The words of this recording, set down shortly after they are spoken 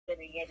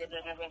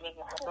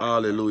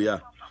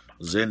Hallelujah.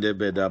 Zende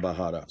beda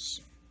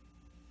baharas.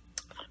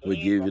 We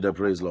give you the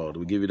praise, Lord.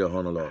 We give you the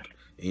honor, Lord.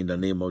 In the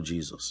name of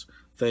Jesus.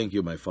 Thank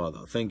you, my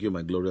Father. Thank you,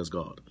 my glorious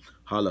God.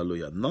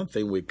 Hallelujah.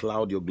 Nothing will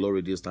cloud your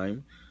glory this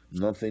time.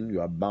 Nothing. You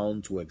are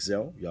bound to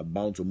excel. You are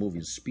bound to move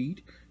in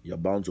speed. You are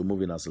bound to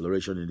move in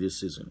acceleration in this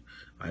season.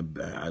 I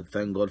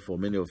thank God for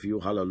many of you.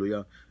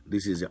 Hallelujah.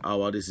 This is the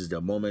hour. This is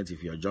the moment.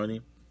 If you are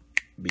joining,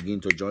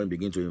 begin to join,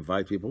 begin to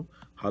invite people.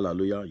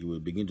 Hallelujah. You will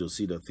begin to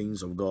see the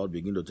things of God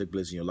begin to take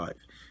place in your life.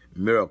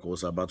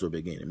 Miracles are about to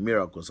begin.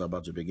 Miracles are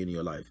about to begin in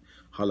your life.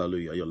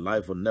 Hallelujah. Your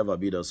life will never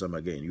be the same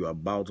again. You are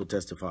about to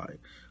testify.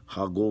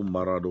 Hago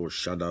marado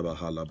shadaba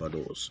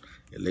halabados.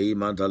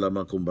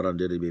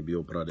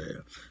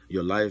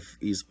 Your life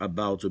is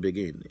about to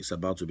begin. It's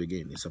about to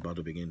begin. It's about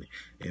to begin.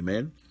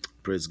 Amen.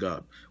 Praise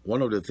God.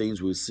 One of the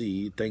things we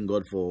see, thank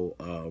God for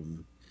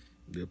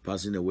the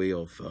passing away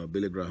of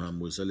Billy Graham.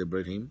 We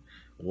celebrate him.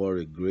 What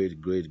a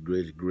great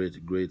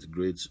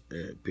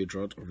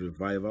patriot of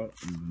revival,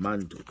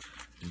 mantle.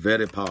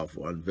 Very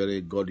powerful and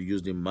very, God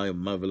used him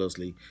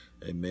marvelously,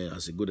 amen,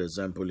 as a good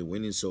example in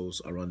winning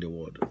souls around the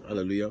world.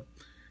 Hallelujah.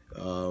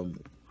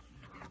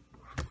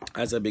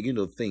 As I begin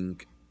to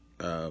think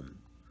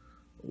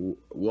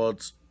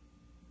what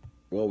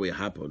will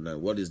happen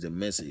and what is the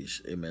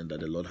message, amen,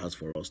 that the Lord has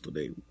for us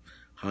today.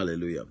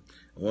 Hallelujah.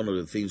 One of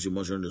the things you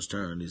must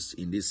understand is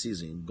in this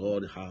season,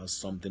 God has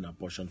something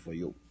apportioned for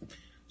you.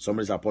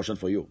 Somebody's apportioned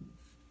for you.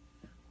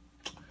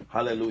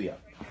 Hallelujah.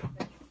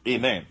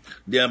 Amen.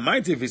 There are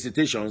mighty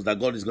visitations that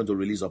God is going to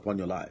release upon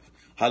your life.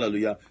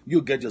 Hallelujah.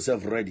 You get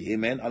yourself ready.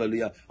 Amen.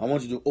 Hallelujah. I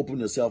want you to open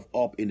yourself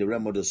up in the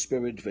realm of the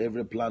spirit for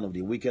every plan of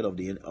the wicked,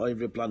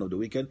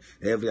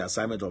 every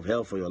assignment of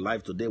hell for your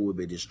life today will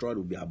be destroyed,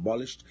 will be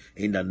abolished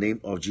in the name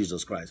of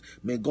Jesus Christ.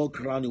 May God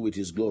crown you with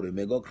his glory.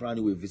 May God crown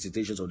you with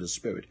visitations of the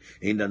spirit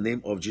in the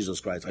name of Jesus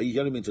Christ. Are you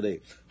hearing me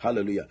today?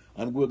 Hallelujah.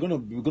 And we're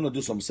gonna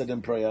do some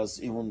certain prayers,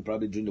 even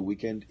probably during the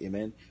weekend.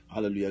 Amen.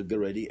 Hallelujah. Get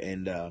ready.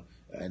 And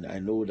I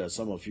know that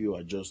some of you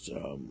are just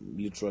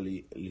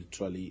literally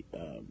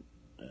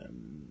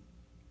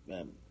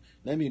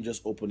let me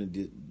just open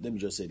it. Let me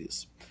just say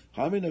this.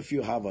 How many of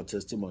you have a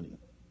testimony?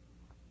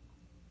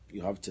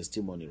 You have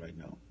testimony right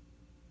now.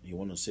 You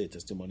want to say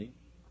testimony?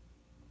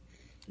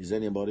 Is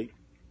anybody?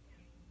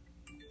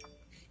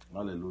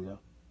 Hallelujah.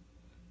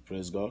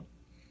 Praise God.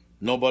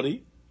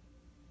 Nobody?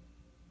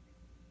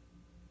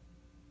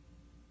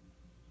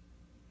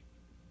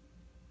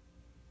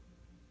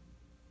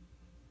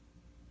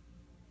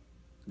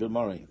 Good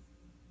morning.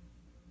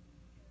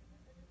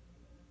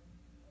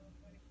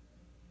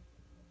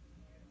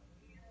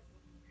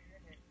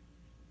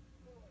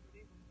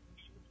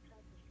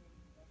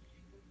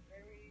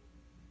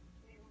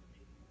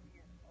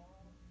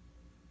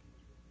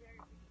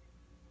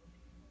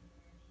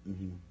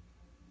 Mm-hmm.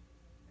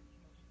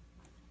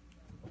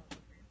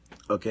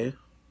 Okay.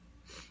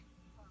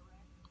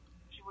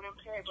 She wouldn't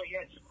pay, but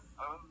yet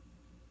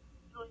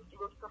doing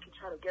little stuff to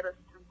try to get us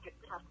to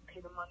have to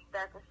pay the money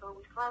back. And so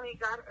we finally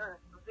got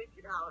her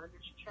evicted out, and then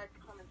she tried to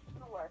come and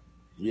sue us.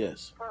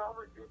 Yes. For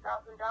over $3,000,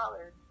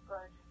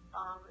 but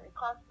it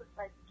cost us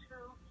like 2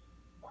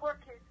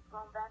 court cases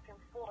going back and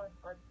forth.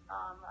 But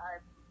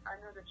I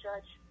knew the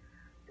judge,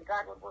 the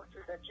God would work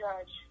through the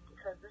judge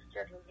because this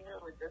judge was new.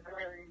 It was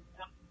really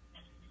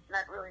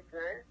not really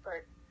good,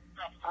 but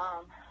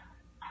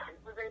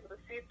was able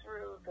to see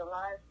through the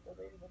lies the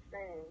lady was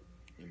saying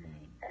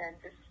and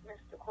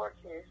dismiss the court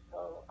case.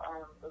 So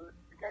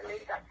that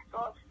lady got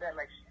so upset,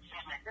 like she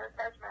was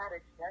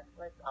asthmatic. That's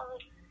like,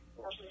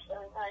 she's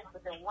very nice.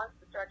 But then once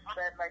the judge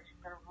said like she's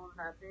gonna rule in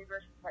our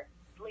favor, she's like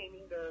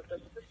blaming the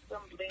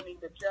system, blaming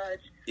the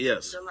judge.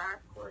 Yes. The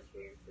last court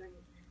case, and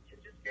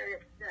she's just very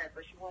upset.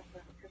 But she wants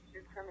to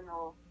pursue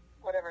criminal,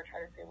 whatever,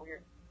 try to say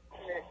we're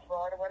committed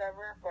fraud or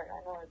whatever. But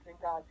I know it's in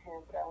God's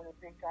hands. But I want to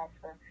thank God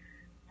for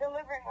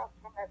delivering us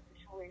from that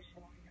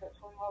situation, because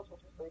who knows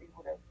what this lady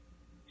would have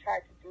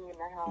tried to do in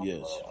the house.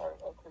 Yes.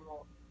 or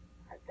criminal.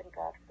 I thank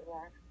God for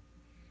that.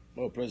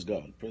 Oh, praise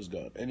God. Praise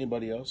God.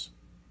 Anybody else?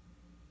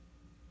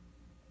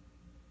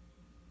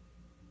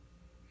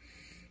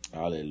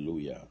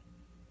 Hallelujah.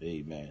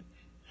 Amen.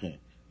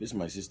 This is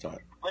my sister.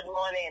 Good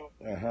morning.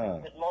 Good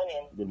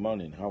morning. Good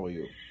morning. How are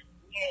you?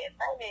 Yes,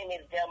 my name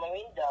is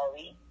Delmarine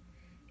Dowie.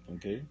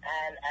 Okay.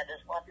 And I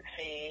just want to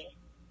say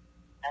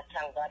I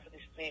thank God for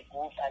this prayer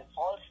group, and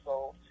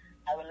also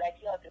I would like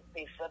you all to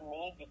pray for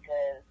me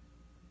because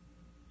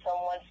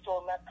someone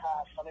stole my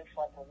car from in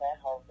front of my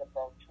house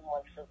about 2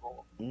 months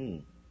ago.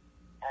 And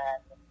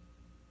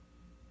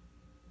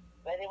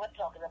when they were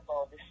talking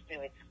about the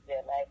spirits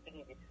there, I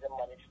believe it is a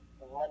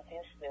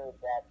monitoring spirit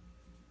that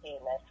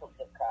came and took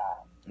the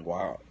car.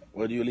 Wow.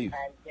 Where do you live?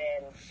 And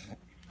then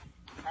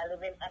I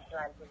live in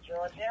Atlanta,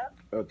 Georgia.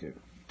 Okay.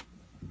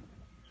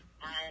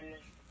 And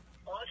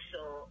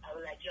also, I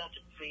would like you all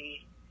to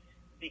pray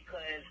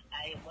because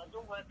I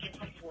wasn't working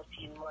for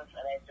 14 months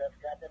and I just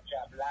got a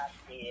job last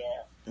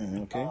year.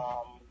 Okay.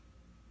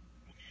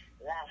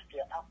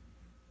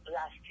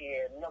 Last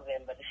year,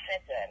 November the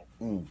 2nd.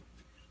 And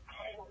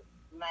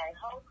my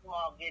house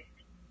mortgage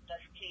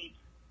just stayed.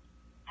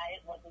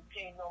 I wasn't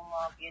paying no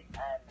mortgage,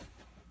 and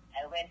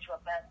I went to a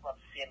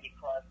bankruptcy, and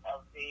because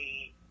of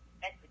the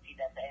equity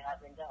that I have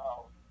in the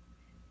house,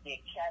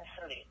 they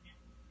cancel it.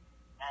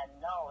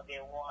 And now they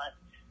want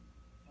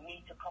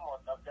me to come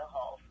out of the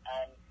house.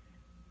 And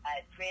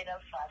I prayed and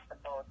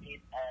fasted about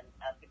it, and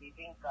I'm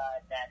believing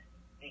God that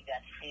we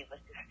got favor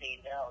to stay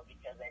in the house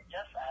because I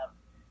just have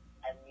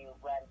a new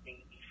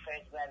grandbaby,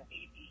 first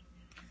grandbaby.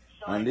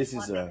 So and this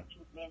is a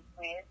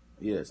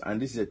yes,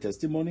 and this is a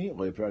testimony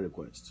or a prayer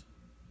request?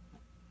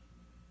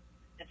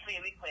 The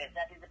prayer request,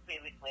 that is the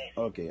prayer request.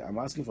 Okay, I'm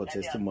asking for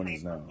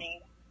testimonies now.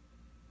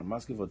 I'm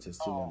asking for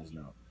testimonies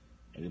now.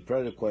 And the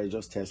prayer request,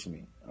 just test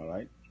me, all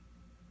right?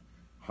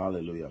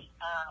 Hallelujah.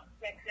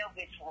 Text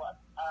which one?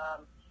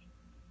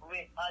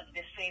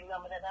 The same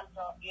number that I'm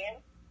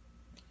talking?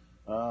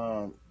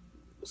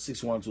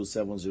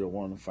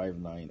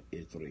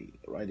 612-701-5983.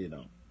 Write it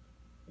down.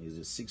 Is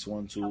it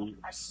 612?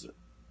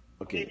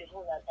 Okay.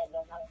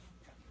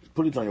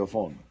 Put it on your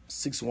phone.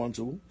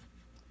 612-70.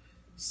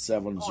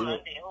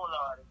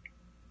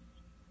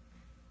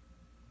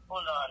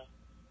 Hold on.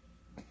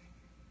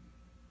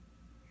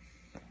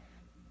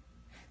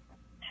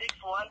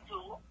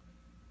 612.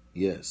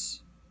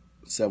 Yes.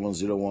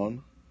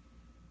 701.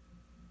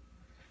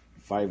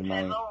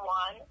 59.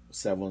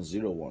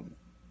 701.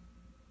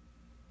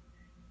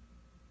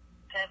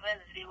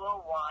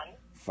 701.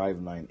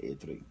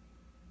 5983.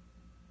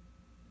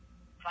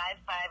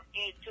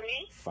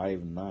 5583.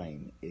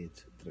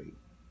 5983.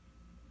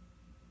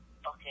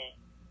 Okay.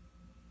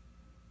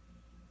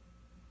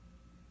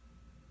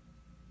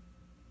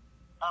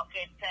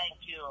 Okay,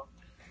 thank you.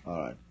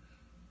 All right.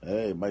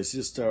 Hey, my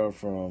sister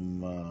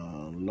from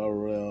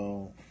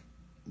Laurel,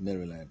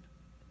 Maryland.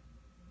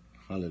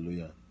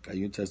 Hallelujah. Can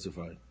you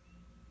testify?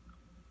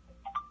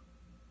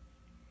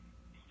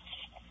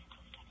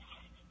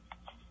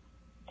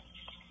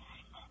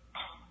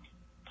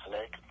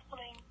 Hello, good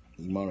morning.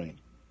 Good morning.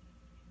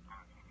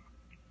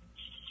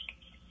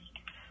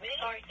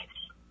 Sorry.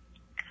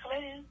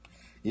 Hello.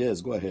 Yes,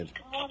 go ahead.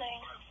 Good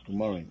morning. Good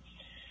morning.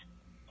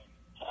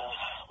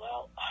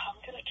 Well, I'm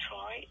going to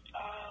try.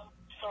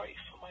 Sorry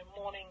for my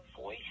morning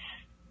voice.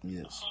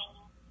 Yes.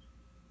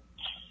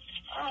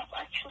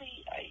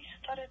 Actually, I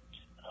started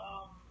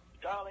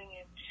dialing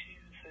into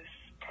this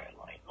prayer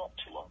line not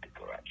too long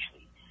ago,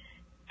 actually.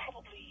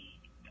 Probably,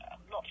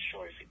 I'm not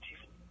sure if it's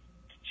even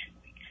 2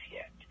 weeks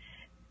yet.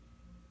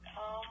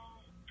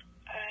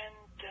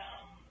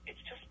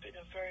 It's just been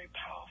a very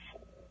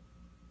powerful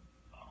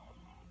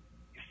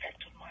effect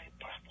on my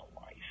personal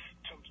life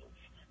in terms of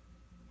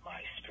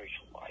my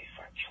spiritual life,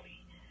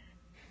 actually.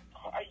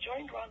 I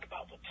joined around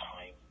about the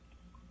time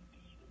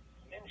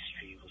the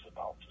ministry was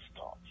about to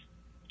start,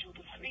 do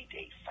the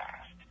 3-day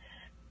fast.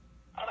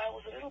 And I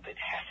was a little bit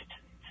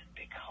hesitant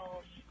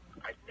because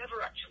I'd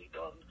never actually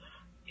done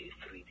a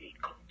 3-day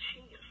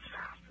continuous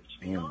fast. And to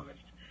be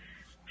honest,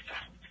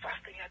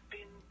 fasting had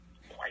been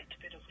quite a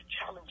bit of a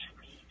challenge for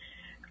me.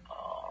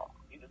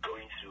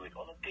 Going through it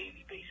on a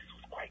daily basis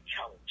was quite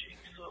challenging.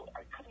 So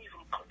I couldn't even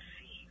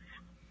conceive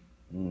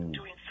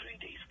doing 3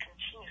 days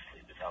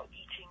continuously without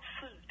eating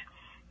food.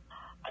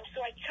 And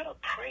so I kind of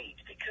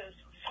prayed because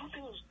something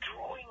was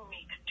drawing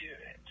me to do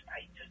it.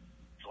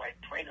 So I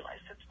prayed and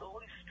I said to the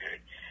Holy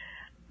Spirit,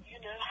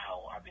 you know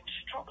how I've been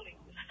struggling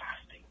with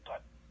fasting, but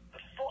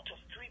the thought of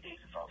 3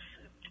 days without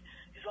food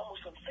is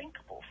almost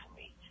unthinkable for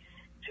me.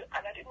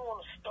 And I didn't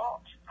want to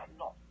start and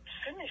not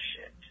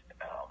finish it.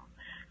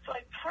 So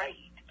I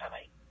prayed, and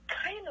I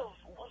kind of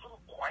wasn't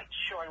quite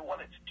sure I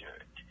wanted to do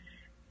it.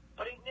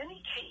 But in any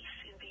case,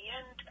 in the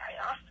end,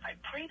 I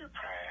prayed a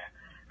prayer.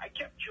 I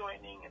kept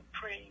joining and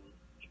praying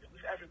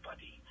with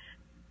everybody.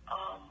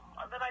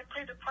 And then I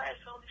prayed a prayer, I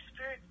said, Holy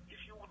Spirit,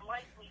 if you would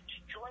like me to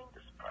join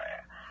this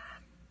prayer,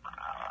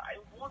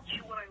 I want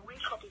you when I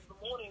wake up in the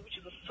morning, which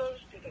is the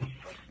Thursday that you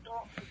first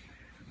start,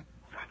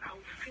 that I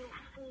will feel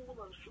full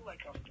and feel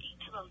like I've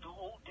eaten on the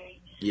whole day.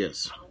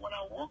 Yes. And when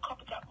I woke up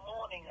that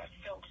morning, I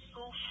felt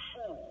so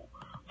full,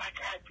 like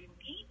I had been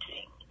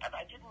eating, and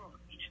I didn't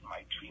eat in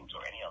my dreams or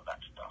any of that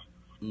stuff.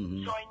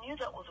 Mm-hmm. So I knew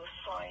that was a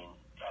sign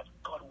that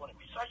God wanted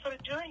me. So I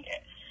started doing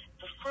it.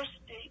 The first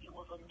day, it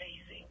was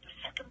amazing. The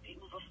second day,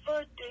 it was the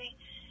third day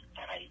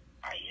that I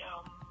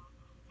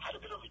had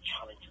a bit of a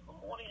challenge in the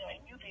morning.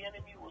 I knew the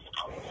enemy was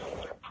coming, so I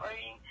started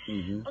praying.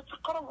 Mm-hmm. But to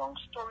cut a long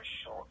story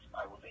short,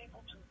 I was able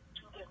to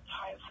do the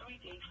entire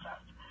 3-day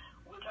fast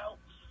without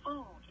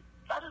food.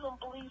 That is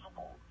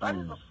unbelievable. That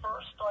is the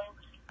first time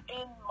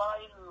in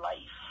my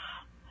life.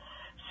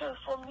 So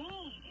for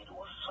me, it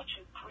was such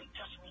a great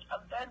testimony.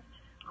 And then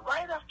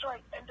right after I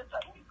ended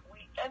that week,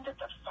 we ended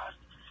that fast,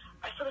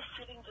 I started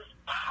feeling this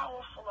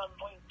powerful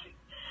anointing.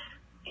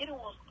 It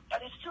was,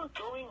 and it's still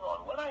going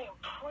on. When I am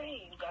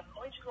praying, the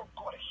anointing of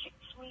God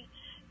hits me.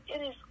 It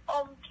is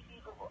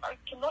unbelievable. I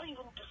cannot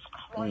even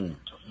describe it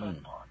to a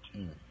third part.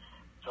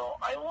 So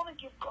I want to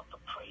give God the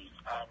praise.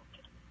 And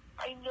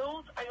I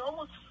know, I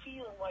almost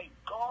feel like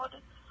God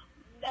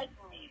led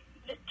me,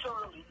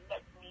 literally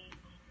led me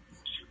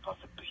to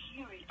Pastor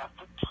Berhiri at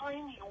the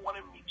time he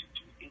wanted me to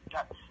do it,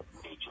 that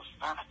major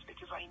fast,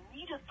 because I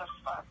needed the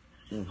fast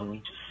for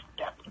me to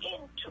step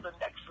into the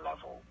next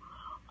level.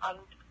 And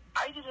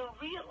I didn't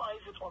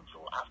realize it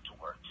until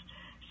afterwards.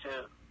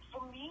 So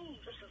for me,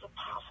 this is a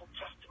powerful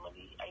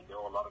testimony. I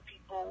know a lot of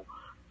people,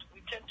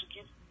 we tend to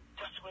give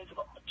testimonies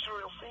about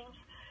material things,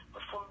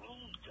 but for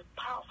me, it's a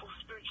powerful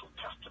spiritual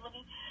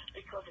testimony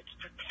because it's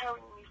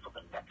preparing me for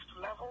the next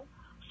level.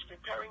 It's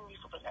preparing me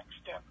for the next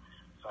step.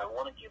 So I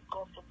want to give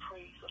God the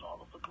praise and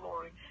all of the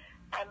glory.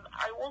 And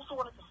I also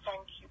wanted to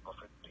thank you,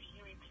 Prophet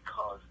Berhiri,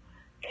 because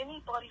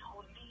anybody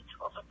who leads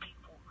other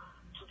people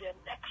to their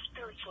next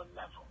spiritual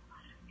level,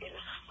 it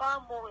is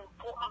far more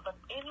important than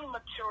any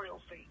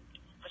material thing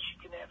that you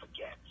can ever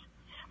get.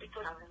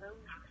 Because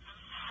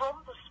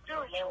from the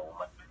spiritual,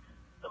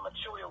 the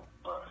material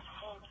birth.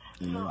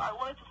 So I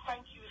wanted to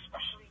thank you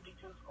especially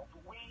because of the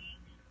way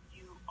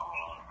you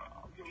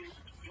are.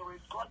 You're a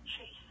God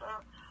chaser.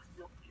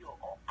 You're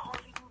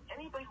causing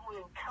anybody who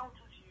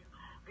encounters you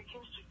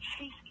begins to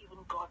chase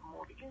even God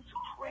more, begins to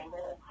pray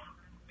more,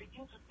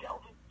 begins to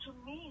delve in. To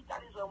me,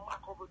 that is a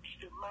mark of a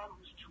man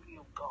who's truly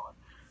of God.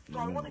 So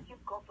I want to give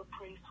God the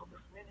praise for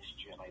this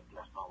ministry, and I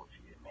bless all of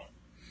you. Amen.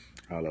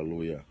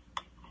 Hallelujah.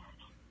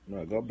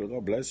 No,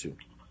 God bless you.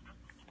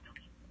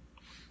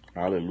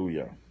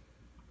 Hallelujah.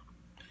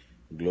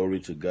 Glory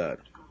to God.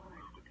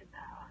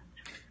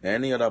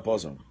 Any other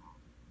person?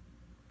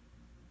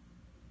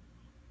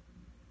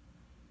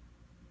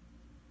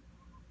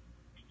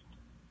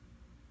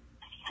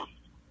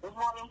 Good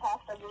morning,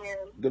 Pastor Glenn.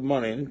 Good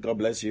morning. God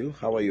bless you.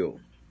 How are you?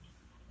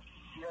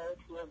 Yes,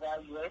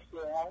 God bless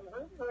you. I'm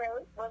doing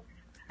great, but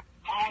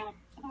I'm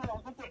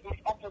going to take this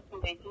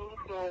opportunity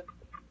to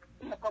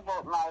talk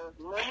about my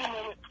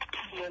many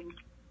experience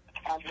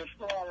at the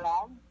prayer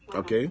line.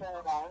 Okay.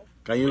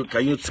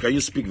 Can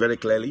you speak very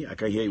clearly? I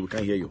can hear you. We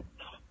can hear you.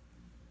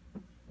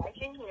 I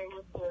can hear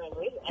you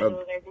clearly. I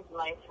know that is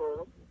my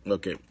phone.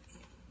 Okay.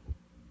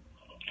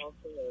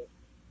 Okay.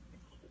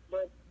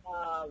 But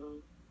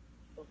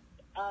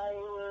I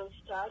will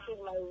start with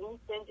my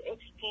recent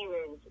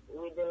experience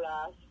with the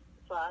last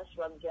fast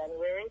from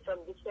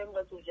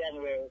December to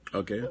January.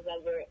 Okay. It was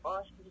a very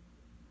awesome,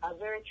 a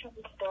very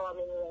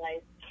transforming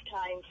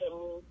time for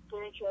me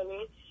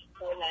spiritually,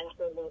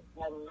 financially,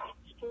 and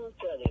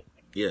spiritually.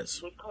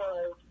 Yes.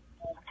 Because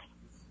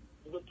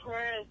the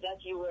prayers that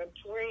you were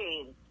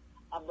praying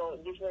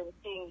about different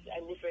things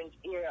and different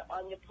areas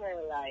on the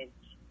prayer line,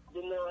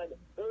 the Lord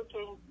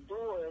opened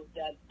doors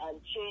that and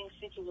changed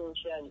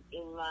situations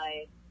in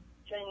my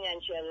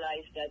financial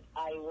life that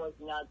I was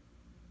not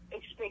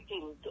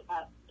expecting to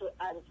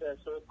answer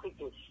so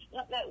quickly.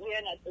 Not that we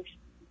are not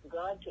expecting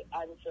God to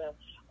answer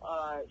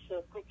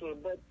so quickly,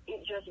 but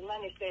it just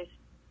manifests.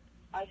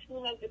 As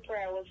soon as the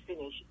prayer was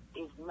finished,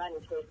 it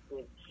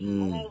manifested.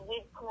 And I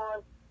did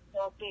call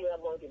talking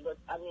about it, but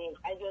I mean,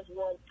 I just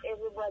want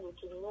everybody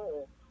to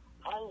know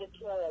on the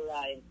prayer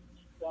line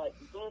that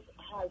this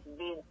has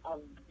been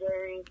a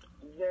very,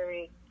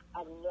 very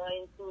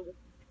anointed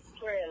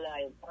prayer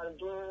line.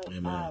 Although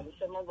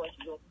some of us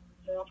don't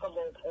talk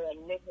about our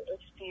medical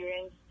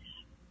experience,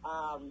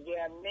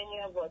 there are many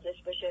of us,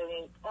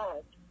 especially in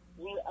us,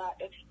 we are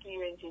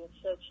experiencing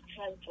such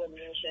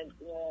transformation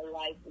in our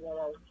life, in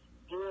our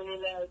daily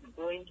life,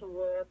 going to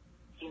work,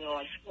 in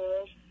our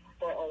church,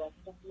 for our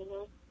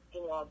family,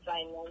 in our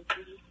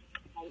finances,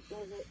 and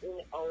even in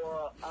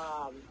our,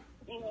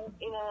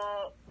 in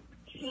our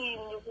seeing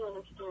the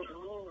Holy Spirit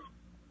move.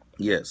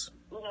 Yes.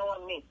 You know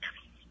what I mean?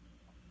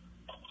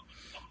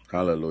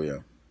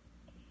 Hallelujah.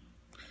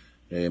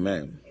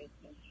 Amen.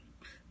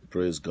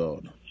 Praise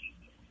God.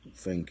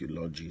 Thank you,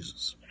 Lord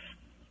Jesus.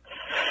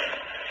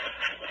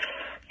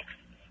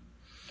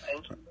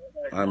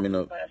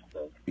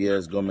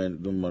 Yes, good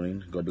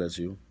morning. God bless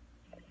you.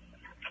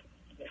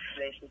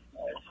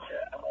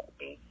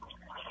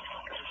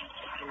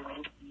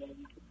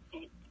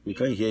 We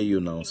can't hear you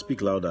now.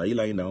 Speak louder. Are you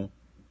lying down?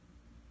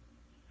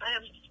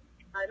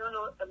 I don't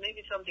know.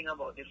 Maybe something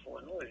about the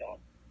phone. Hold on.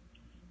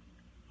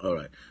 All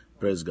right.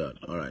 Praise God.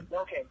 All right.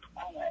 Okay.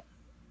 All right.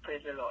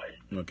 Praise the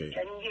Lord. Okay.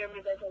 Can you hear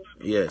me better?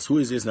 Yes. Who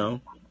is this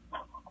now?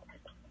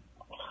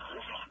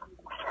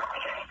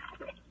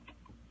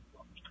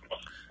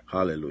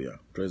 Hallelujah.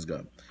 Praise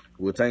God.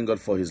 We thank God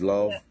for His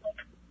love.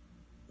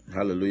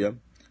 Hallelujah.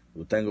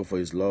 We thank God for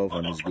His love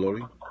and His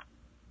glory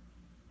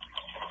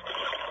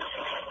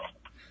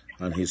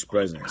and His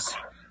presence.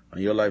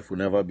 And your life will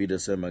never be the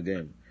same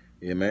again.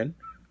 Amen.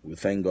 We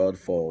thank God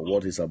for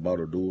what He's about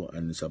to do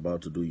and He's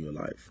about to do in your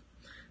life.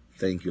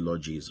 Thank you,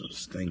 Lord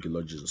Jesus. Thank you,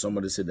 Lord Jesus.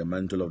 Somebody say the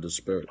mantle of the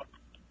Spirit.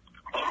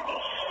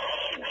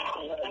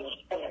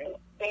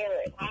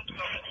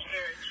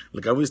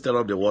 Can we stir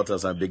up the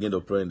waters and begin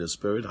to pray in the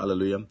Spirit?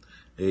 Hallelujah.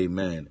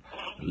 Amen.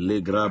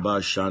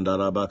 Legraba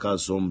shandarabaka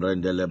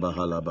sombrendele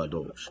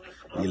bahalabadosh.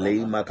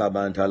 Ilei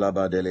makabanta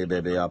labadele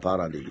bebe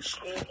aparadish.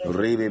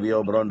 Ribi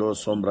obrondo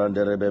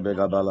sombrandere bebe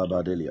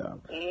gabalabadelia.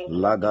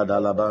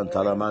 Lagadalaban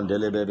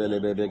talamandele bebe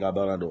bebe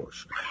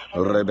gabaradosh.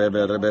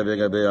 Rebebe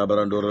gabe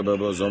abrando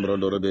rebebo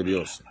zombrondo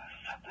rebebios.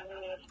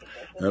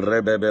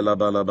 Rebebe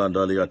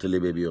labalabandali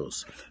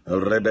atilibios.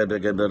 Rebebe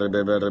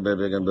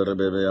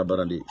rebebe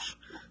abarandish.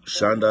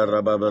 Shanda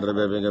rababa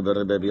rebebe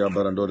rebebe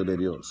abarando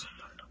rebebios.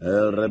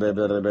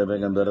 Rebebe rebebe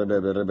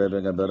rebebe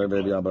rebebe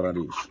rebebe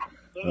abaradish.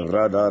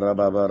 Rada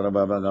rababa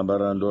rababa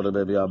abarando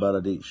rebebe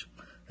abaradish.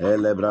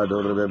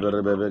 Elebrado rebebe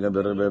rebebe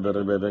rebebe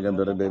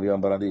rebebe rebebe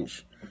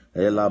abaradish.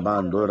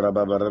 Elabando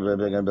rababa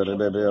rebebe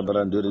rebebe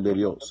abarando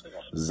rebebios.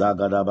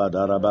 Zagadaba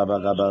darababa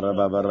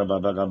gabarababa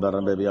rababa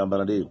gabarabebe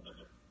abaradi.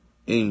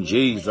 In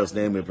Jesus'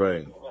 name we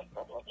pray.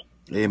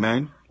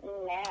 Amen.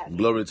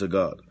 Glory to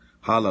God.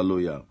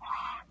 Hallelujah.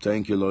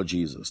 Thank you, Lord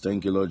Jesus.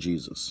 Thank you, Lord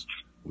Jesus.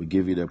 We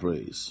give you the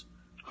praise.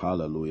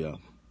 Hallelujah.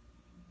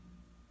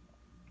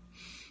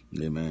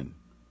 Amen.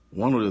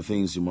 One of the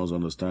things you must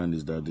understand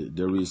is that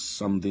there is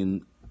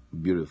something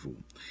beautiful.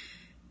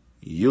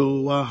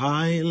 You are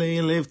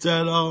highly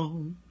lifted up.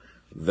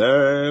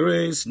 There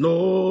is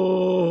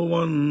no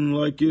one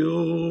like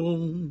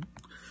you.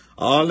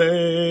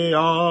 Ale,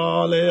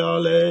 ale,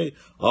 ale,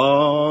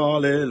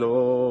 hallelujah.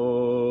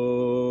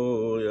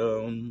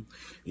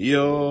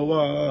 You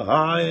are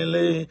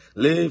highly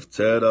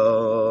lifted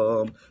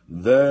up.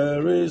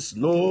 There is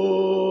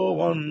no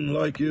one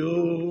like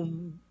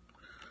you.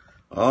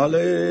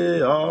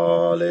 Ale,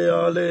 ale,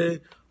 ale,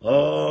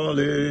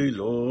 hallelujah.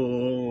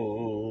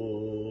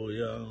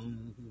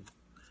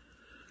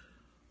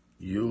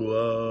 You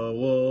are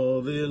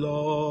worthy,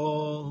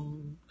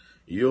 Lord.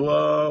 You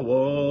are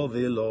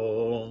worthy,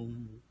 Lord.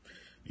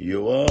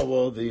 You are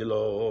worthy,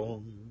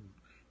 Lord.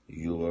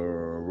 You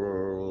are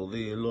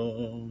worthy,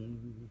 Lord.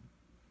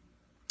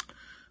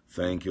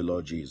 Thank you,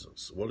 Lord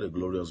Jesus. What a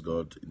glorious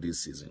God this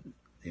season.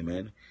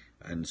 Amen.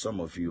 And some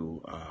of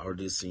you are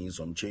already seeing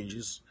some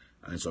changes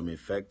and some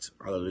effect.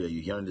 Hallelujah.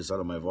 You're hearing the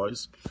sound of my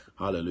voice.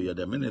 Hallelujah.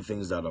 There are many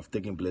things that have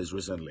taken place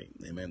recently.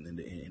 Amen.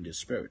 In the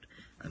spirit.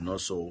 And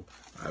also,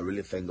 I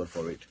really thank God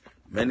for it.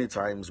 Many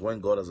times when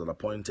God has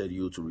appointed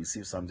you to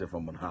receive something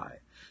from on high,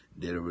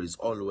 there is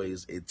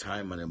always a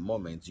time and a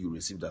moment you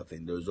receive that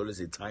thing. There is always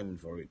a timing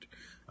for it.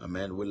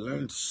 Amen. We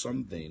learned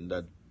something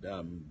that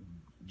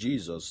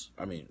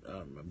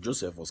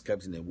Joseph was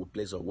kept in a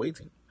place of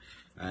waiting.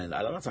 And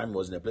at that time, he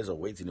was in a place of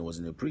waiting. He was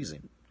in a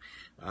prison.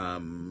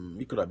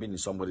 He could have been in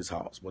somebody's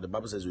house. But the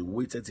Bible says we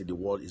waited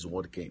till his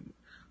word came.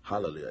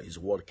 Hallelujah. His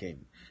word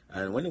came.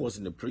 And when he was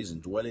in the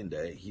prison, dwelling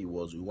there, we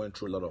went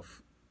through a lot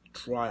of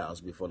trials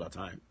before that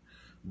time.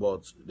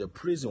 But the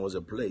prison was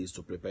a place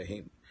to prepare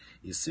him.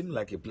 It seemed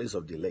like a place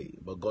of delay,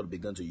 but God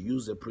began to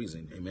use the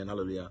prison, amen,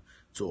 hallelujah,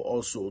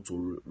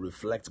 to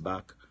reflect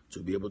back, to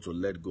be able to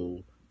let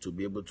go, to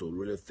be able to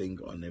really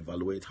think and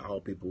evaluate how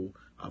people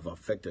have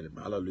affected him.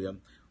 Hallelujah.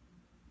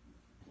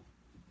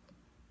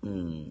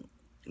 Amen.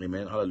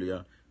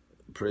 Hallelujah.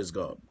 Praise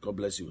God. God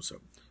bless you, sir.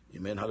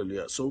 Amen.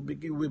 Hallelujah. So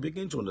we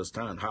begin to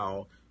understand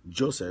how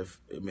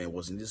Joseph,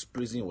 was in this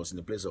prison, was in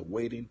the place of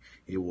waiting.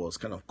 He was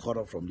kind of cut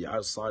off from the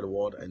outside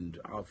world and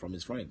out from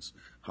his friends.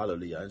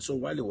 Hallelujah. And so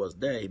while he was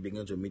there, he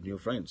began to meet new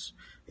friends.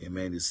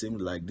 Amen. It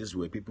seemed like these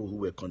were people who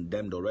were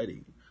condemned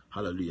already.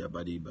 Hallelujah.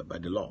 By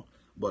the law.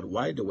 But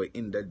while they were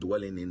in there,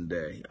 dwelling in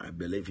there, I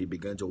believe he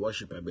began to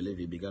worship. I believe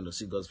he began to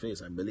see God's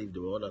face. I believe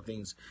there were other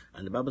things.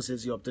 And the Bible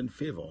says he obtained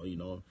favor,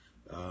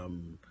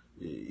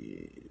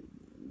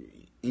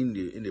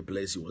 in the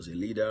place he was a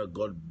leader.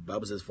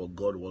 Bible says for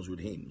God was with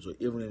him. So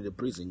even in the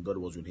prison, God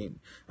was with him.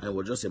 And it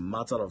was just a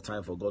matter of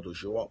time for God to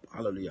show up.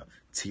 Hallelujah.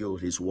 Till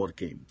his word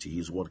came.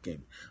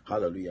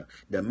 Hallelujah.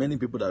 There are many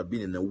people that have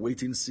been in a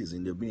waiting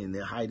season. They've been in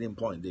a hiding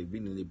point. They've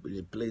been in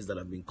a place that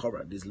have been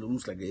covered. This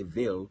looks like a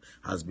veil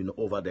has been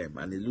over them.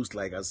 And it looks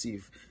like as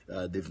if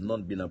they've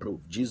not been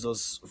approved.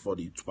 Jesus, for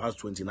the past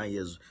 29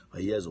 years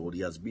old,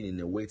 he has been in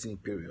a waiting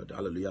period.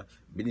 Hallelujah.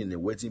 Been in a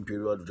waiting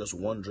period, just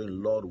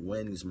wondering, Lord,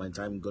 when is my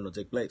time going to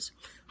take place?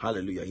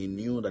 Hallelujah. He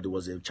knew that he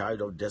was a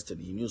child of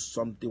destiny. He knew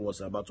something was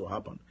about to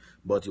happen,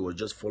 but he was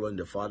just following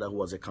the Father who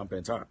was a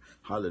carpenter.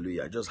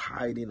 Hallelujah. Just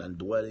hiding and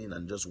dwelling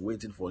and just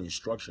waiting for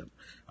instruction.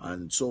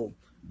 And so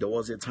there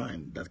was a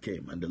time that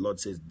came, and the Lord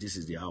says, this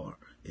is the hour.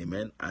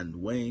 Amen. And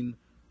when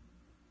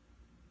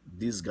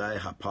this guy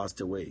had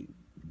passed away,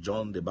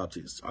 John the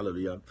Baptist,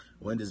 hallelujah,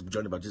 when this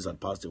John the Baptist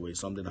had passed away,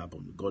 something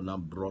happened. God now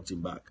brought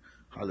him back.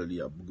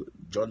 Hallelujah.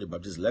 John the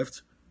Baptist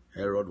left.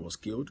 Herod was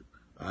killed.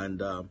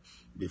 And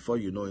before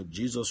you know it,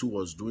 Jesus, who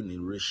was doing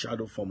a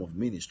shadow form of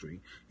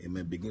ministry,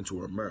 may begin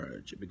to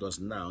emerge, because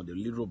now the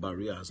little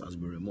barriers has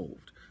been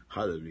removed.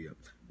 Hallelujah.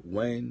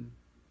 When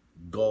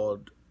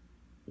God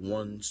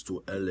wants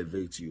to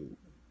elevate you,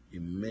 he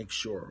makes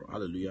sure,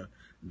 hallelujah,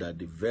 that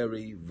the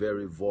very,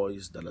 very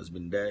voice that has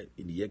been there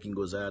in the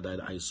Yekingozaya that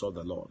I saw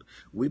the Lord,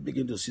 we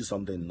begin to see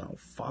something now.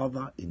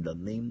 Father, in the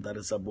name that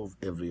is above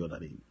every other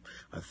name,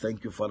 I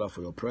thank you, Father,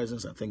 for your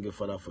presence. I thank you,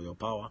 Father, for your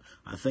power.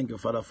 I thank you,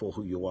 Father, for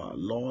who you are.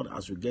 Lord,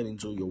 as we get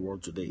into your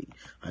word today,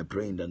 I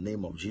pray in the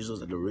name of Jesus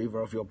that the river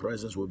of your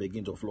presence will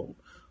begin to flow.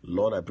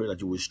 Lord, I pray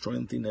that you will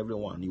strengthen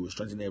everyone. You will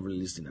strengthen every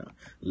listener.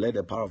 Let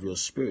the power of your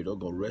spirit, oh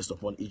God, rest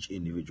upon each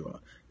individual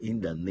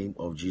in the name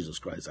of Jesus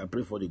Christ. I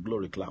pray for the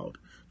glory cloud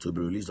to be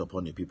released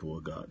upon the people,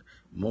 oh God.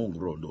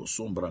 Mongrondo,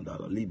 Sombranda,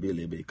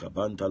 Libelebe,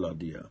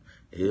 Kabantaladia,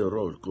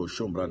 Father,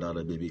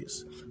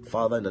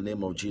 in the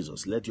name of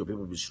Jesus, let your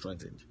people be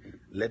strengthened.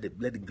 Let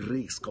the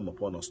grace come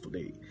upon us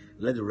today.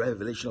 Let the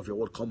revelation of your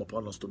word come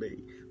upon us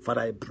today.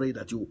 Father, I pray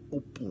that you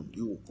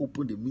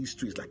open the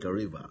mysteries like a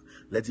river.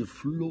 Let it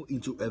flow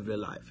into every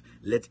life.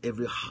 Let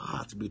every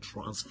heart be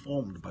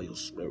transformed by your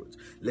spirit.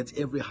 Let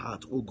every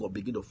heart, oh God,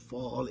 begin to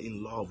fall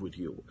in love with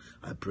you.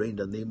 I pray in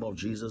the name of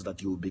Jesus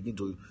that you will begin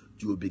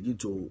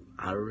to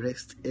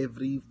arrest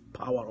every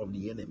power of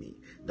the enemy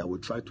that will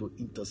try to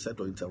intercept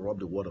or interrupt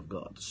the word of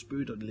God.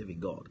 Spirit of the living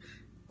God,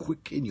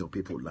 quicken your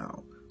people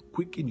now.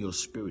 Quicken your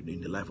spirit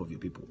in the life of your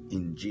people.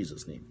 In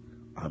Jesus' name.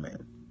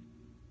 Amen.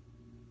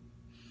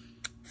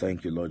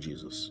 Thank you, Lord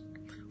Jesus.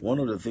 One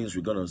of the things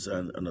we're going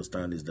to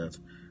understand is that,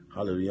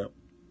 hallelujah,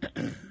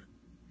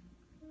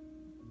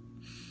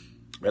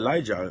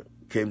 Elijah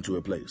came to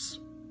a place.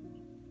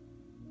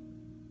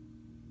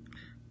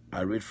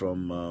 I read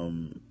from,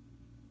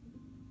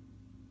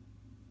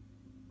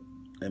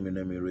 let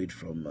me read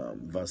from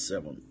verse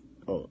 7.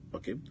 Oh,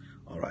 okay.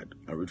 All right.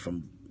 I read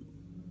from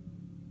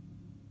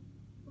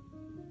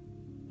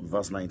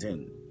verse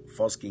 19.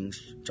 1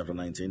 Kings chapter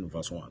 19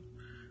 verse 1.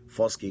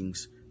 1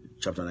 Kings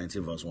chapter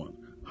 19 verse 1.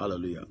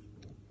 Hallelujah.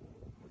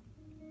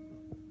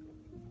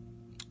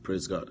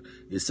 Praise God.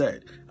 He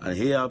said, and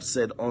Ahab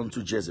said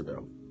unto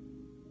Jezebel,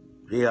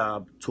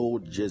 Ahab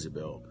told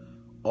Jezebel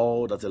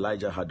all that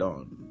Elijah had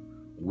done,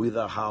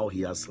 whither how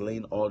he has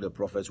slain all the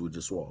prophets with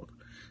the sword.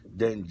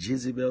 Then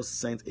Jezebel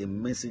sent a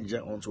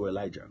messenger unto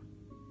Elijah.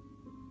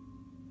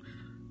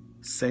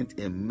 Sent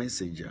a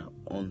messenger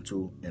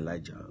unto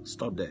Elijah.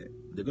 Stop there.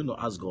 They're going to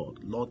ask God,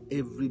 Lord,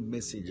 every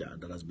messenger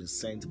that has been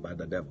sent by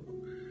the devil,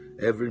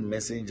 every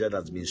messenger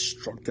that's been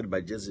instructed by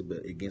Jezebel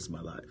against my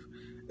life,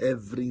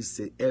 every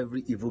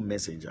evil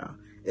messenger,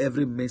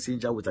 every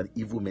messenger with an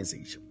evil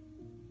message.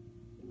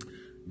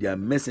 There are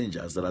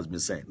messengers that has been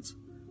sent,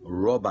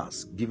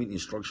 robbers giving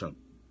instruction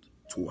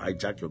to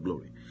hijack your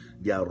glory.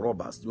 They are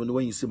robbers.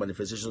 When you see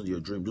manifestations in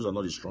your dream, those are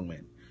not the strong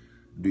men.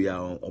 They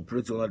are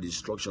operating under the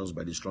instructions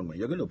by the strong man.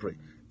 You're going to pray.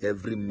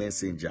 Every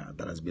messenger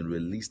that has been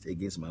released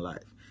against my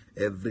life,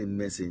 every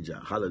messenger,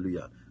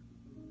 hallelujah,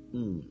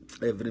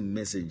 every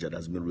messenger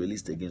that's been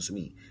released against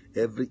me,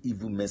 every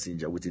evil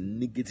messenger with a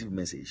negative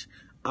message,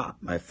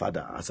 my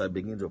Father, as I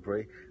begin to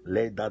pray,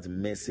 let that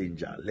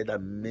messenger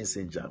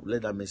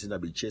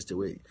be chased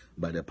away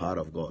by the power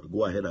of God.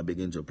 Go ahead and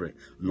begin to pray.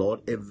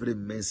 Lord, every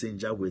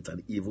messenger with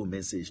an evil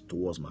message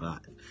towards my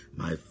life,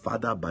 my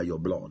Father, by your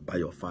blood, by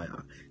your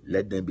fire,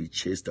 let them be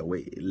chased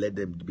away. Let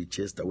them be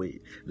chased away.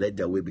 Let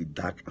their way be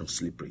dark and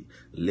slippery.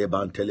 In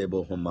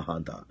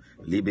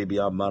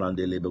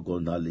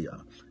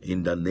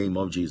the name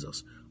of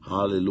Jesus.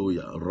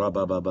 Hallelujah.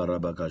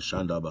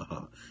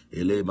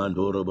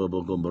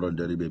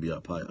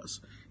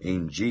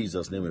 In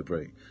Jesus' name we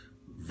pray.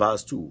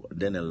 Verse 2.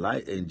 Then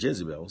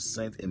Jezebel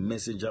sent a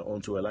messenger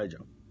unto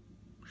Elijah,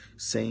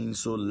 saying,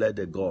 so let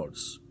the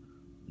gods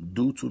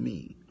do to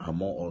me and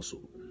more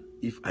also,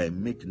 if I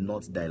make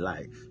not thy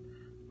life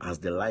as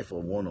the life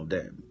of one of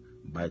them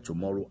by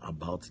tomorrow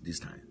about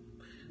this time.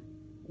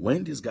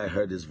 When this guy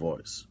heard his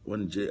voice,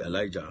 when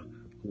Elijah,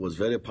 who was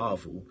very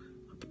powerful,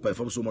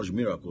 performed so much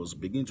miracles,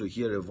 begin to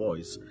hear a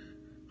voice,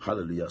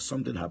 hallelujah,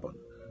 something happened.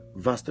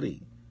 Verse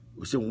 3,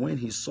 we say, when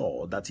he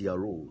saw that, he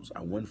arose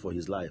and went for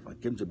his life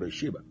and came to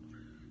Beersheba,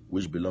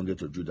 which belonged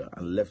to Judah,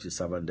 and left his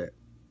servant there.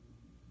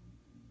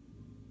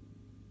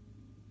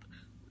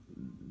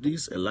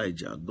 This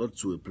Elijah got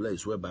to a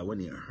place whereby when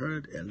he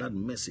heard that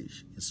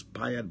message,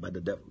 inspired by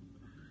the devil,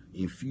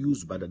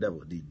 infused by the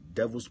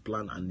devil's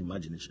plan and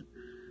imagination,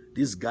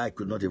 this guy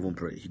could not even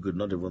pray. He could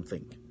not even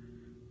think.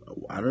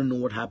 I don't know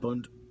what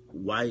happened,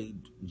 why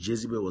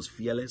Jezebel was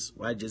fearless,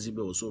 why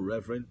Jezebel was so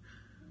reverent.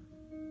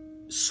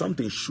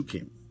 Something shook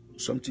him.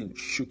 Something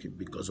shook him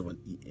because of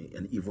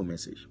an evil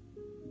message.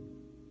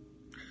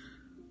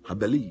 I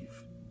believe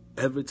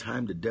every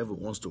time the devil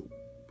wants to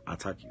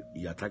attack you,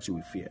 he attacks you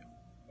with fear.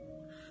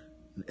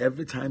 And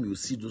every time you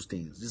see those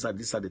things, these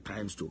are the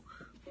times to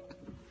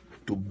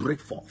break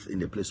forth in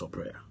the place of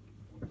prayer.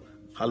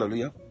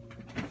 Hallelujah.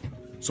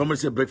 Somebody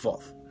say break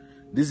forth.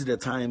 This is the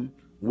time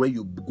where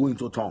you go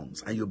into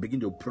tongues and you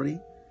begin to pray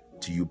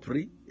till you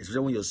pray,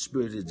 especially when your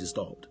spirit is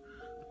disturbed.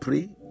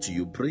 Pray till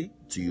you pray,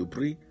 till you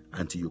pray,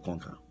 until you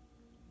conquer.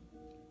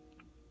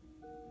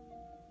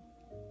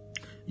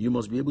 You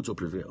must be able to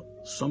prevail.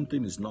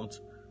 Something is not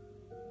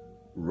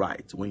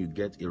right when you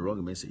get a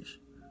wrong message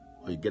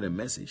or you get a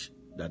message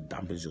that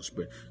dampens your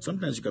spirit.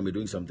 Sometimes you can be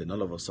doing something,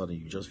 all of a sudden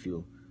you just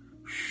feel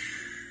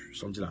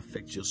something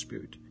affects your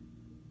spirit.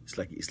 It's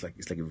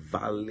like a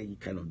valley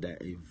kind of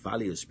a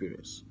valley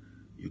experience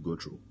you go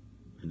through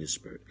in the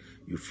spirit.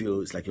 You feel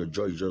it's like your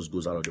joy just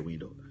goes out of the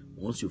window.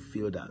 Once you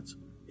feel that,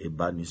 a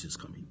bad news is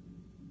coming.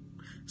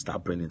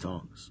 Start praying in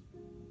tongues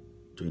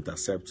to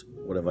intercept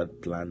whatever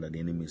plan that the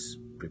enemy is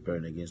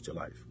preparing against your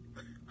life.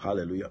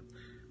 Hallelujah.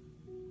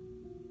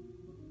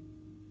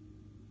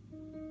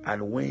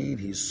 And when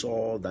he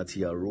saw that,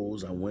 he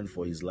arose and went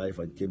for his life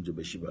and came to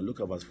Beersheba. Look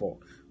at verse 4.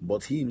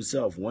 But he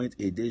himself went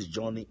a day's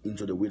journey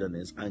into the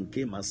wilderness and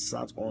came and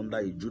sat under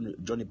a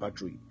juniper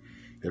tree.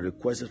 He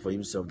requested for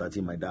himself that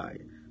he might die,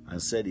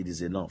 and said, It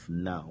is enough.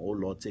 Now, O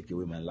Lord, take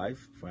away my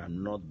life, for I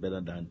am not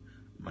better than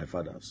my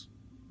fathers.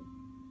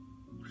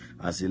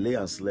 As he lay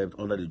and slept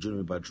under the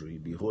juniper tree,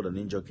 behold, an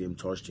angel came,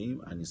 touched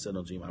him, and he said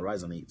unto him,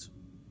 Arise and eat.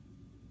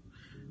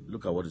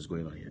 Look at what is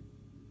going on here.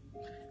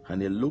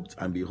 And he looked,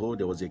 and behold,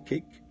 there was a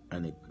cake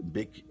and a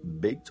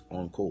baked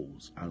on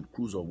coals, and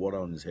cruse of water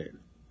on his head,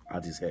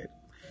 at his head.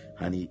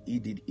 And he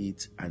did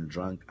eat and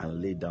drank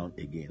and lay down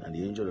again. And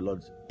the angel of the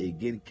Lord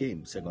again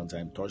came, second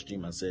time, touched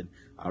him, and said,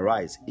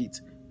 Arise, eat,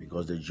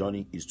 because the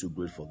journey is too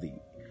great for thee.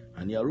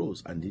 And he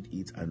arose and did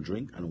eat and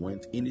drink, and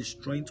went in the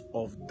strength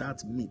of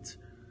that meat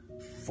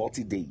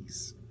 40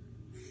 days,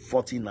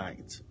 40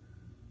 nights,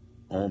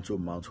 unto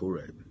Mount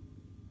Horeb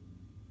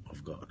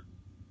of God.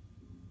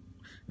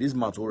 This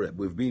Mount Horeb,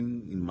 we've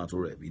been in Mount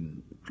Horeb,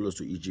 in close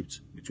to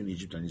Egypt, between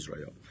Egypt and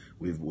Israel.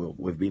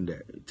 We've been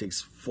there. It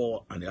takes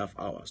 4.5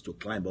 hours to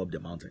climb up the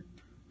mountain,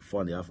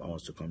 4.5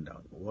 hours to come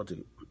down.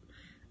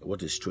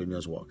 What a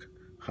strenuous work.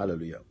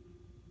 Hallelujah.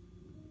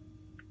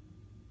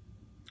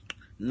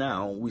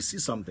 Now we see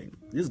something.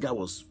 This guy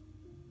was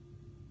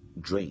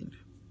drained.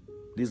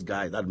 This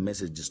guy, that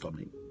message disturbed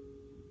him.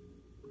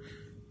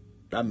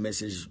 That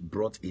message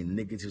brought a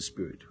negative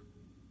spirit.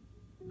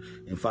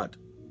 In fact,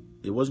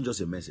 it wasn't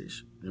just a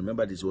message.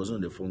 Remember this, it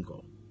wasn't a phone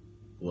call.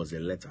 It was a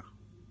letter.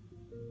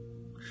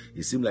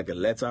 It seemed like a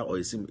letter, or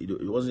it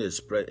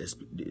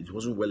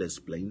wasn't well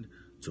explained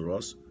to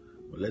us.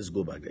 But let's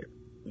go back there.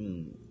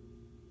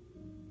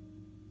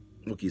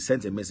 Okay, he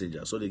sent a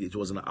messenger. So it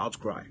was an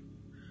outcry.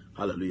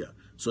 Hallelujah.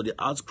 So the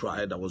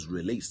outcry that was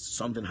released,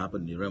 something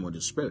happened in the realm of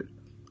the spirit.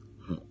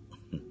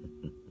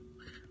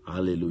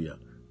 Hallelujah.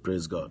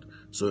 Praise God.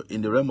 So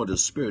in the realm of the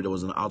spirit, there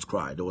was an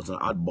outcry. There was an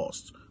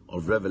outburst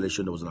of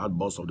revelation. There was an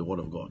outburst of the word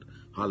of God.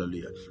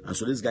 Hallelujah. And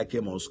so this guy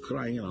came and was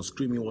crying and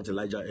screaming what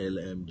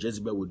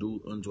Jezebel would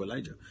do unto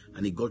Elijah.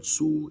 And he got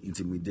so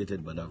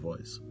intimidated by that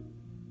voice.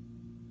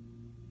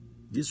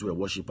 These were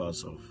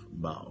worshippers of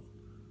Baal.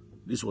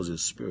 This was a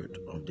spirit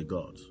of the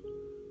gods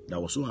that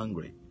was so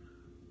angry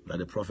that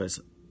the prophets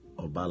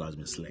of Baal has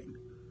been slain.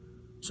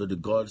 So the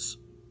gods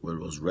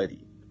was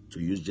ready to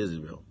use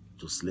Jezebel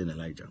to slay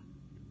Elijah.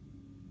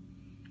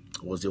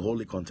 It was a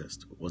holy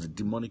contest. It was a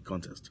demonic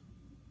contest.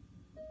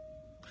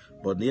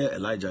 But near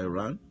Elijah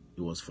ran.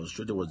 He was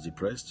frustrated, was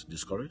depressed,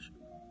 discouraged.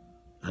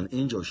 An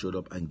angel showed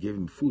up and gave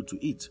him food to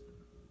eat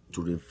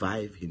to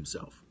revive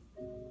himself.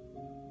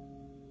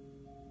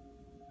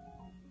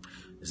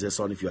 He said,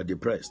 son, if you are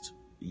depressed,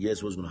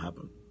 here's what's going to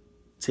happen.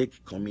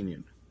 Take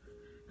communion.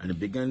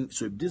 And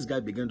so this guy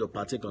began to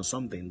partake on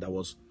something that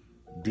was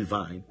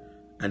divine.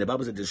 And the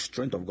Bible said the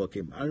strength of God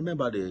came. I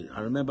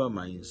remember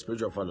my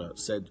spiritual father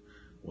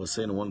was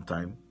saying one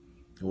time,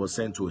 he was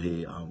sent to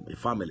a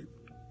family.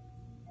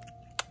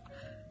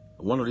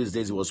 One of these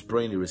days he was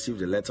praying, he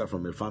received a letter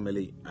from a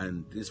family,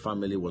 and this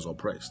family was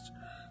oppressed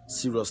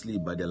seriously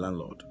by the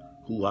landlord,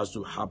 who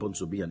happened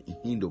to be an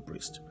Hindu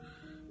priest.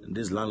 And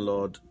this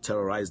landlord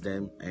terrorized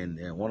them, and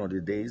one of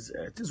the days,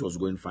 this was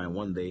going fine.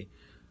 One day,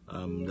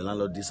 the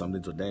landlord did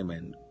something to them,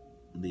 and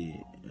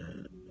the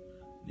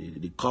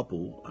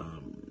couple,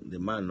 the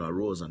man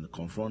arose and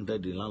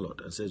confronted the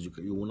landlord and says,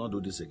 you will not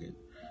do this again.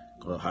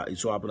 It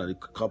so happened that the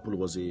couple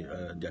was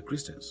they're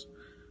Christians.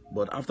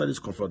 But after this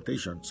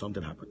confrontation,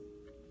 something happened.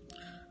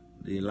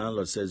 The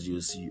landlord says, you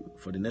see,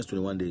 for the next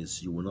 21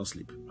 days, you will not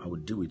sleep. I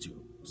will deal with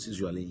you since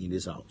you are in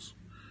this house.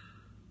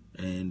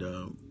 And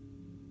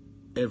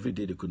every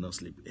day they could not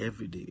sleep.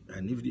 Every day.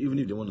 And even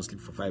if they want to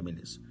sleep for 5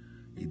 minutes,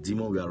 a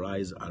demon will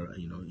arise,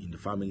 in the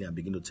family and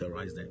begin to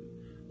terrorize them.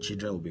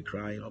 Children will be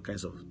crying, all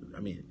kinds of,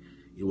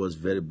 it was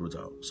very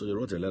brutal. So they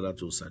wrote a letter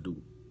to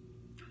Sadhu.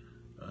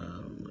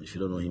 If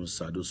you don't know him,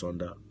 Sadhu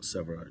Sundar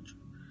Severaj.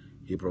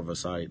 He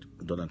prophesied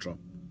Donald Trump.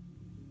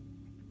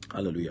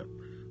 Hallelujah.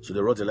 So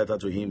they wrote a letter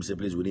to him, say,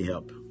 please, we need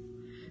help.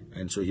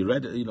 And so he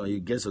read, he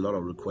gets a lot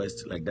of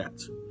requests like that.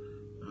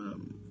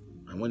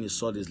 And when he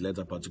saw this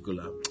letter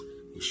particular,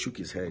 he shook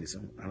his head. He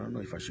said, I don't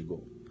know if I should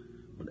go.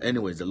 But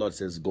anyways, the Lord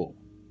says, go.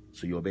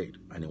 So he obeyed.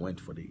 And he went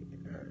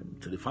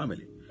to the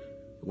family.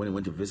 When he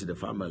went to visit the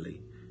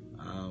family,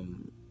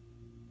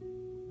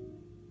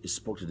 he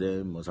spoke to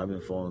them, was having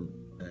fun,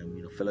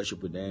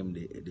 fellowship with them.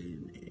 They,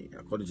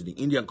 according to the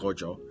Indian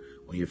culture,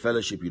 when you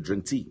fellowship, you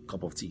drink tea,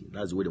 cup of tea.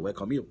 That's the way they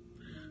welcome you.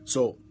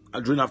 So,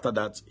 during after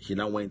that, he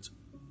now went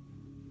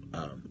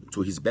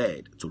to his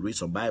bed to read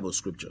some Bible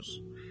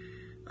scriptures.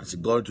 As he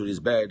got into his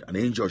bed, an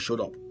angel showed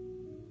up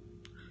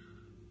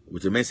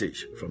with a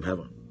message from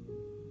heaven.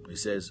 He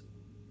says,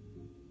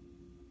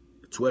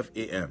 12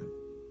 a.m.,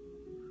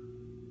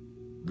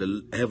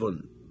 the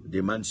heaven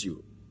demands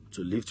you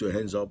to lift your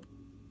hands up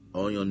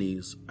on your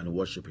knees and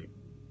worship him.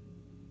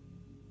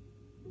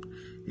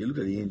 He looked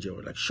at the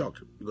angel like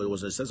shocked, because it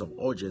was a sense of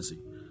urgency.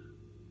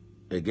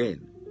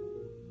 Again,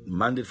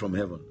 mandate from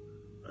heaven.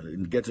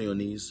 Get on your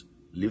knees,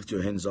 lift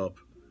your hands up,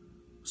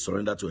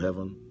 surrender to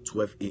heaven,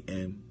 12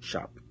 a.m.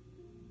 sharp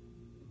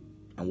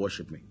and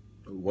worship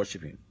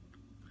him.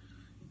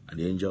 And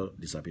the angel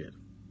disappeared.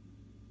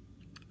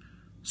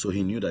 So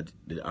he knew that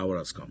the hour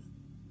has come.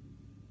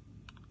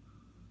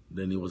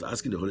 Then he was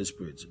asking the Holy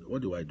Spirit,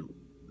 what do I do?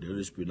 The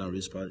Holy Spirit now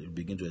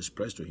began to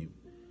express to him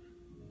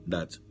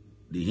that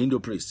the Hindu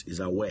priest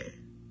is aware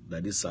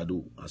that this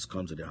sadhu has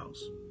come to the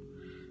house.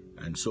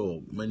 And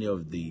so many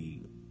of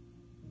the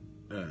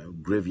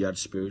graveyard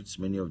spirits,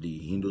 many of the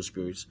Hindu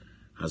spirits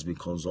has been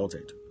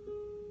consulted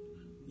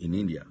in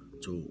India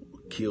to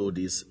kill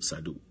this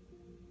sadhu.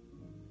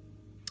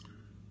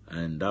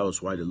 And that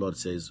was why the Lord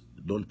says,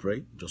 don't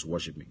pray, just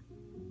worship me.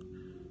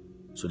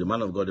 So the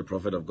man of God, the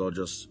prophet of God,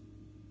 just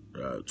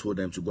told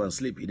them to go and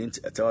sleep. He didn't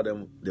tell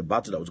them the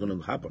battle that was going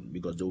to happen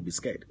because they would be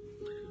scared.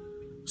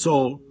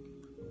 So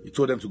he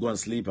told them to go and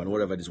sleep and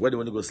whatever it is. Where they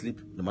want to go sleep,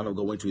 the man of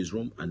God went to his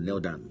room and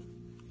knelt down.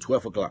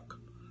 12 o'clock.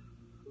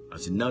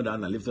 As he knelt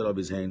down and lifted up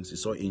his hands, he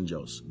saw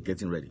angels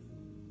getting ready.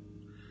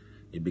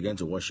 He began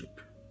to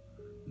worship.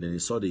 Then he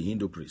saw the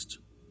Hindu priest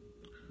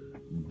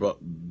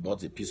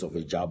bought a piece of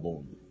a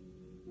jawbone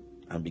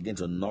and began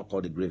to knock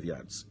all the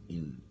graveyards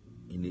in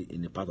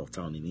a part of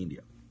town in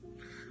India.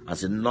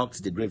 As he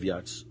knocked the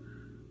graveyards,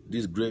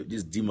 these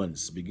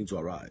demons begin to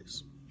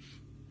arise.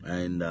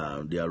 And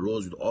they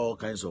arose with all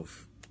kinds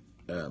of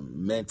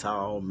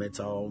metal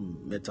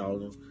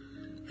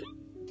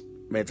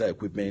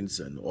equipments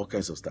and all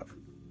kinds of stuff.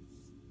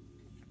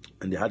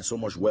 And they had so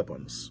much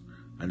weapons.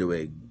 And they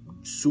were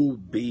so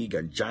big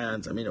and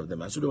giant, many of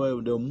them. And so they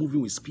were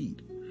moving with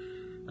speed.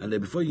 And then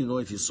before you know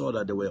it, he saw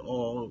that they were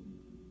all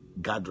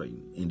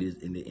gathering in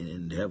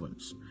the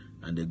heavens.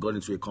 And they got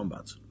into a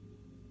combat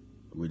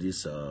with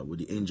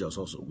the angels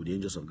also, with the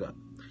angels of God.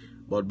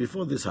 But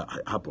before this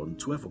happened,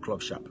 12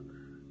 o'clock sharp,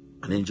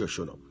 an angel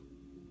showed up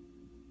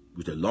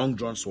with a long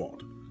drawn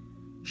sword,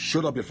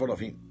 showed up in front of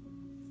him.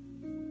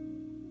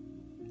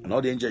 And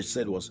all the angel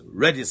said was,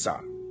 ready, sir.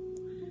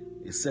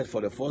 He said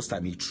for the first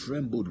time he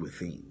trembled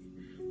within,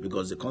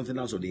 because the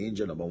countenance of the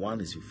angel, number one,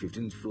 is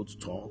 15 feet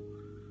tall.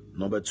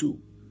 Number two,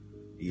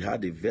 he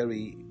had a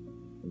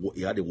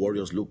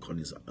warrior's look on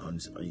his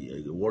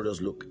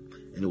warrior's look,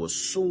 and it was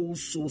so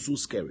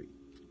scary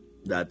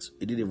that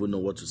he didn't even know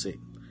what to say.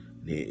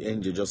 The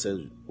angel just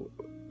said,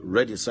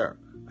 ready, sir.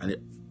 And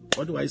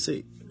what do I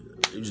say?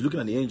 He's looking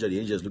at the angel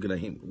is looking at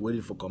him,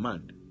 waiting for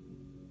command.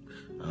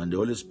 And the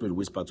Holy Spirit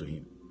whispered to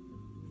him,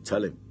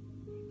 tell him,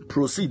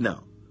 proceed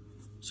now.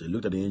 So he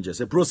looked at the angel and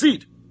said,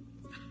 proceed.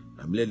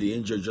 And immediately the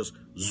angel just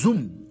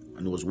zoomed,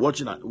 and he was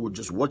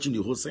just watching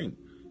the whole thing.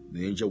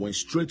 The angel went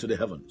straight to the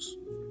heavens.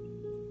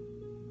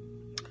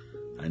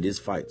 And this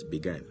fight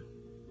began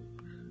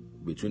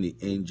between the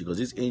angel, because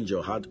this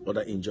angel had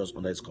other angels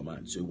under his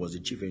command. So he was the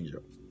chief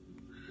angel.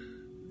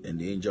 And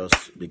the angels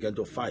began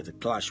to fight, a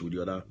clash with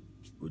the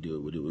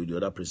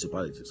other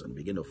principalities, and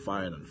began to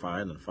fight and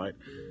fight and fight.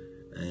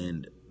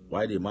 And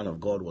while the man of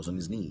God was on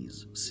his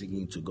knees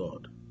singing to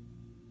God,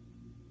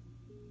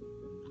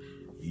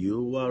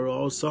 you are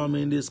awesome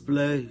in this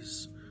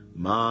place,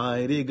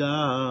 mighty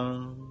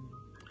God.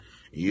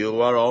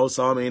 You are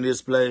awesome in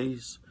this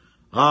place,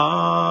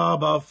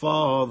 Abba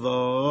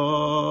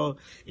Father.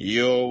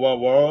 You are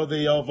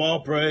worthy of our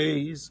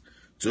praise.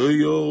 To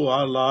you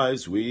our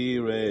lives we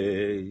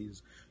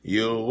raise.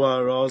 You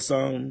are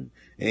awesome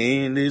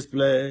in this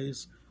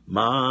place,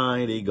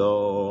 mighty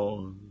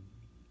God.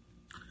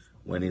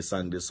 When he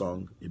sang this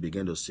song, he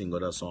began to sing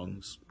other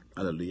songs.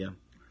 Hallelujah.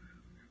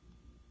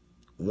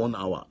 1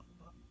 hour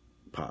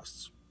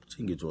passed. I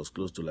think it was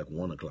close to like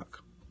 1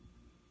 o'clock.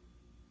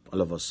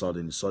 All of a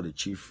sudden, he saw the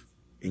chief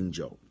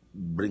angel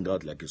bring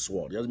out like a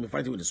sword. He has been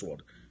fighting with a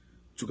sword.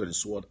 Took out the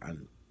sword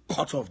and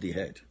cut off the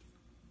head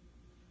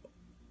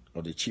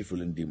of the chief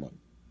ruling demon.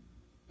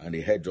 And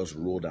the head just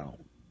rolled down.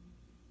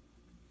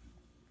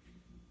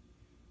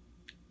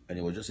 And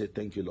he would just say,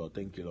 thank you, Lord,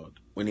 thank you, Lord.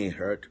 When he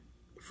heard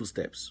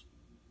footsteps,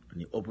 and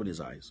he opened his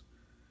eyes,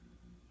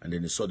 and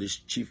then he saw this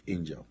chief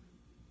angel.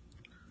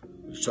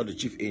 He saw the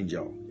chief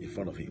angel in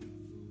front of him.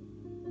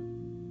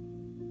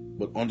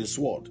 But on the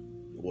sword,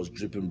 it was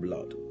dripping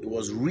blood. It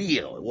was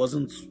real. It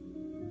wasn't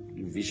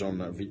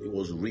vision. It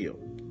was real.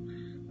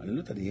 And he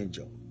looked at the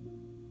angel.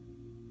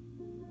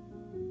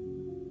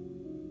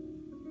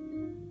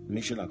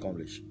 Mission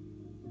accomplished.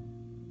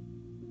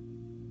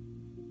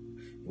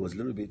 He was a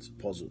little bit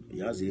puzzled.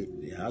 He asked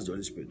the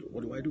Holy Spirit,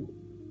 what do I do?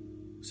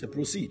 He said,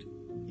 proceed.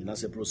 He now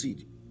said,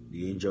 proceed.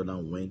 The angel now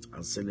went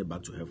and sent it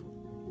back to heaven.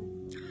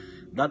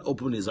 That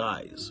opened his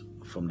eyes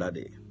from that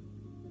day.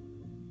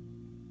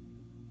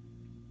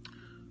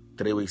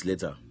 3 weeks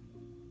later,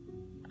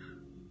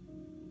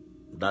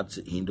 that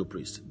Hindu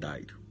priest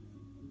died.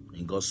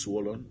 He got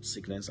swollen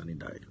sickness and he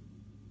died.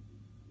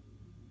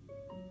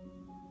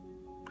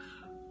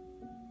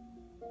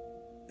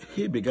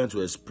 He began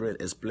to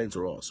explain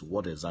to us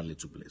what exactly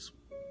took place.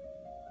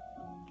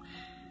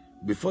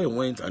 Before he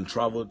went and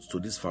traveled to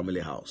this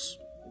family house,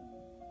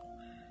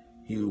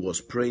 he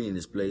was praying in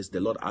his place. The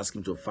Lord asked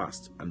him to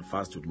fast, and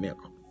fast with milk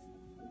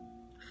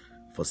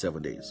for 7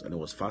 days. And he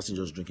was fasting,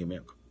 just drinking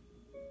milk.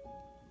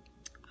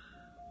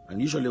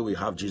 And usually we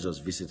have Jesus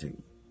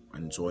visiting.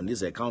 And so on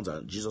this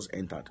encounter, Jesus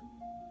entered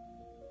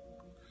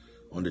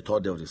on the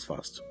third day of his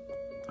fast.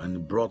 And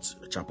he brought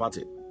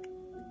chapati.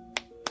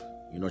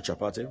 You know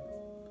chapati?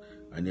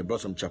 And he brought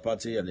some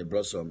chapati and he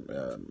brought some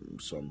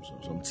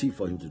tea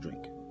for him to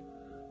drink.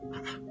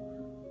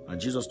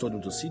 And Jesus told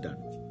him to sit down.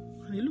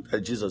 And he looked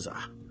at Jesus.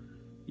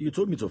 You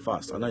told me to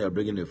fast, and now you're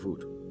bringing the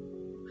food.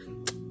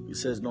 He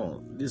says,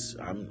 no,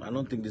 I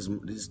don't think this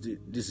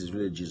is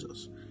really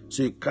Jesus.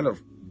 So he kind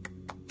of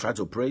tried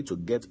to pray to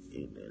get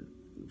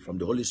from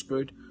the Holy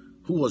Spirit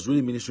who was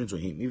really ministering to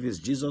him, if it's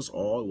Jesus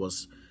or it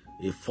was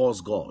a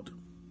false god.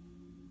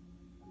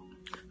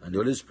 And the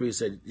Holy Spirit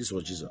said this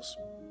was Jesus.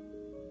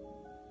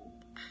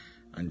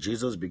 And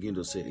Jesus began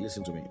to say,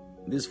 listen to me,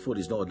 this food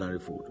is not ordinary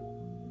food.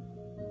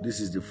 This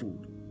is the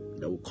food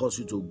that will cause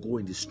you to go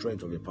in the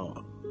strength of your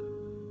power.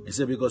 He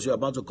said, because you're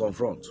about to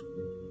confront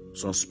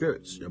some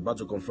spirits, you're about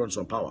to confront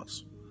some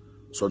powers,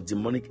 some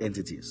demonic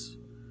entities.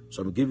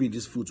 So I'm giving you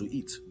this food to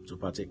eat, to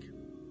partake.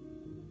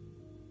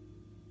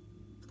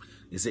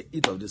 He said,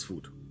 eat of this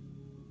food.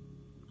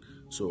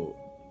 So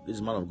this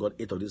man of God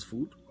ate of this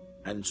food.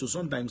 And so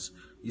sometimes,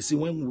 you see,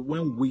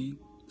 when we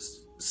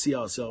see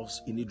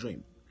ourselves in a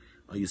dream,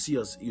 and you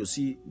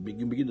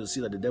begin to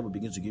see that the devil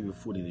begins to give you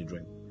food in a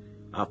dream.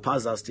 I've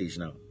passed that stage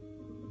now,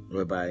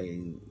 whereby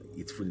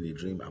it's food in a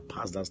dream. I've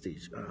passed that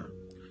stage.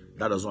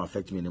 That doesn't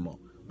affect me anymore.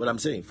 But I'm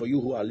saying, for you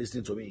who are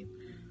listening to me,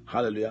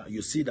 hallelujah,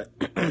 you see that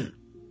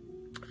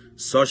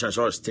such and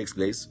such takes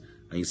place,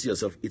 and you see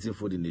yourself eating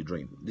food in a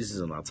dream. This is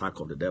an attack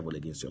of the devil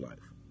against your life.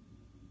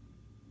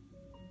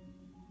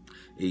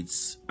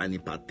 It's an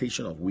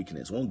impartation of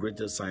weakness. One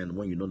greater sign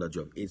when you know that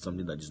you have ate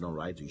something that is not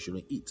right, you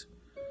shouldn't eat,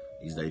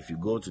 is that if you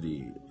go to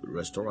the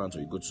restaurant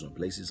or you go to some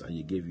places and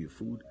you give you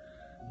food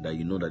that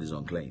you know that is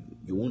unclean,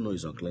 you won't know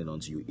it's unclean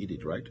until you eat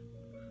it, right?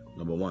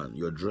 Number one,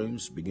 your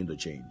dreams begin to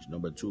change.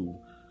 Number two,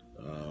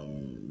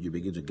 you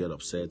begin to get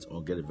upset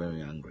or get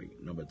very angry.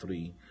 Number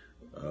three,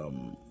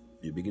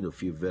 you begin to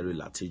feel very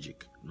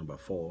lethargic. Number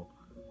four,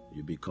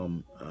 you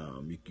become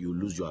you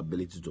lose your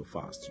ability to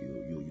fast.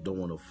 You don't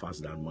want to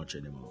fast that much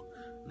anymore.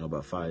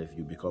 Number five,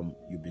 you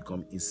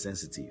become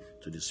insensitive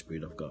to the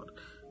Spirit of God.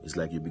 It's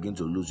like you begin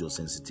to lose your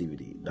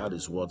sensitivity. That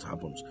is what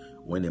happens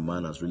when a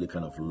man has really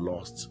kind of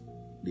lost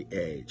the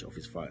edge of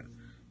his fire.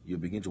 You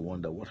begin to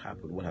wonder, what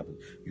happened?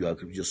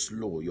 You're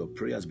slow. Your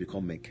prayers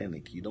become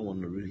mechanic. You don't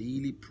want to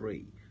really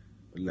pray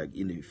like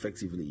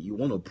effectively. You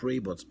want to pray,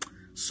 but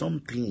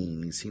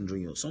something is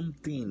hindering you.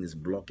 Something is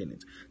blocking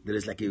it. There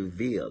is like a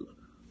veil.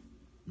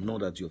 Know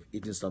that you've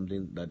eaten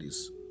something that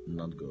is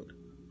not good.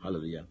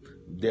 Hallelujah.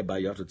 Thereby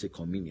you have to take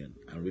communion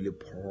and really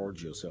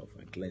purge yourself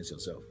and cleanse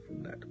yourself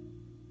from that.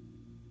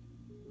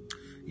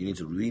 You need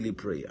to really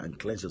pray and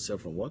cleanse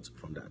yourself from what?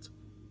 From that.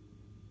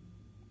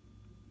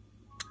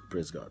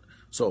 Praise God.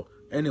 So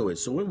anyway,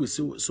 so when we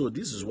see, so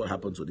this is what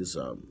happened to this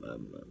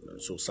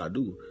so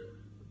Sadhu.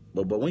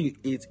 But when you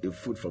eat a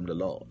food from the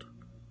Lord,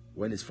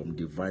 when it's from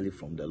divinely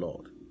from the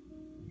Lord,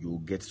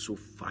 you get so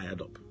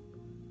fired up.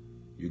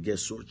 You get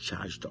so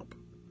charged up.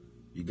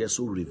 You get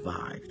so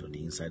revived on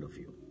the inside of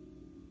you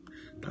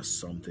that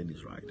something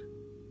is right.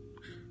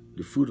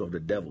 The fruit of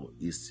the devil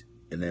is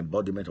an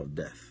embodiment of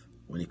death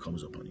when it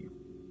comes upon you.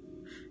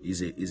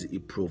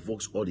 It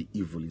provokes all the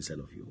evil inside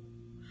of you.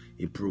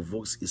 It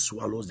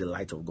swallows the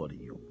light of God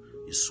in you.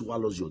 It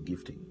swallows your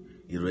gifting.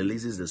 It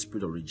releases the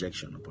spirit of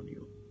rejection upon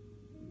you.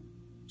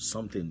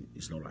 Something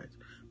is not right.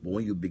 But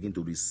when you begin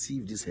to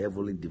receive this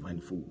heavenly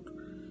divine food,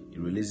 it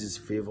releases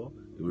favor,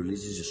 it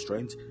releases your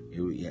strength,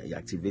 it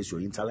activates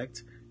your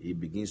intellect,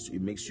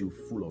 it makes you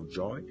full of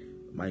joy.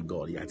 My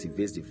God, it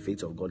activates the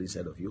faith of God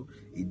inside of you.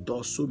 It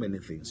does so many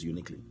things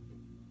uniquely.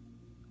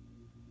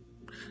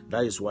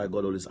 That is why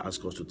God always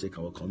asks us to take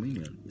our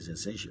communion. It's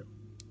essential.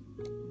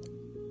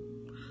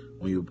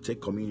 When you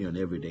take communion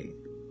every day,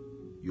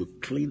 you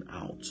clean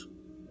out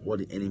what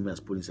the enemy has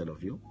put inside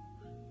of you,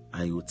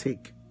 and you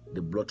take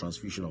the blood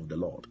transfusion of the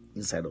Lord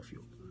inside of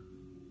you.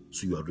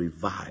 So you are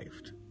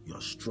revived, you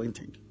are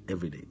strengthened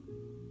every day.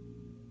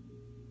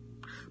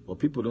 But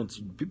people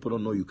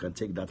don't know you can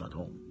take that at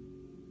home.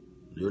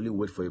 They only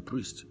wait for a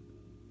priest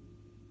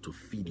to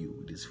feed you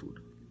with this food.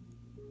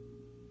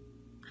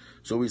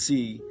 So we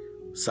see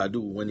Sadhu,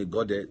 when he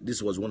got there,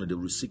 this was one of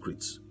the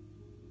secrets.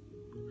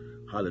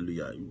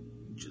 Hallelujah.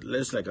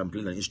 Let's like I'm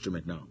playing an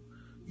instrument now.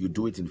 You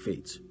do it in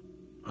faith.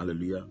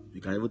 Hallelujah.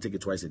 You can even take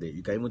it twice a day.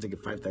 You can even take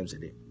it 5 times a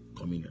day.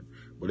 Communion.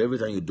 But every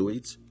time you do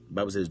it, the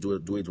Bible says do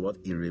it what?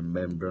 In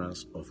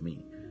remembrance of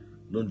me.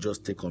 Don't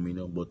just take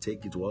communion, but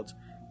take it what?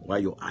 While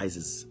your eyes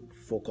is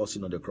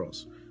focusing on the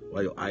cross.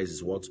 While your eyes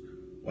is what?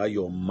 While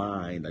your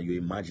mind and your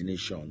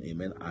imagination,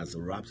 amen, has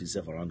wrapped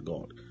itself around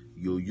God.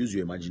 You use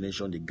your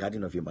imagination, the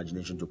garden of your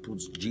imagination, to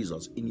put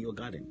Jesus in your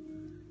garden.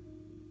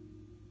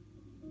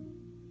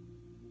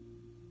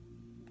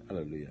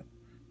 Hallelujah.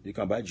 You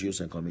can buy juice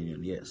and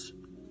communion. Yes.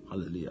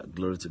 Hallelujah.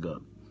 Glory to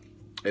God.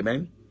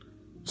 Amen.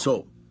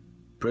 So,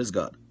 praise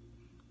God.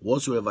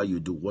 Whatsoever you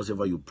do,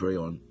 whatever you pray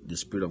on, the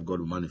Spirit of God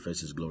will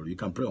manifest His glory. You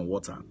can pray on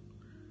water.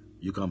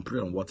 You can pray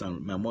on water.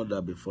 My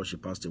mother, before she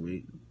passed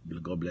away,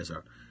 God bless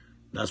her,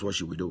 that's what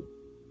she would do.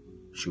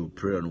 She would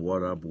pray on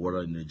water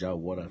in a jar of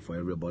water for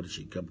everybody.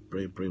 She kept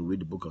praying,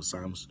 read the book of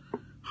Psalms.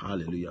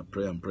 Hallelujah.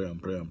 Pray and pray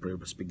and pray and pray,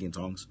 speaking in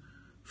tongues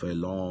for a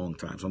long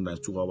time.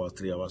 Sometimes 2 hours,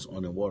 3 hours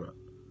on the water,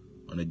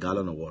 on a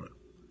gallon of water.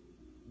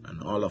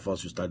 And all of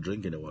us will start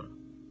drinking the water.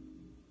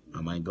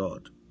 And my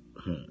God,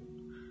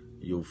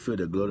 you'll feel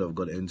the glory of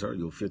God enter.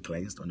 You'll feel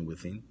cleansed on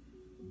within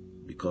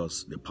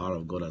because the power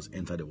of God has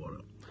entered the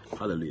water.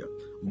 Hallelujah.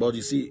 But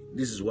you see,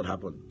 this is what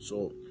happened.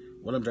 So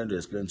what I'm trying to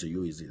explain to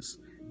you is this.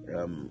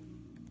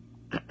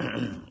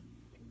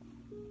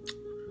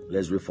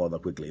 Let's read further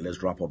quickly.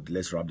 Let's wrap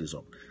this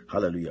up.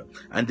 Hallelujah.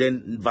 And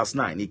then verse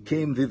 9, he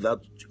came thither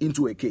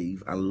into a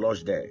cave and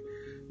lodged there.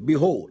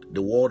 Behold,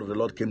 the word of the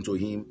Lord came to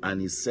him,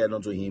 and he said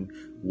unto him,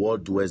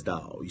 what doest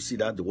thou? You see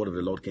that? The word of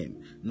the Lord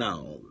came.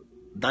 Now,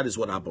 that is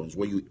what happens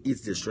when you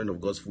eat the strength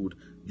of God's food.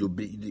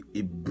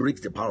 It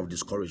breaks the power of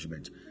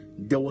discouragement.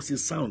 There was a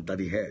sound that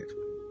he heard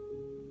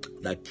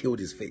that killed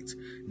his faith.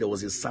 There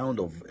was a sound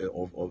of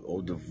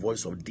the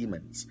voice of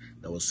demons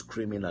that was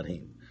screaming at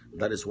him.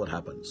 That is what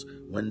happens.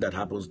 When that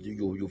happens,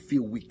 you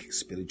feel weak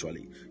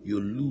spiritually. You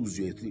lose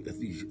your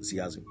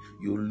enthusiasm.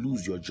 You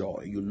lose your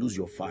joy. You lose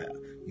your fire.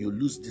 You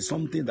lose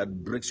something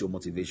that breaks your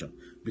motivation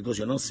because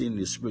you're not seeing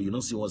the spirit. You're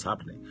not seeing what's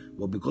happening.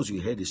 But because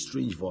you heard a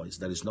strange voice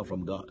that is not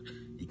from God,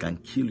 it can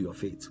kill your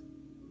faith.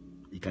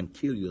 It can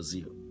kill your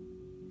zeal.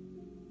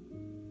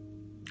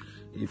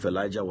 If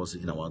Elijah was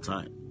in our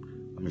time,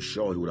 I'm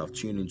sure he would have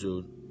tuned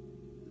into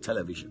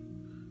television.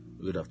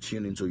 He would have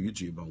tuned into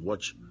YouTube and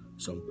watched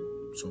some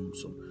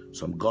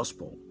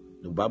gospel.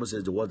 The Bible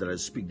says the word that I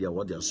speak, they are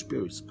what their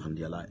spirits and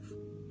their life.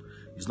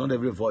 It's not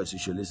every voice you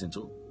should listen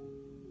to.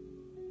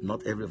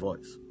 Not every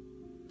voice.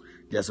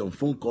 There are some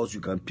phone calls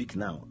you can pick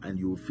now and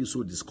you will feel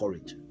so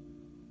discouraged.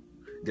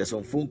 There are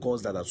some phone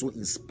calls that are so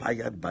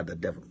inspired by the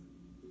devil.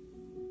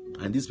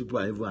 And these people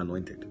are even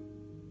anointed.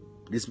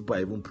 These people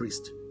are even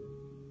priests.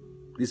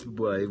 These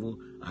people are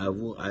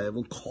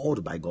even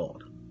called by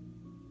God.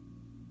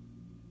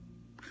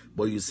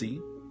 But you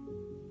see,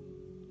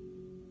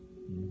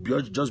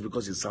 just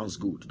because it sounds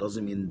good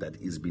doesn't mean that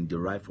it's been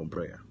derived from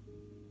prayer.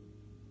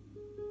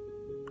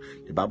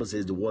 The Bible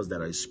says the words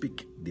that I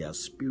speak, they are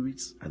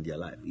spirits and their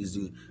life.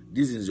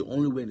 This is the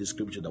only way in the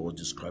scripture that was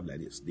described like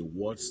this. The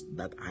words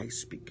that I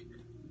speak,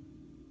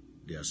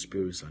 they are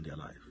spirits and their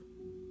life.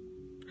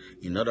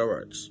 In other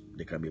words,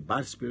 they can be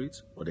bad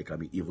spirits or they can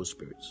be evil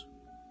spirits.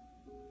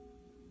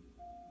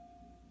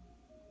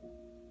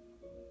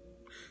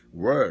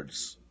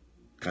 Words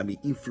can be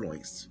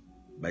influenced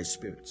by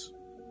spirits.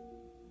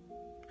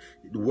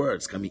 The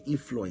words can be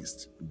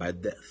influenced by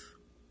death.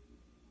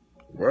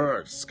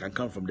 Words can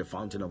come from the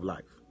fountain of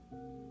life.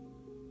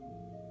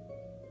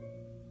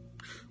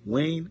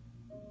 When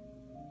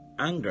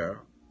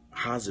anger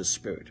has a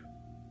spirit,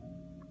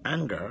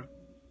 anger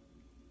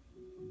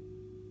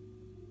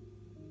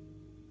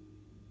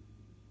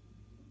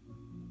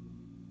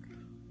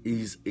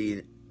is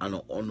an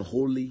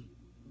unholy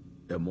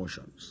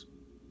emotions.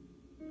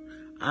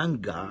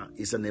 Anger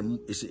is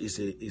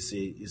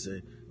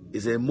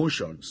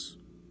emotions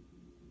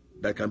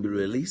that can be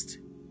released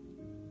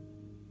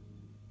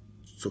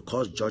to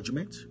cause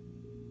judgment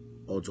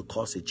or to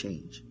cause a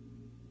change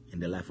in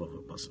the life of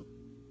a person.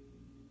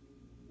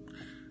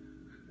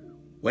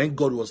 When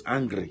God was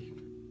angry,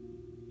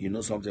 you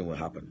know something will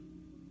happen.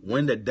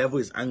 When the devil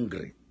is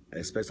angry,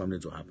 expect something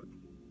to happen.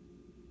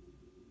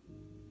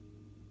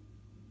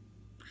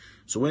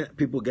 So when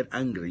people get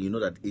angry, you know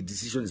that a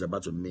decision is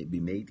about to be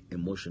made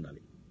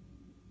emotionally.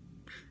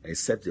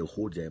 Except they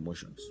hold their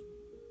emotions.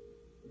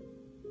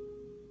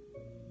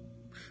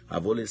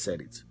 I've always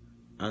said it.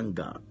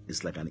 Anger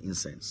is like an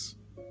incense.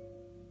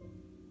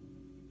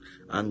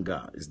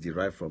 Anger is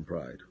derived from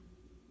pride.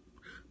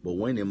 But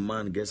when a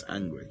man gets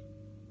angry,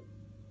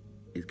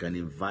 it can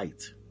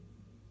invite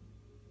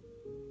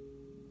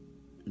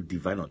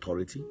divine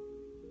authority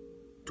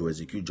to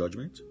execute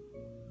judgment,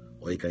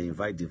 or it can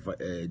invite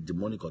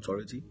demonic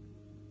authority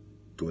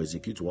to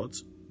execute what?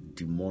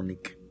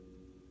 Demonic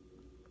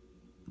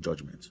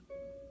judgment.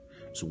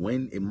 So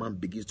when a man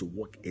begins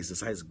to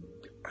exercise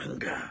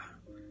anger,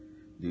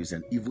 there is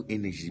an evil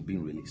energy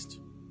being released.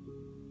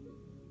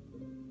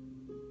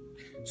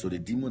 So the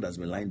demon that's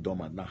been lying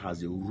dormant now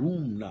has a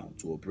room now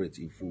to operate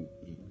in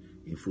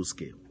full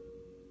scale.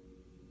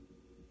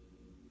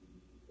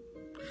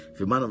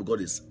 If a man of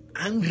God is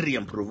angry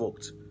and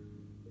provoked,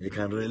 he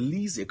can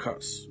release a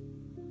curse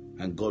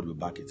and God will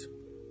back it.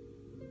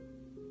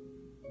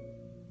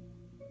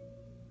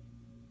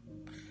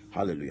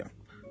 Hallelujah.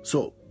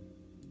 So,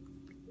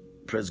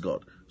 praise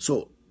God.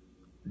 So,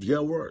 there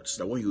are words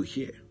that when you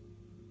hear,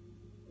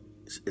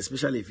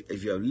 especially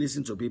if you have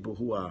listened to people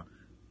who are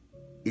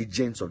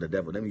agents of the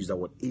devil, let me use that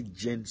word,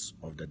 agents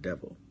of the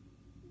devil.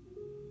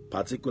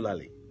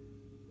 Particularly,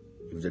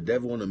 if the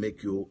devil want to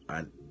make you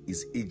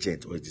his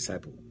agent or his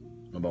disciple,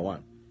 number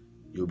one,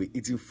 you'll be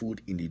eating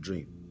food in the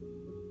dream.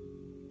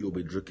 You'll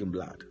be drinking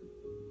blood.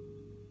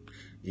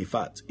 In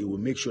fact, it will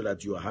make sure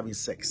that you are having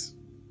sex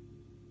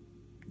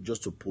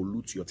just to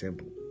pollute your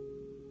temple.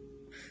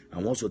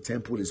 And once your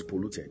temple is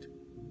polluted,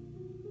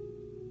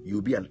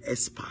 you'll be an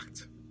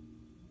expert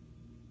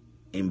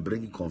in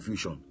bringing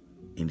confusion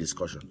in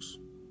discussions.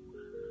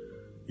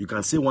 You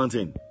can say one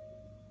thing,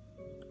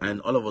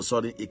 and all of a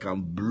sudden, it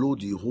can blow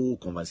the whole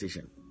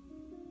conversation.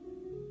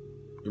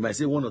 You might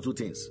say one or two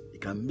things. It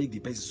can make the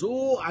person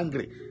so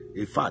angry.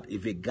 In fact,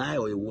 if a guy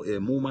or a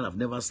woman have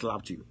never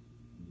slapped you,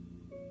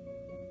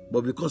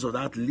 but because of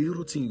that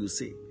little thing you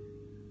say,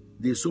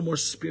 there's so much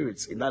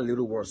spirits in that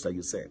little words that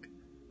you said,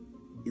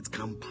 it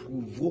can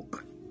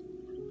provoke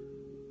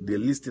the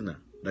listener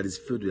that is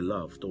filled with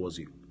love towards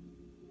you.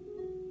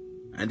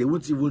 And they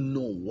won't even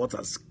know what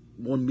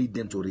made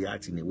them to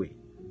react in a way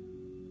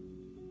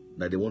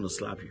that they want to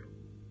slap you.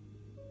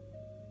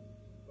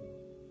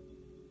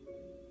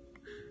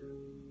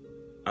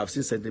 I've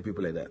seen certain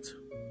people like that.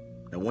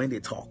 And when they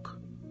talk,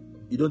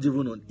 you don't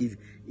even know,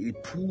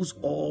 it pulls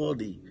all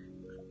the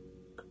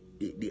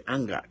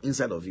anger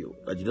inside of you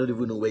that you don't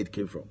even know where it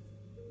came from.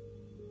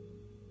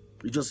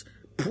 It just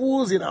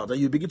pulls it out and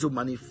you begin to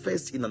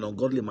manifest in an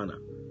ungodly manner.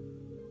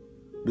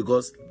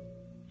 Because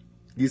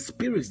the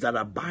spirits that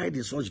abide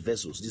in such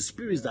vessels, the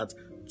spirits that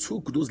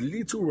took those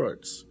little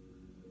words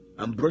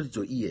and brought it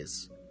to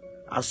ears,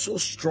 are so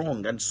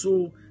strong and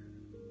so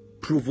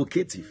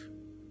provocative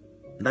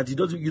that you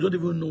don't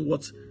even know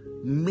what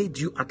made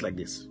you act like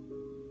this.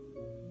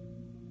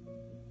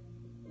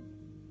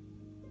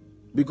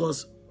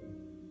 Because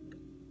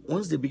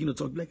once they begin to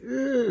talk, like,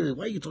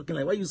 why are you talking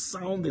like, why are you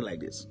sounding like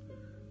this?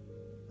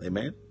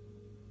 Amen.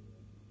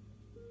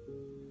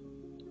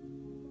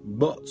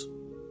 But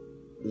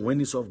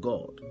when it's of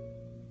God,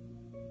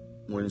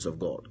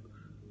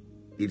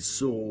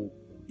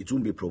 it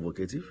won't be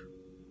provocative.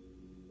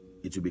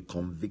 It will be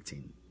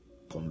convicting.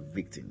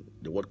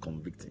 The word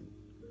convicting.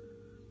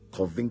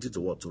 Convicting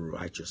to what? To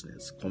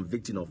righteousness.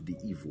 Convicting of the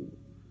evil.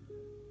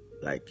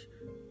 Like,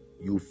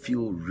 you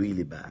feel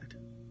really bad.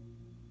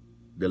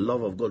 The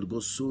love of God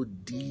goes so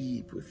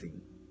deep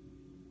within.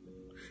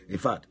 In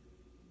fact,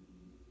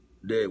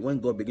 when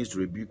God begins to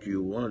rebuke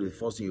you, one of the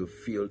first things you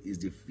feel is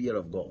the fear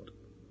of God.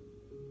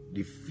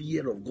 The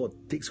fear of God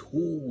takes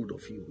hold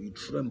of you. You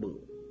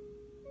tremble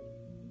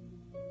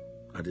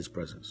at His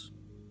presence.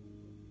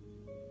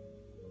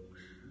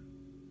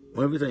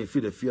 Every time you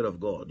feel the fear of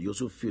God, you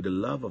also feel the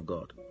love of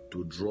God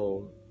to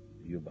draw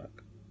you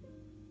back.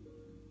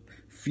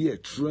 Fear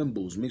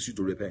trembles, makes you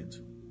to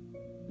repent,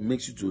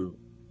 makes you to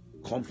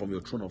come from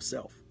your throne of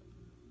self.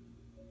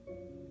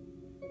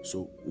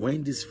 So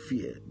when this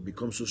fear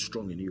becomes so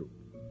strong in you,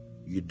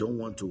 you don't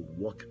want to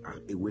walk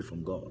away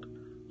from God.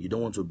 You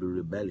don't want to be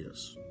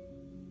rebellious.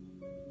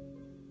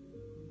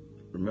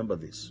 Remember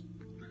this.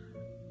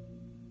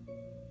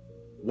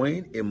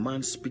 When a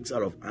man speaks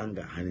out of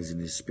anger and is in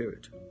his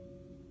spirit,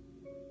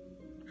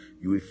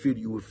 you will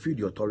feel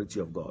the authority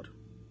of God.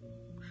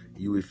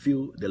 You will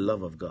feel the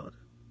love of God.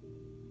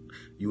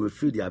 You will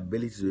feel the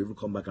ability to even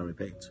come back and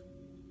repent.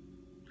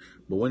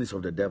 But when it's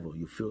of the devil,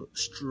 you feel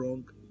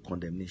strong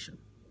condemnation.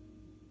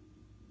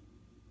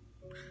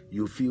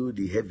 You feel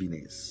the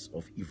heaviness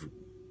of evil.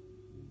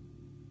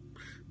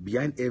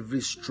 Behind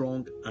every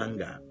strong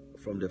anger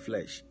from the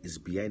flesh is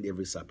behind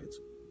every serpent.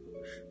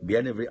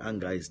 Behind every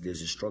anger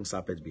there's a strong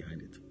serpent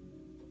behind it.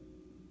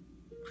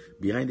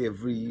 Behind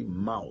every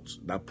mouth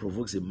that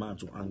provokes a man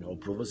to anger or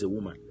provokes a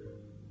woman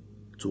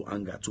to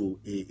anger, to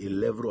a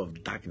level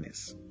of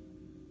darkness,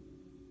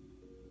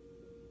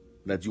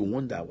 that you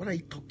wonder, what are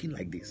you talking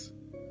like this?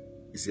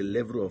 It's a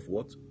level of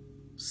what?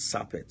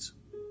 Serpent.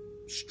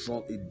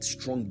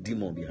 Strong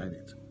demon behind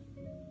it.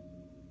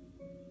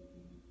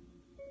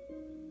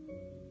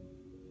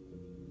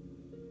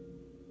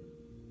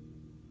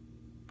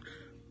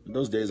 In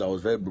those days, I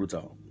was very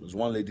brutal. There's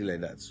one lady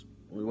like that.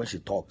 When she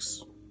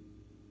talks,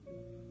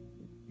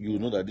 you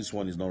know that this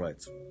one is not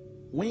right.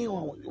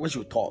 When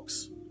she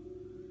talks,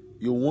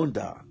 you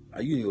wonder,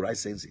 are you in your right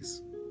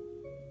senses?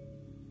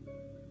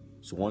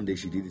 So one day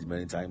she did it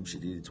many times. She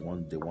did it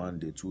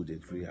day 2, day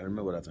 3. I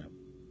remember that time.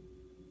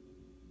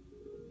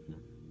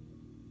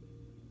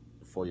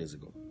 4 years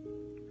ago.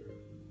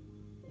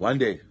 One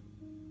day,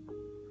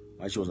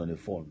 while she was on the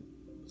phone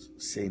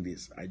saying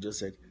this, I just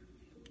said,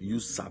 "You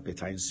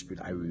serpentine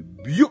spirit, I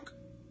rebuke."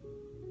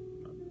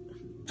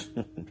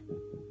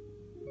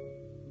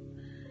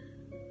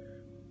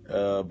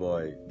 Oh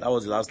boy, that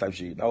was the last time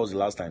she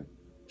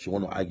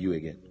want to argue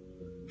again.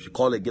 She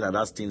called again and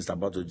that thing's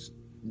about to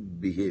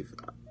behave.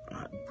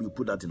 We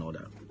put that in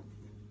order.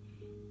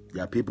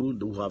 There are people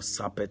who have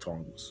serpent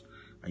tongues,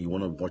 and you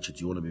want to watch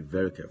it. You want to be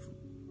very careful.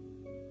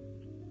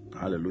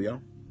 Hallelujah.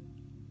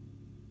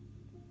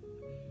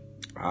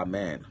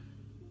 Amen.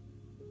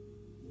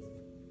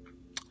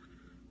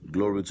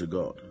 Glory to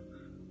God.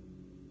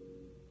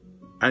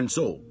 And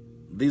so,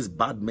 this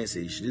bad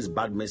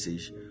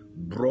message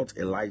brought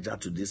Elijah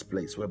to this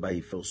place whereby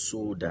he felt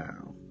so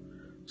down.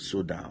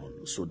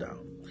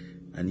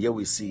 And here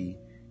we see,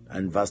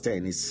 and verse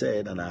 10, he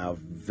said, "And I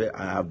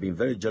have been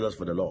very jealous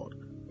for the Lord,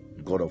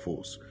 God of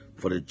hosts,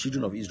 For the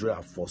children of Israel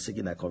have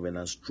forsaken thy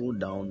covenants, thrown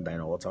down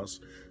thine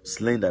altars,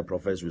 slain thy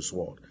prophets with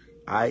sword.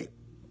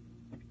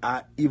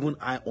 Even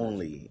I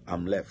only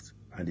am left,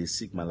 and they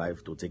seek my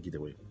life to take it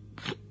away.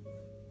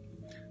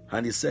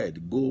 And he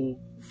said, go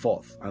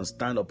forth and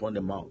stand upon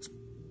the mount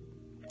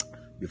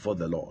before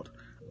the Lord.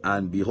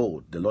 And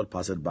behold, the Lord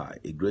passed by.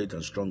 A great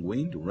and strong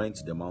wind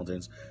rent the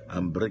mountains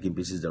and brake in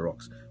pieces the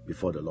rocks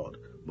before the Lord.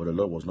 But the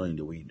Lord was not in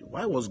the wind.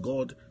 Why was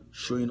God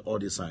showing all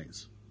these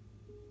signs?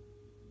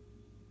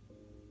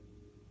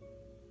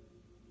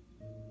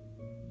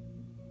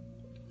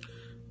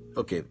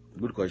 Okay,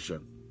 good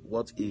question.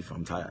 What if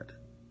I'm tired?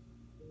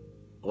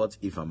 What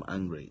if I'm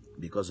angry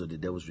because of the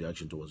devil's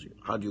reaction towards you?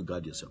 How do you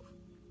guard yourself?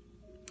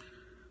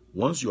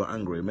 Once you are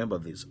angry, remember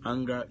this.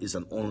 Anger is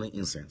an only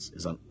incense.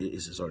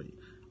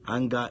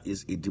 Anger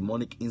is a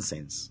demonic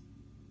incense.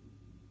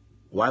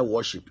 While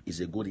worship is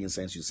a good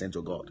incense you send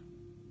to God.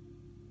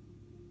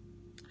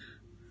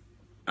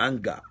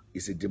 Anger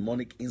is a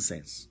demonic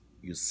incense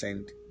you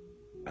send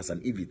as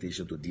an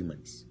invitation to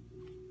demons.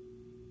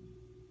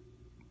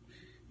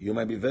 You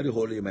might be very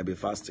holy, you might be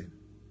fasting.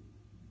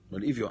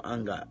 But if your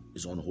anger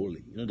is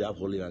unholy, they have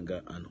holy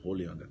anger and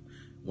holy anger.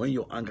 When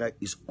your anger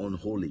is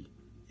unholy,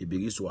 it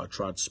begins to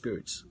attract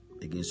spirits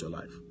against your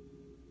life.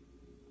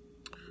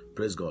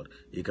 Praise God.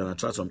 It can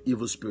attract some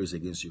evil spirits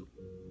against you.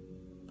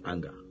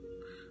 Anger.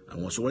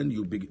 And also when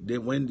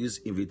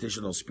these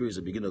invitational spirits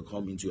begin to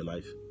come into your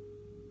life,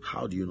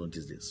 how do you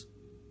notice this?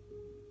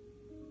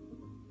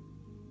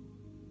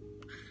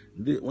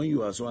 When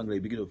you are so angry,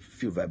 you begin to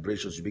feel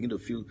vibrations. You begin to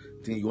feel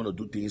things. You want to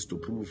do things to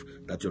prove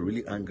that you're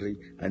really angry,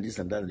 and this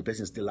and that, and the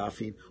person is still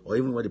laughing, or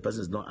even when the person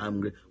is not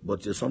angry,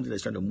 but there's something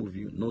that's trying to move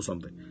you, know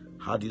something.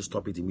 How do you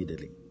stop it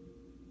immediately?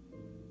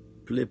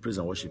 Play praise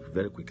and worship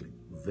very quickly.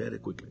 Very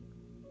quickly.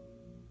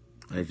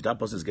 And if that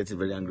person is getting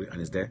very angry and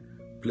is there,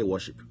 play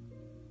worship.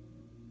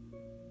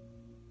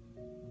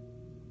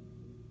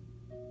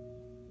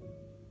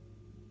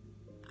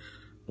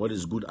 What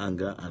is good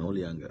anger and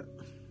holy anger?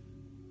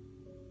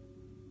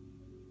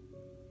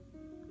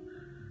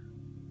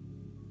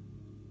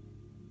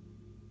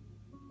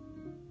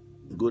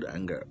 Good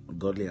anger,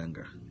 godly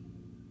anger,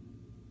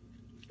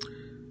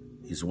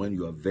 is when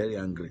you are very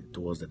angry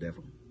towards the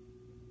devil.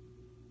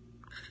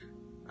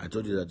 I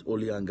told you that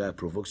holy anger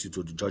provokes you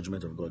to the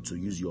judgment of God, to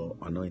use your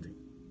anointing.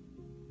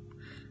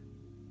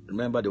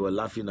 Remember, they were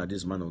laughing at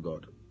this man of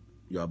God.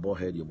 You are bald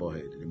head, you're bald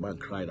head. The man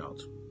cried out.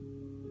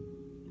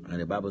 And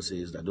the Bible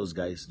says that those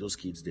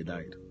kids, they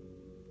died.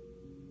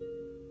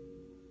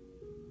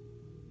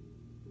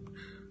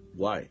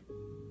 Why?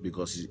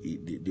 Because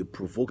they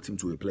provoked him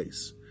to a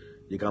place.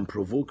 They can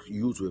provoke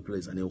you to a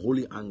place, and a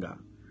holy anger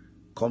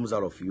comes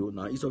out of you.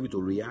 Now, instead of you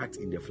to react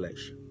in the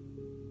flesh.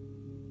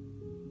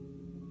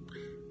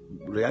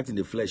 React in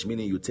the flesh,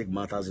 meaning you take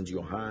matters into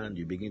your hand,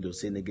 you begin to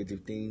say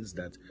negative things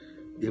that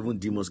even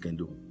demons can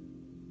do.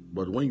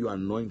 But when you are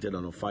anointed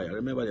and on fire,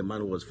 remember the man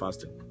who was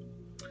fasting.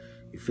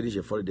 He finished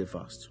a 40-day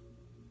fast.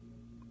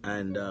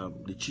 And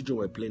the children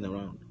were playing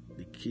around,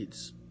 the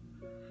kids.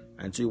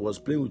 And so he was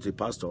playing with the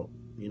pastor.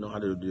 You know how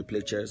they play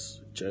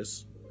chess?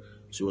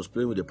 So he was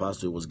playing with the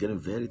pastor. He was getting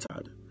very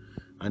tired.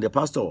 And the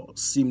pastor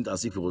seemed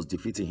as if he was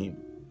defeating him.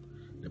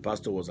 The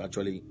pastor was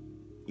actually,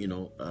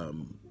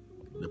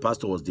 the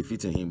pastor was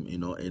defeating him,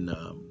 in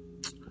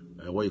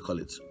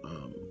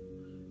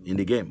in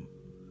the game.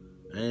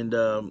 And,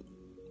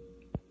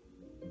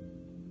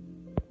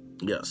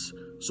 yes.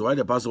 So while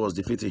the pastor was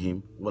defeating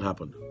him, what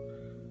happened?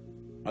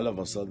 All of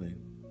a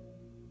sudden,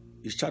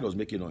 his child was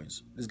making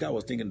noise. This guy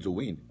was thinking to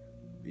win.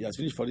 He has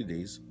finished 40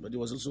 days, but he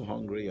was also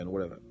hungry and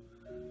whatever.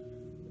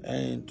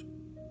 And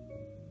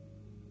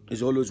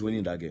he's always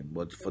winning that game,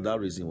 but for that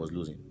reason, he was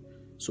losing.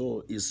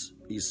 So his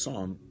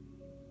son,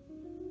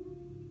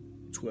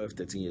 12,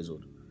 13 years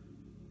old,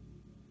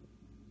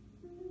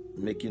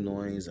 making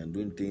noise and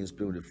doing things,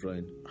 playing with a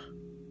friend,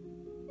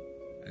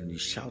 and he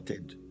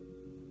shouted,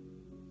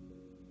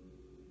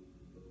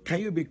 "Can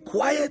you be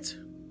quiet?"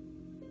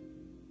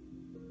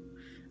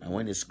 And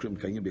when he screamed,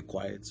 "Can you be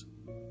quiet?"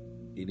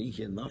 he didn't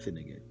hear nothing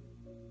again.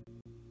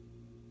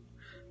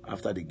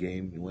 After the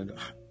game, he went,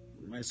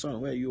 "My son,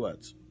 where are you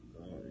at?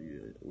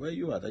 Where are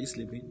you at? Are you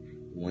sleeping?"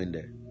 He went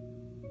there,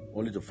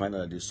 only to find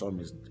out that the son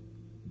is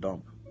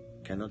dumb,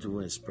 cannot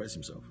even express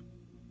himself.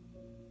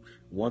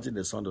 Wanting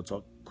the son to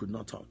talk, could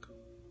not talk.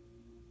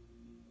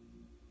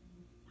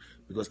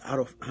 Because out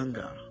of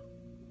anger,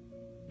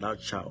 that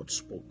child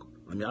spoke.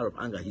 Out of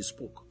anger, he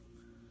spoke.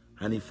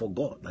 And he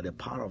forgot that the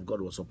power of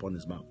God was upon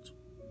his mouth.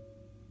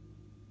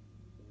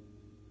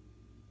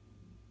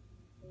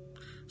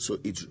 So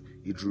it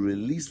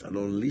released and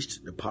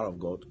unleashed the power of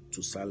God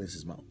to silence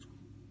his mouth.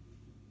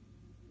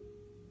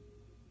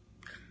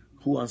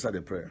 Who answered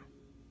the prayer?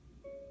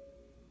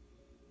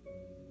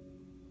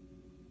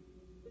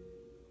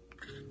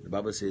 The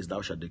Bible says, "Thou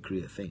shalt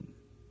decree a thing,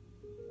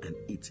 and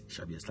it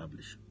shall be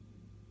established."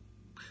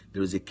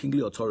 There is a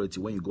kingly authority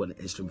when you go on an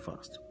extreme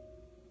fast.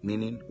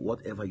 Meaning,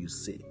 whatever you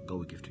say, God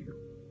will give to you.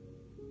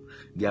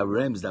 There are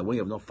realms that when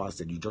you have not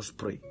fasted, you just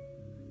pray.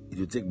 It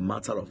will take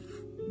matter of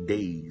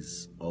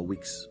days or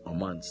weeks or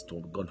months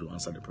to God to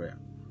answer the prayer.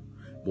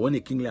 But when a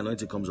kingly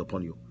anointing comes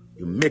upon you,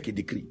 you make a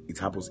decree, it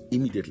happens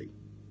immediately.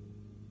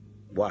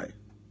 Why?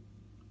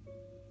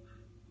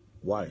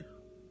 Why?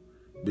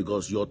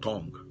 Because your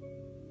tongue.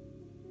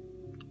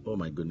 Oh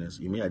my goodness.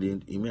 You mean I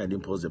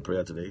didn't pause the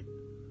prayer today?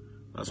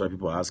 That's why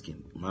people are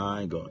asking.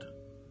 My God.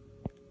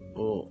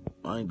 Oh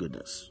my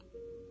goodness.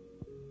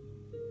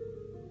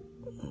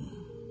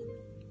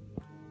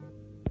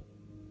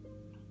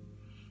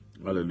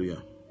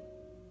 Hallelujah.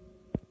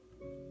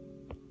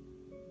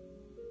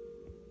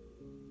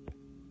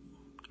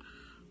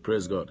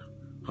 Praise God.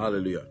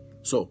 Hallelujah.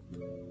 So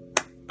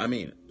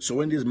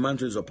when this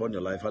mantle is upon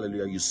your life,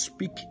 hallelujah, you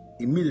speak,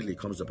 immediately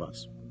comes to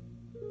pass.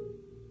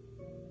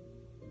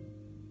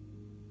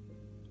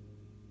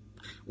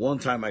 One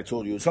time I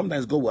told you,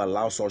 sometimes God will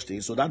allow such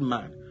things. So that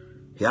man,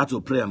 he had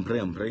to pray and pray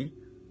and pray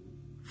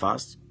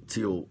fast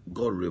till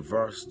God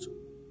reversed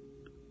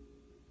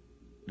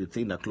the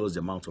thing that closed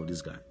the mouth of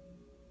this guy,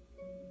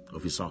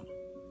 of his son.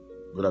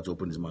 God had to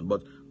open his mouth.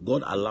 But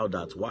God allowed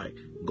that. Why?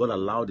 God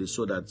allowed it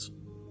so that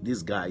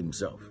this guy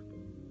himself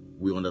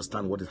will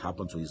understand what has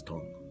happened to his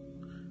tongue.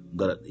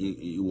 God,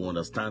 he will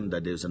understand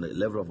that there's a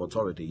level of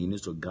authority. He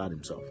needs to guard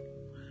himself.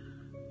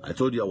 I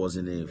told you I was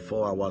in a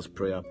 4 hours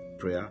prayer,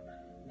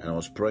 and I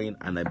was praying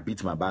and I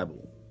beat my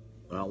Bible.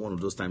 One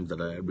of those times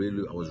that I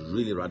was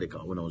really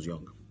radical when I was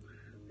young.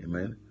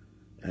 Amen.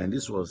 And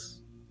this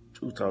was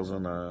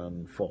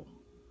 2004.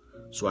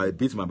 So I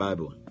beat my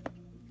Bible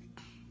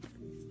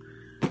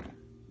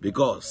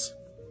because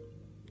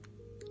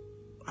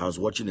I was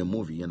watching a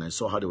movie and I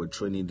saw how they were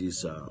training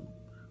this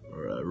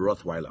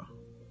Rottweiler.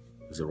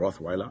 Is it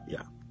Rottweiler?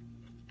 Yeah.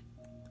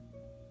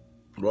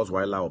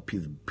 Rottweiler or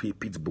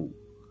pit bull.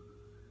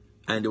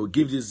 And they will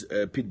give this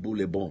pit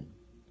bull a bone.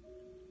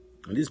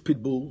 And this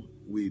pit bull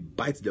will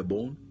bite the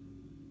bone,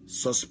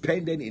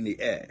 suspended in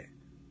the air,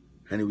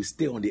 and it will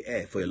stay on the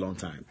air for a long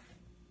time.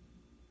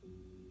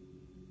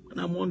 And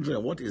I'm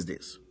wondering, what is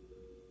this?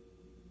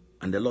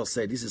 And the Lord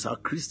said, this is how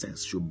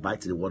Christians should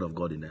bite the word of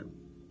God in them.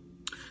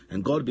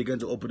 And God began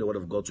to open the word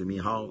of God to me,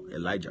 how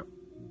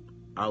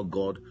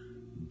God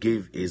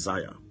gave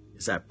Isaiah. He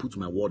said, I put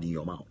my word in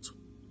your mouth.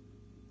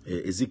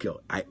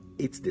 Ezekiel, I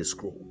ate the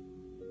scroll.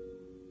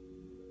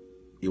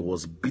 It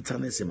was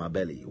bitterness in my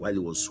belly while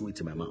it was sweet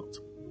in my mouth.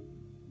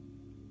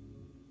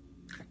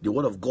 The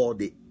word of God,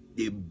 they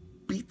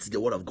beat the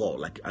word of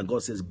God. And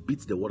God says,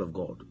 beat the word of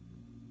God.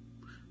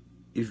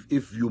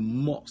 If you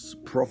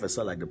must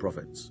prophesy like the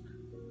prophets,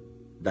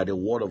 that the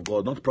word of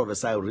God, not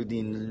prophesy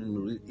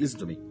reading, listen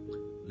to me.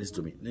 Listen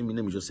to me. Let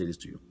me just say this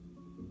to you.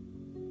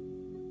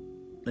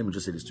 Let me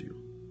just say this to you.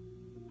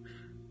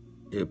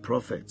 A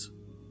prophet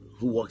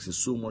who walks in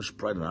so much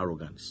pride and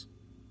arrogance,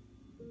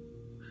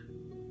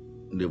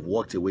 they've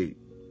walked away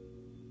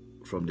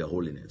from their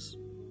holiness.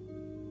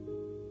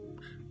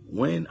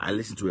 When I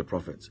listen to a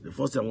prophet, the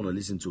first thing I want to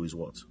listen to is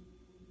what?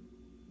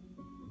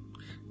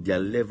 Their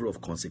level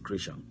of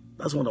consecration.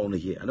 That's what I want to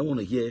hear. I don't want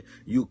to hear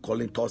you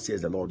calling thus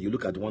says the Lord. You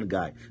look at one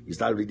guy, you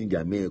start reading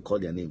their mail, call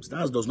their names.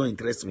 That does not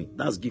interest me.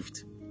 That's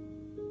gift.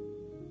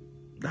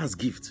 That's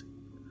gift.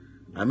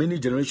 And many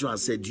generations are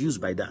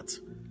seduced by that.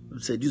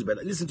 Seduced by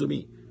that. Listen to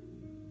me.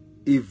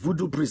 If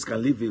voodoo priests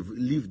can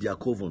leave their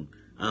coven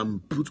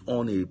and put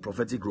on a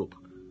prophetic robe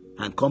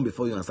and come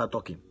before you and start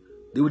talking,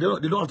 they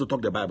don't have to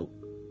talk the Bible.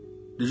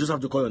 They just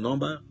have to call your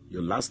number,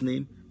 your last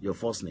name, your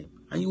first name,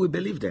 and you will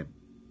believe them.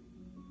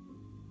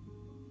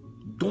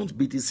 Don't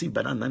be deceived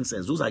by that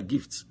nonsense. Those are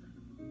gifts.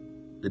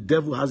 The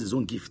devil has his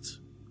own gifts.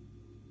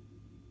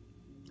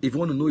 If you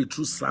want to know a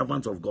true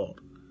servant of God,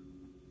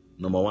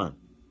 number one,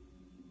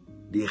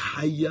 the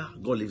higher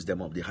God lifts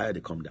them up, the higher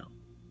they come down.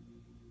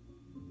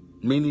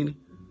 Meaning,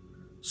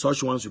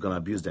 such ones you can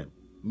abuse them.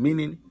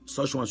 Meaning,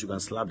 such ones you can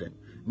slap them.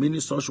 Meaning,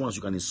 such ones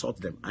you can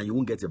insult them and you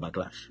won't get a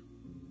backlash.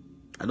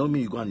 I don't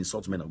mean you go and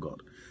insult men of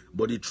God.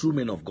 But the true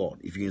men of God,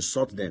 if you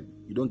insult them,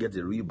 you don't get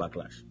a real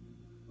backlash.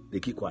 They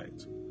keep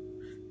quiet.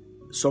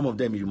 Some of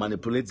them, if you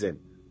manipulate them,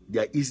 they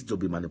are easy to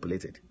be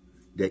manipulated.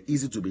 They are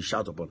easy to be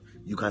shouted upon.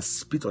 You can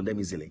spit on them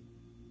easily.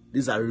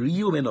 These are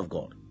real men of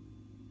God.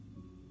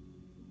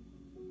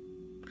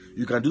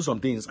 You can do some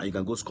things and you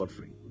can go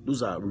scot-free.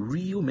 Those are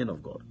real men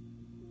of God.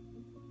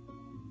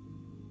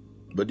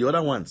 But the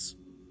other ones,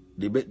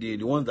 the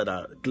ones that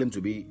are claimed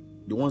to be,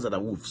 the ones that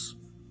are wolves,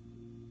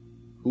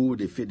 who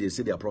they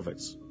say they are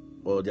prophets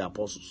or they are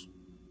apostles,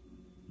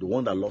 the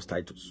one that lost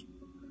titles,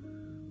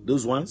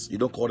 those ones, you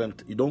don't call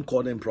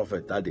them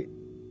prophet that day,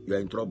 you are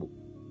in trouble.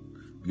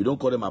 You don't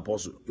call them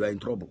apostle, you are in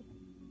trouble.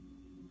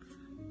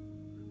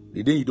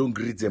 The day you don't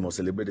greet them or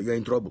celebrate them, you are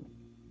in trouble.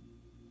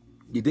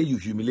 The day you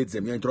humiliate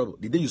them, you are in trouble.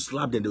 The day you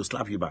slap them, they will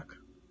slap you back.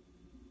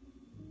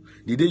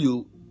 The day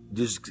you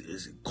just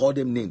call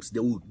them names, they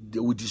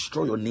will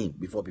destroy your name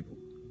before people.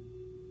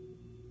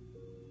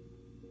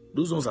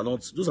 Those are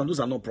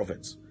not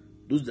prophets.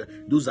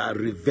 Those are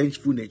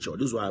revengeful nature.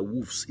 Those are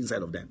wolves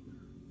inside of them.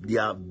 They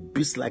are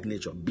beast-like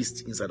nature,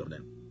 beasts inside of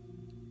them.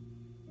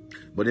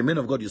 But the men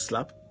of God you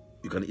slap,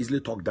 you can easily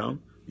talk down,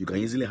 You can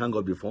easily hang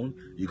up the phone.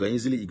 You can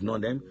easily ignore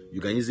them. You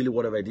can easily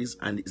whatever it is,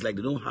 and it's like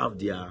they don't have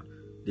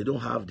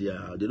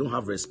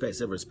respect,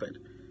 self-respect.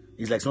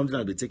 It's like something that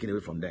will be taken away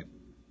from them.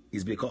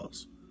 It's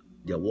because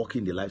they are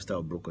walking the lifestyle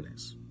of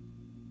brokenness.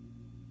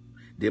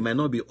 They might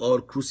not be all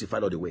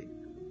crucified all the way,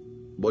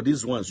 but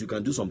these ones, you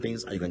can do some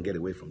things and you can get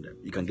away from them.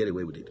 You can get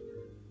away with it.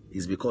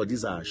 It's because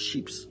these are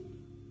sheep.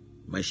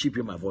 My sheep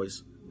hear my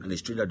voice, and a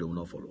stranger they will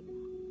not follow.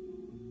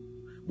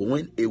 But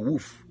when a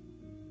wolf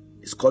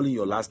is calling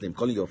your last name,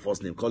 calling your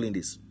first name, calling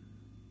this,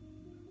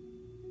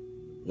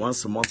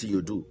 once a month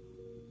you do,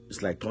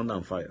 it's like thunder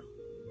and fire.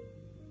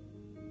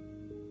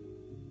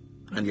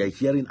 And you are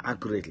hearing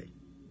accurately.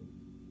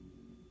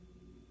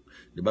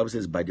 The Bible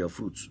says by their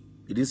fruits.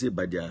 It didn't say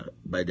by their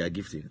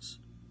giftings.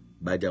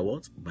 By their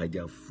what? By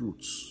their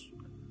fruits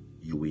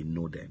you will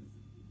know them.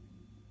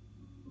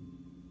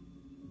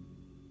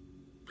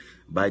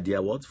 By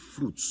their what?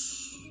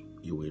 Fruits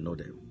you will know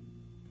them.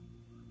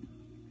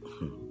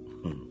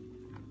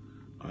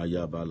 I'm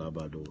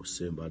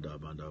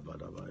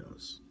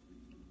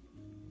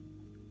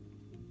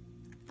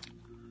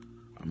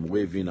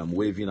waving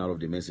out of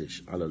the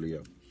message.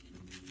 Hallelujah.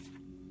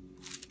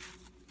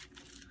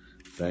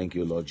 Thank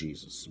you, Lord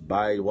Jesus.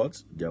 By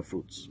what? Their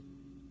fruits.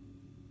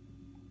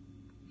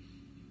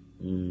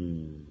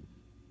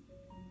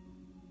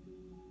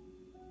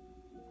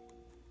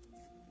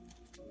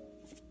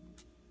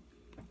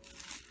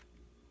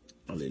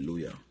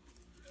 Hallelujah.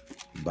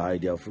 By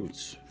their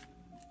fruits.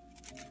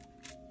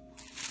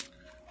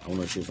 I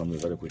want to show something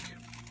very quick.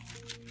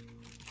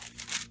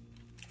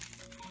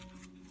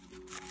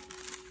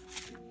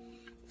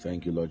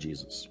 Thank you, Lord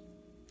Jesus.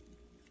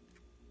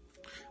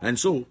 And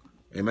so,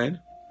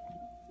 amen.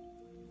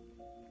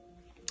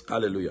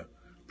 Hallelujah.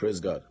 Praise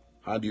God.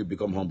 How do you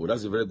become humble?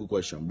 That's a very good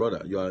question.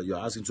 Brother, you're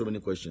asking so many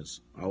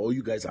questions. All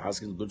you guys are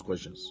asking good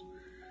questions.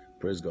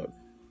 Praise God.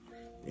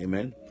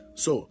 Amen.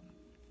 So,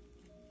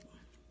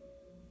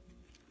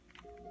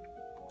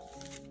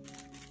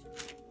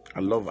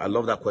 I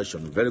love that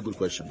question. Very good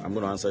question. I'm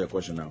going to answer your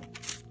question now.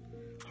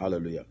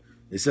 Hallelujah.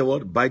 They say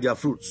what? By their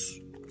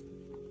fruits.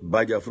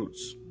 By their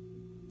fruits.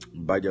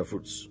 By their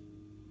fruits.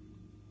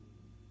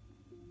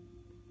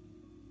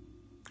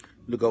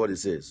 Look at what it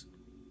says.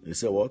 It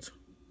said what?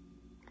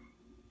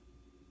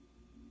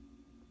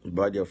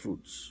 By their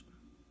fruits,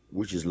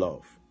 which is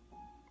love,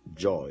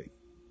 joy,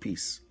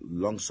 peace,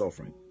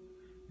 long-suffering,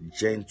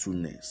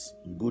 gentleness,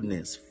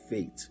 goodness,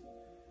 faith,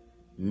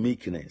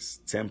 meekness,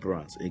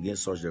 temperance.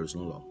 Against such there is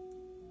no law.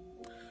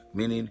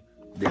 Meaning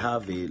they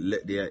have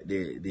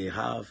they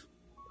have.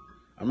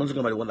 I'm not talking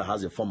about the one that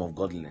has a form of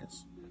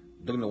godliness.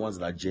 I'm talking about the ones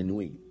that are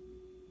genuine,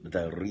 that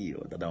are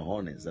real, that are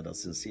honest, that are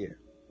sincere.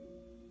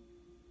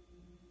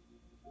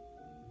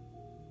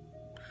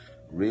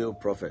 Real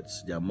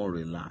prophets, they are more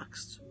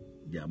relaxed,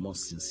 they are more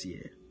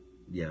sincere,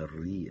 they are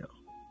real.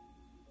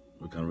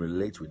 We can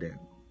relate with them.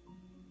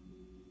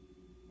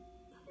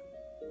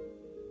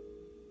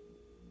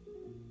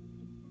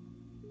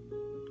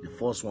 The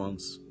first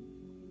ones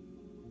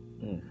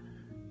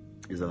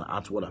is an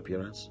outward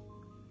appearance.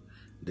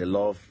 They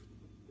love.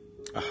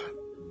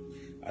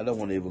 I don't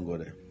want to even go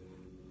there.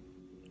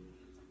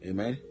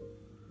 Amen.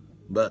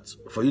 But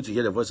for you to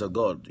hear the voice of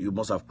God, you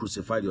must have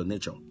crucified your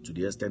nature to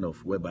the extent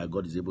of whereby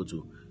God is able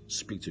to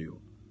speak to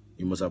you.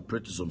 You must have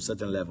prayed to some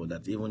certain level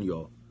that even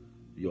your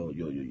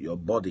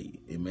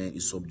body, amen,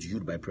 is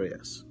subdued by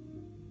prayers.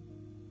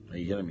 Are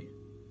you hearing me?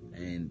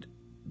 And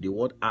the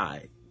word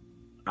I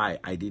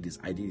did this.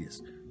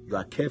 You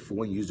are careful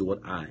when you use the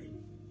word I.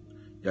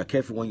 You are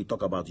careful when you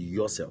talk about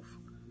yourself.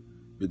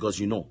 Because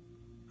you know,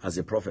 as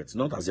a prophet,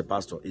 not as a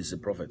pastor, it's a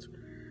prophet.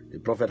 The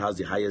prophet has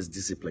the highest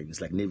discipline.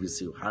 It's like Navy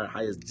SEAL,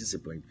 highest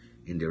discipline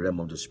in the realm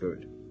of the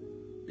spirit.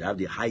 They have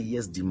the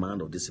highest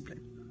demand of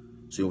discipline.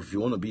 So if you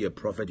want to be a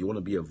prophet, you want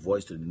to be a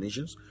voice to the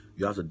nations,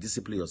 you have to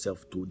discipline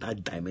yourself to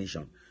that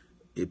dimension.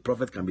 A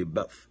prophet can be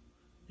birth.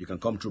 You can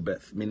come through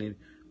birth, meaning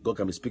God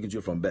can be speaking to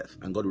you from birth,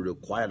 and God will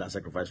require that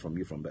sacrifice from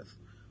you from birth.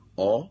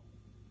 Or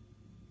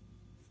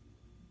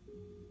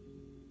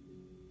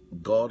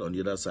God on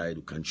the other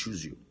side can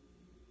choose you.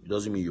 It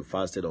doesn't mean you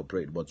fasted or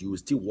prayed, but you will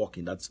still walk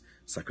in that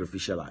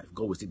sacrificial life.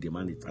 God will still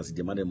demand it, as He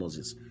demanded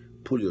Moses.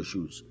 Pull your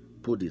shoes,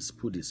 put this.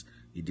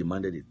 He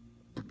demanded it.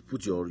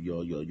 Put your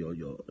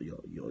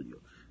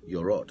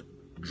rod,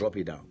 drop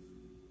it down,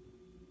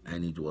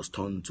 and it was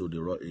turned to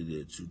the rod,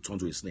 turn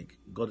to a snake.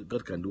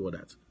 God can do all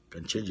that.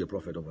 Can change a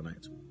prophet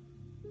overnight.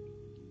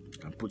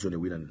 Can put you in the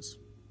wilderness.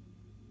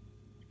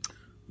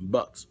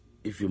 But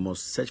if you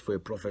must search for a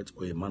prophet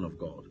or a man of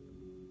God,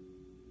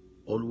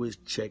 always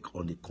check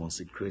on the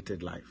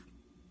consecrated life.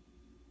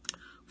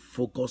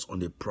 Focus on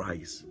the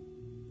prize.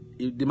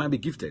 They might be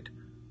gifted.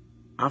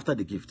 After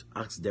the gift,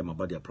 ask them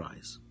about their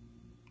prize.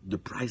 The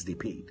price they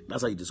paid.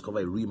 That's how you discover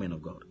a real man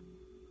of God.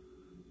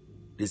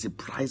 There's a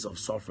price of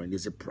suffering.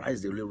 There's a price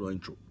they're really going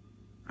through.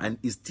 And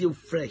it's still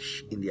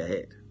fresh in their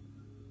head.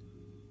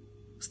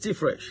 Still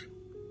fresh.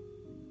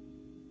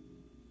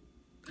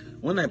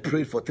 When I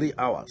prayed for 3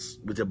 hours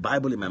with a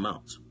Bible in my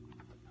mouth,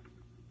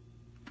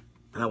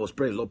 and I was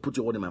praying, Lord, put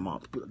your word in my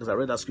mouth. Because I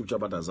read that scripture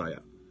about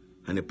Isaiah.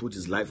 And he put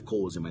his life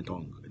coals in my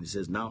tongue. And he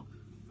says, now,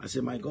 I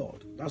say, my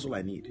God, that's all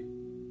I need.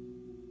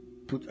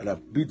 And I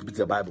beat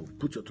the Bible.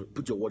 Put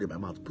your word in my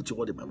mouth. Put your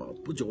word in my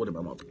mouth. Put your word in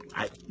my mouth.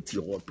 I eat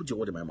your word. Put your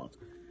word in my mouth.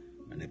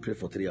 And I pray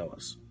for 3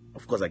 hours.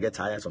 Of course, I get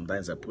tired.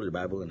 Sometimes I put the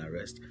Bible and I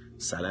rest.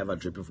 Saliva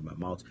dripping from my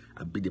mouth.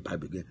 I beat the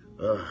Bible again.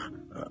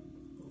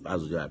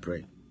 That's what I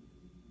pray.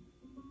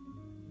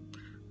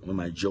 And when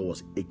my jaw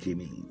was aching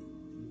me,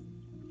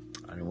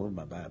 I removed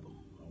my Bible.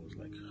 I was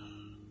like,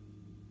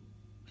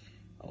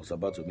 I was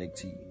about to make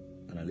tea.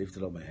 And I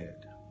lifted up my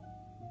head.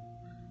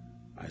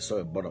 I saw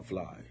a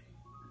butterfly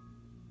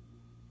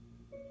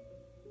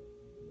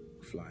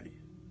flying.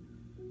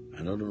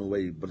 I don't know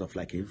where the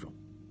butterfly came from.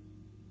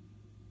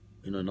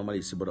 You know, normally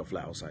you see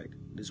butterfly outside.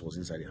 This was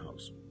inside the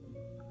house.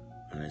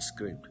 And I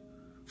screamed,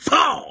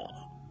 fall!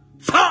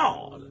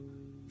 Fall!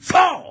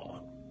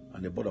 Fall!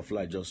 And the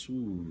butterfly just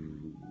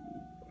and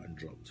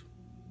dropped.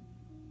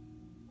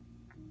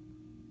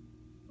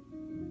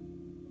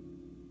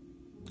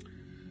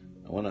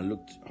 And when I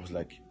looked, I was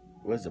like,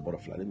 where's the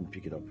butterfly? Let me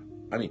pick it up.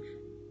 I mean,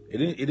 it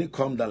didn't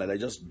come down like that. It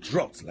just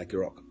dropped like a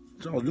rock.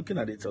 So I was looking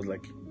at it. I was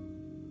like,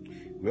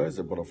 where is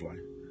the butterfly?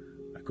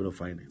 I couldn't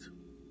find it.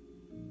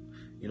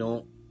 You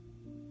know,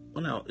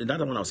 in that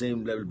time when I was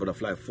saying let the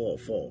butterfly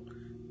fall,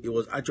 it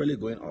was actually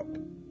going up.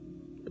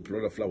 The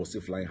butterfly was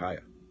still flying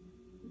higher.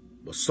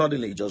 But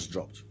suddenly it just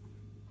dropped.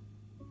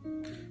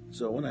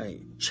 So when I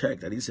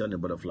checked, I didn't see on the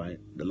butterfly.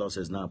 The Lord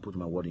says, now put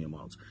my word in your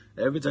mouth.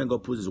 Every time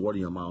God puts his word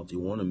in your mouth, you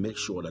want to make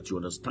sure that you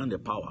understand the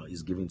power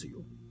he's giving to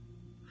you.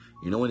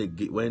 You know,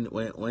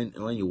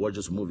 when you watch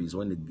those movies,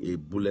 when a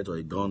bullet or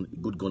a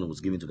good gun was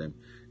given to them,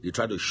 they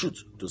try to shoot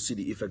to see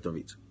the effect of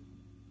it.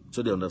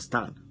 So they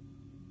understand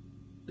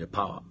the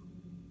power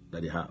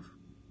that they have.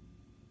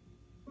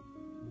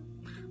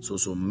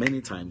 So many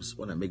times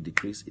when I make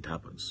decrees, it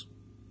happens.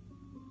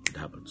 It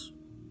happens.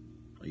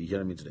 Are you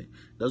hearing me today?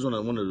 That's one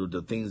of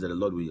the things that the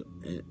Lord will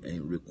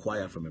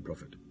require from a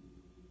prophet.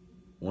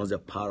 Once the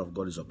power of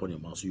God is upon your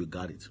mouth, so you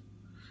got it.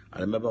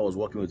 I remember I was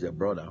working with a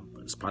brother,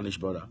 a Spanish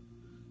brother.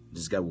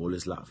 This guy would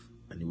always laugh,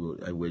 and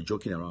we were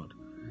joking around.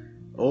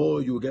 Oh,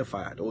 you will get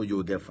fired. Oh, you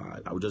will get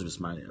fired. I would just be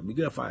smiling. You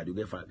get fired. You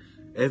get fired.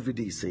 Every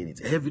day he's saying it.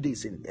 Every day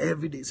he's saying it.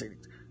 Every day he's saying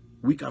it.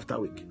 Week after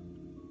week.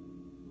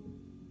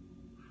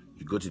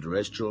 You go to the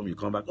restroom. You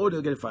come back. Oh,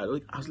 they'll get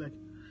fired. I was like,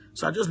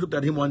 so I just looked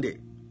at him one day.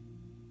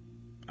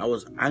 I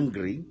was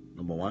angry.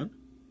 Number one,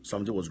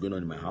 something was going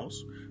on in my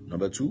house.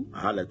 Number two,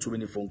 I had like too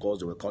many phone calls.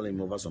 They were calling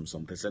me over some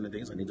certain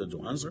things I needed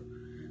to answer.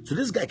 So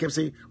this guy kept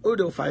saying, oh,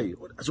 they'll fire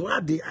you. So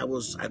that day,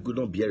 I could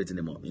not bear it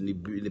anymore. In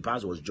the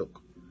past, it was a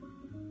joke.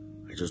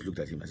 I just looked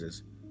at him and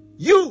says,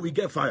 you will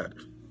get fired.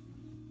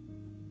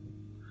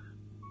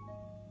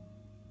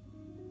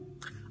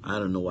 I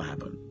don't know what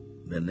happened.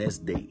 The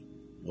next day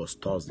was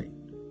Thursday.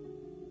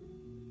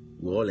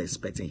 We were all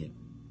expecting him.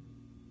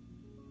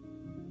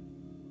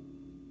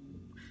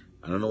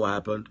 I don't know what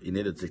happened. He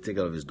needed to take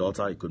care of his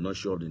daughter. He could not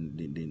show up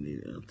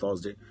on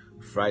Thursday.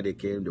 Friday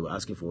came. They were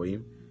asking for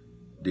him.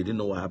 They didn't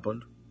know what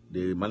happened.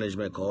 The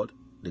management called.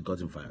 They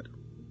got him fired.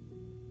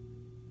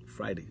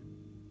 Friday.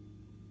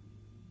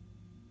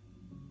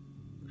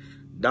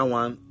 That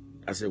one,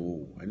 I said,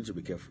 whoa, I need to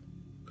be careful.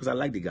 Because I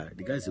like the guy.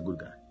 The guy is a good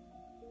guy.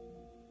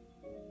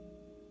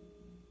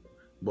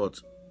 But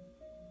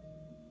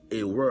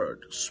a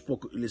word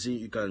spoke, you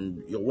see,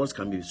 your words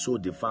can be so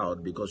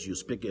defiled because you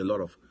speak a lot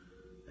of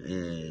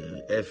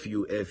F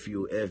you, F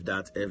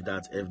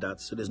that.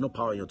 So there's no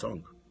power in your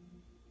tongue.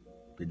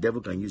 The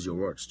devil can use your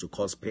words to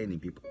cause pain in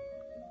people.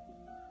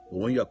 But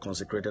when you are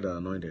consecrated and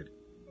anointed,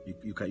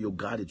 you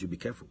guard it, you be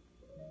careful.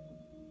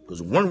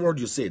 Because one word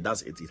you say,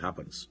 that's it, it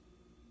happens.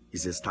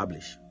 It's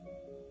established.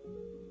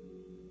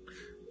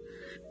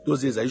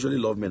 Those days, I usually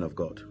love men of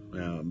God.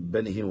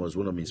 Benny Hinn was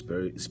one of my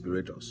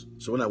inspirators.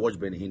 So when I watched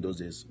Benny Hinn those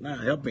days,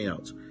 help me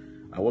out.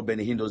 I watched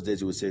Benny Hinn those days,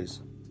 he would say,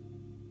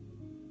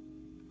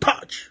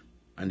 touch!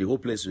 And the whole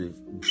place will,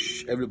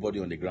 everybody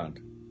on the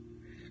ground.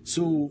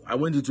 So I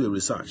went into a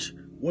research.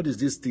 What is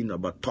this thing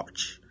about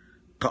touch?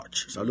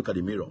 Touch. So I look at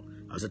the mirror.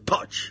 I said,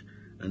 touch.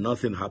 And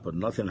nothing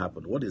happened.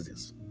 What is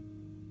this?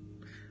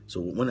 So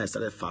when I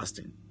started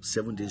fasting,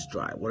 7 days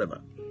dry,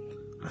 whatever,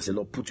 I said,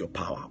 Lord, put your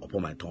power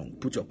upon my tongue.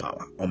 Put your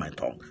power on my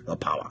tongue. Your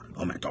power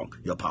on my tongue.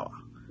 Your power.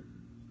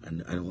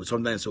 And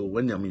sometimes, so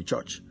when I'm in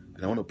church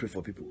and I want to pray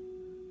for people,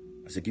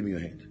 I say, give me your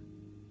hand.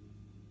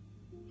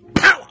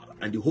 Power!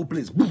 And the whole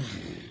place, boom.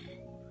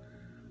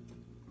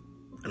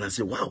 And I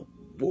say, wow.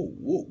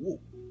 Whoa.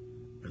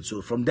 And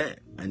so from there,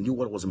 I knew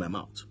what was in my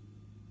mouth.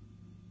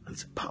 And I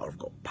said, power of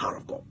God, power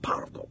of God,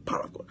 power of God,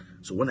 power of God.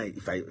 So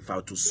if I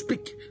were to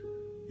speak,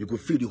 you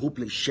could feel the whole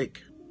place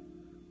shake.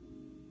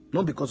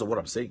 Not because of what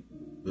I'm saying,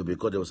 but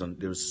because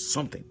there was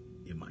something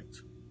in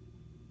mind.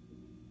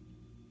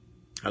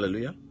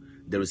 Hallelujah.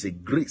 There is a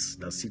grace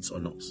that sits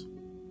on us.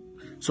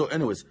 So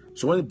anyways,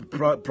 so when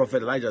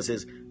Prophet Elijah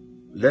says,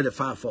 let the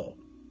fire fall,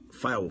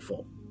 fire will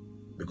fall.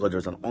 Because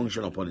there's an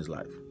unction upon his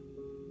life.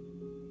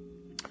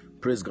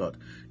 Praise God.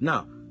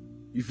 Now,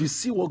 if you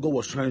see what God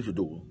was trying to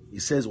do, he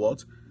says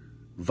what?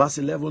 Verse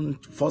 11,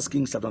 1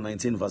 Kings chapter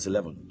 19, verse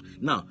 11.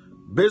 Now,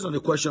 Based on the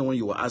question when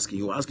you were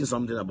asking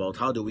something about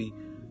how do we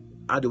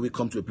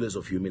come to a place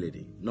of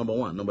humility? Number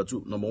one.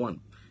 Number one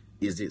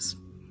is this.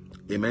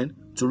 Amen.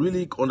 To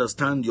really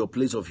understand your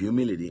place of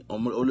humility,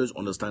 always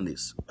understand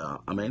this.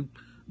 Amen.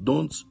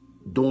 Don't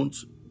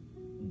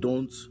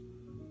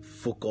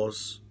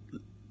focus.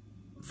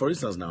 For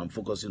instance, now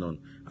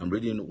I'm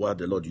reading what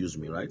the Lord used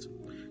me, right?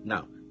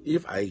 Now,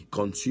 if I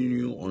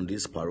continue on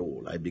this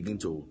parole, I begin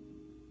to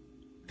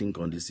think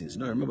on these things.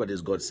 Now, remember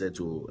this, God said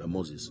to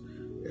Moses,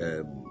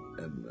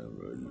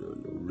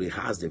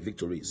 rehearse the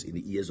victories in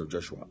the ears of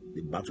Joshua,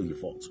 the battle he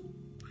fought.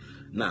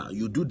 Now,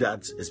 you do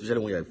that, especially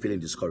when you're feeling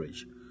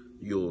discouraged.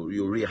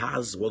 You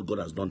rehearse what God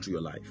has done through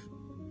your life.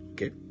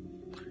 Okay?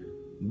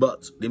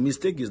 But the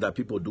mistake is that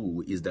people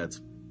do is that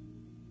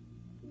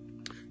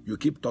you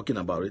keep talking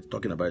about it.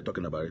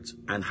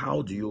 And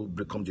how do you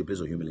come to a place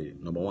of humility?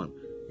 Number one,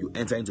 you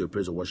enter into a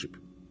place of worship.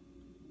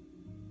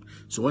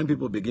 So when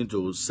people begin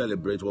to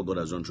celebrate what God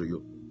has done through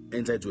you,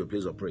 enter into a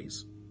place of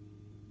praise.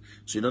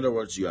 So in other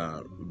words, you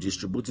are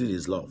distributing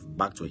His love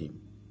back to Him.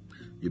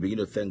 You begin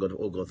to thank God.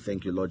 Oh God,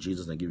 thank you, Lord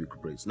Jesus, and give you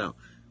praise. Now,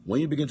 when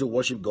you begin to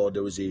worship God,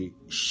 there is a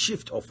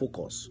shift of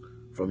focus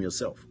from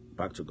yourself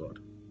back to God.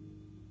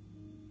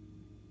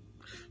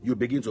 You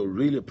begin to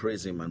really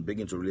praise Him and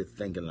begin to really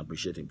thank and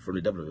appreciate Him from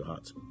the depth of your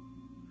heart.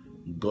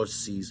 God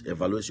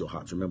evaluates your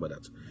heart. Remember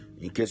that.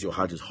 In case your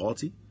heart is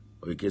haughty,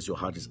 or in case your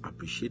heart is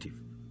appreciative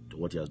to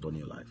what He has done in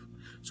your life.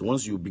 So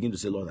once you begin to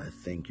say, Lord, I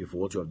thank you for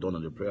what you have done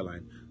on the prayer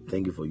line.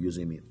 Thank you for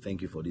using me.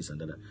 Thank you for this and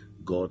that.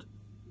 God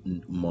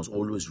must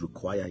always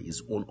require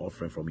His own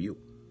offering from you.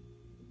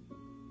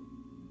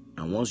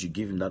 And once you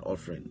give Him that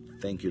offering,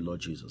 thank you, Lord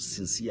Jesus,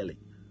 sincerely.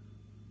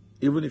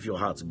 Even if your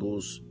heart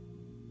goes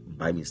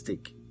by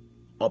mistake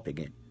up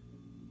again,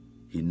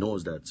 He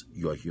knows that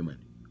you are human,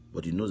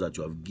 but He knows that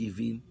you have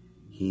given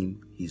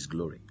Him His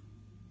glory.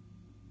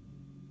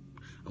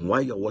 And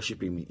while you're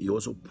worshiping me, He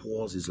also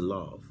pours His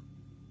love.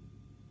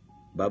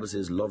 The Bible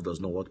says love does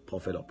not what?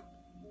 Puff it up.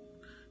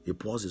 He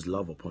pours His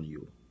love upon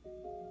you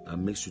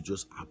and makes you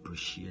just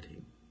appreciate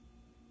Him.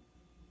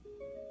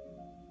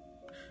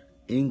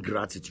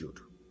 Ingratitude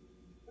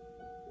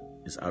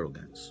is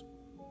arrogance.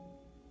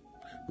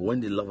 But when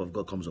the love of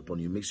God comes upon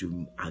you, makes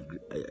you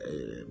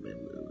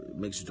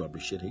to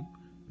appreciate Him,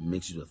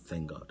 makes you to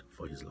thank God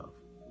for His love.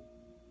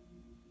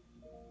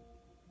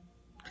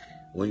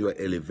 When you are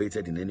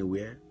elevated in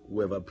anywhere,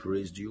 whoever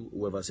praised you,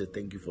 whoever said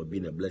thank you for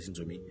being a blessing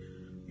to me,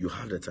 you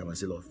have the time and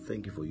say, Lord,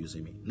 thank you for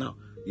using me. Now,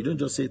 you don't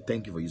just say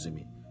thank you for using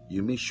me.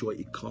 You make sure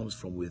it comes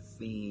from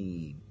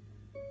within.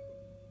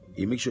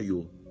 You make sure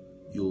you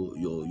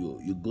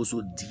go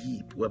so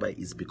deep whereby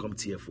it's become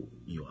tearful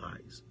in your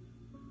eyes.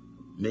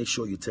 Make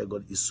sure you tell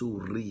God, it's so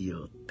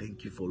real.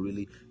 Thank you for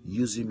really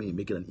using me,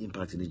 making an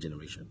impact in this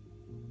generation.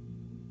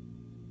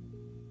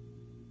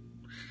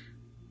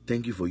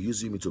 Thank you for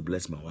using me to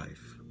bless my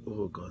wife.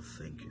 Oh God,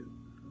 thank you.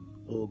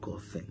 Oh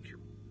God, thank you.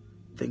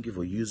 Thank you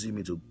for using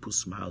me to put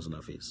smiles on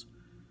her face.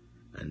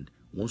 And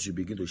once you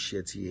begin to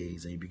shed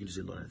tears and you begin to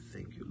say, Lord, I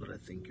thank you. Lord, I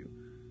thank you.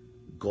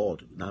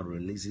 God now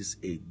releases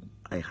a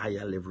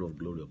higher level of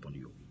glory upon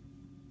you.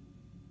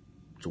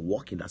 To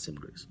walk in that same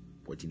grace,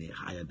 but in a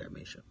higher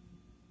dimension.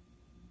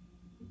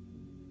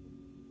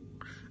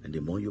 And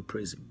the more you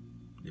praise Him,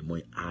 the more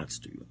He adds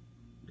to you.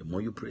 The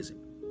more you praise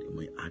Him, the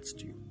more He adds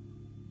to you.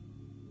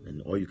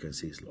 And all you can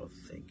say is, Lord,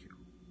 thank you.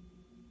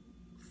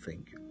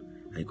 Thank you.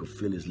 And you can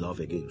feel His love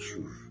again.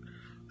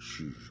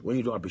 When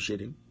you don't appreciate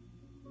Him,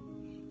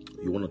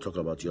 you want to talk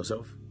about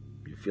yourself.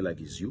 You feel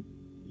like it's you,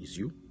 it's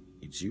you,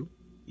 it's you,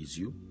 it's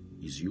you,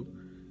 it's you.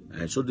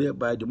 And so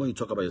thereby, the more you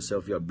talk about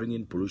yourself, you are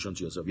bringing pollution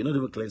to yourself. You're not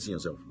even cleansing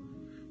yourself.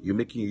 You're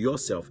making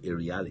yourself a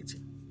reality.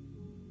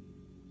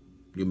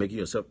 You're making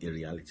yourself a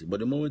reality. But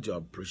the moment you're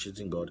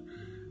appreciating God,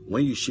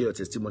 when you share your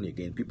testimony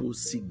again, people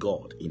see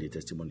God in the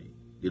testimony.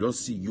 They don't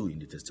see you in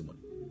the testimony.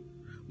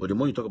 But the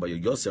more you talk about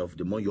yourself,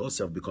 the more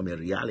yourself become a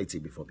reality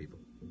before people.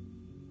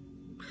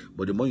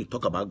 But the more you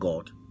talk about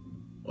God,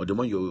 or the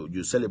more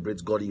you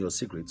celebrate God in your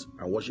secret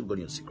and worship God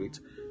in your secret,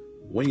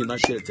 when you now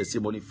share a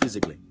testimony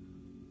physically,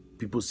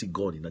 people see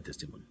God in that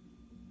testimony.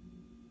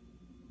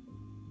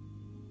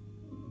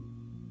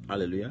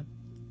 Hallelujah.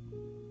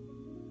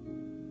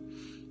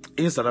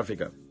 In South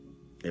Africa,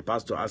 a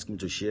pastor asked me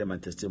to share my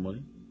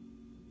testimony,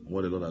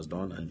 what the Lord has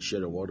done, and share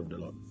the word of the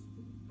Lord.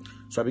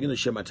 So I began to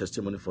share my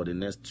testimony for the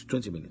next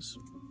 20 minutes.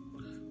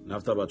 And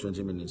after about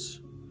 20 minutes,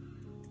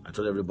 I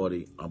told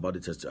everybody about the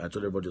testimony. I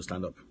told everybody to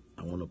stand up.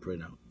 I want to pray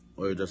now.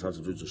 All you just have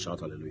to do is to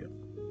shout hallelujah.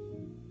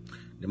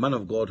 The man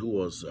of God who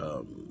was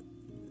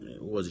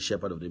the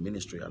shepherd of the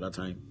ministry at that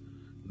time,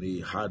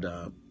 they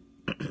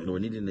were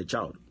needing a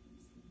child.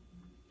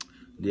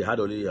 They had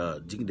only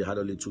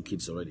 2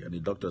 kids already, and the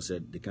doctor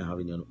said they can't have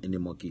any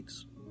more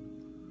kids.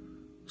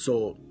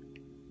 So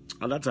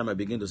at that time, I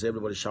began to say,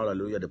 everybody shout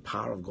hallelujah. The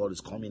power of God is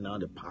coming now.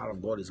 The power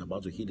of God is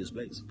about to hit this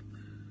place.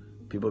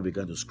 People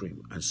began to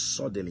scream, and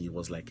suddenly it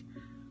was like,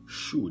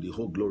 the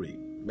whole glory.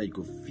 But you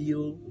could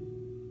feel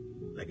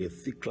like a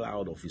thick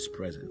cloud of His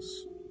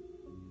presence.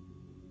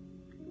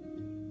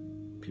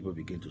 People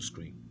began to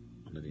scream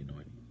under the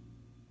anointing.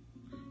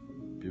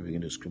 People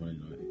begin to scream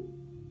and annoy.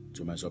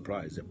 To my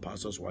surprise, the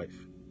pastor's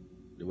wife,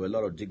 there were a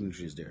lot of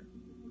dignitaries there.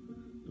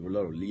 There were a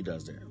lot of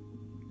leaders there.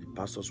 The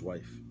pastor's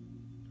wife,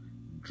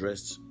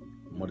 dressed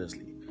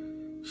modestly,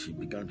 she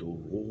began to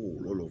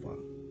roll all over,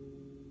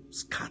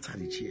 scatter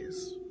the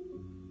chairs,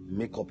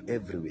 makeup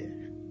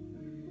everywhere,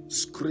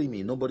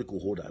 screaming. Nobody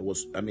could hold her. It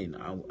was, let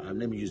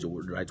me use the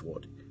right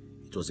word.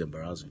 It was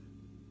embarrassing.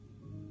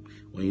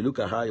 When you look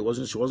at her,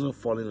 she wasn't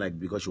falling like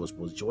because she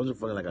wasn't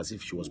falling like as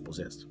if she was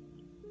possessed.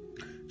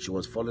 She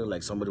was falling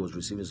like somebody was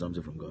receiving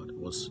something from God.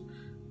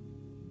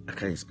 I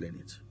can't explain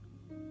it.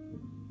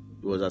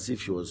 It was as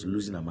if she was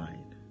losing her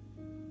mind.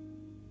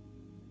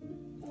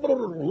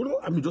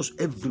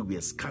 Just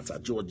everywhere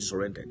scattered. She was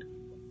disoriented.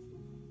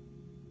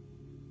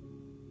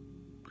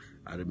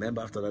 I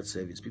remember after that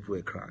service, people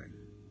were crying.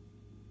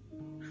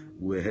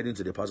 We were heading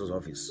to the pastor's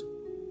office.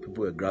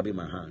 People were grabbing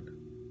my hand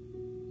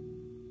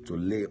to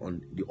lay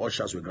on, the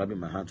ushers were grabbing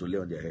my hand to lay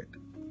on their head.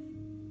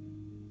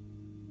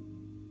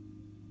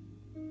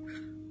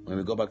 When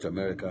we got back to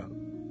America,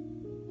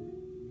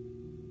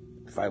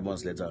 5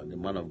 months later, the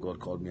man of God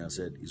called me and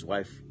said his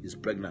wife is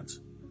pregnant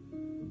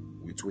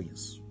with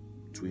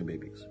twin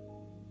babies.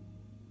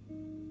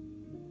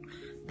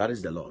 That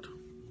is the Lord.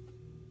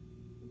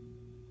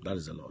 That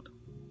is the Lord.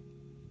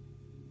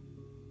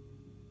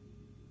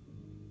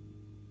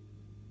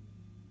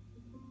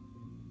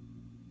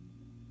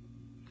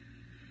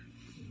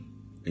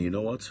 And you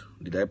know what?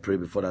 Did I pray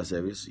before that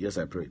service? Yes,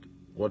 I prayed.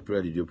 What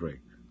prayer did you pray?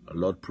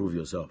 Lord, prove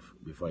yourself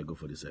before I go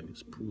for the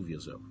service. Prove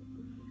yourself.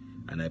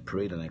 And I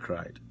prayed and I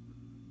cried.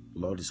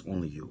 Lord, it's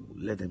only you.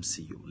 Let them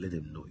see you. Let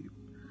them know you.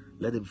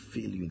 Let them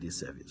feel you in this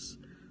service.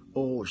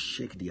 Oh,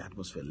 shake the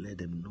atmosphere. Let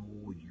them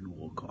know you,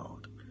 oh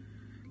God.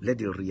 Let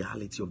the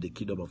reality of the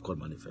kingdom of God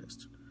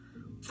manifest.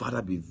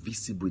 Father, be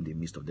visible in the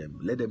midst of them.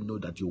 Let them know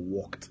that you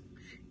walked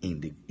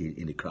in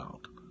the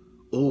crowd.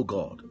 Oh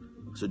God.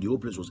 So the whole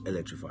place was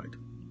electrified.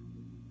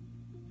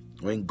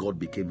 When God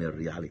became a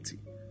reality,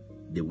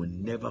 they will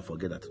never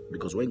forget that.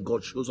 Because when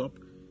God shows up,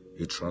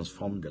 He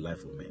transformed the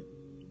life of men.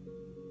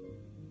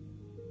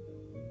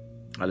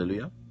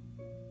 Hallelujah.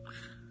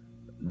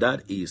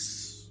 That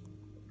is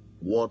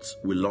what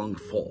we long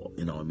for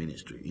in our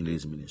ministry, in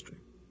His ministry.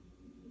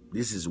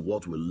 This is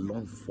what we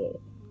long for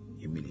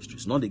in ministry.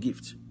 It's not the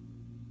gift.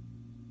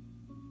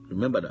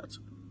 Remember that.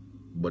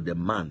 But the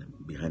man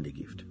behind the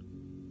gift.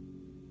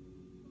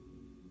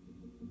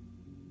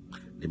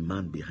 The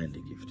man behind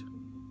the gift.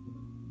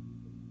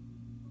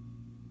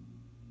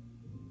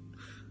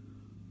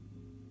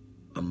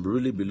 I'm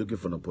really be looking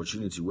for an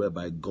opportunity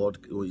whereby God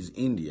is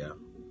India.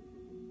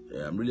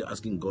 I'm really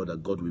asking God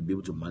that God will be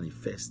able to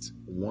manifest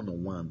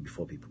one-on-one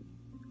before people,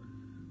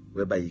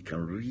 whereby He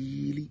can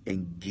really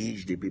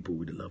engage the people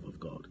with the love of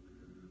God.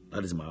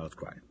 That is my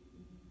outcry.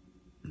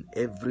 In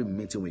every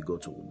meeting we go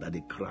to, that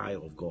the cry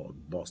of God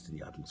bursts in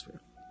the atmosphere.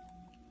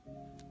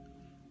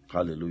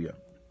 Hallelujah.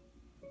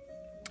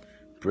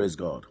 Praise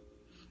God.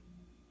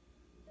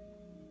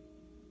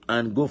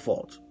 And go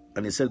forth.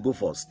 And He said, go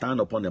forth,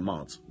 stand upon the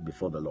mount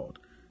before the Lord.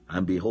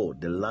 And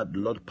behold, the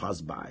Lord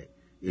passed by,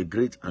 a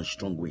great and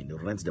strong wind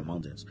rent the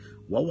mountains.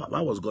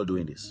 Why was God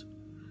doing this?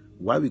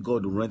 Why will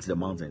God rent the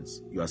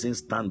mountains? You are saying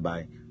stand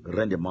by,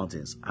 rent the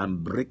mountains,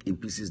 and break in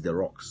pieces the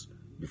rocks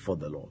before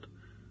the Lord.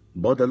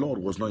 But the Lord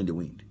was not in the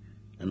wind.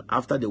 And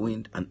after the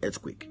wind, an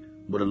earthquake.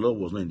 But the Lord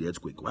was not in the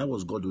earthquake. Why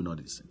was God doing all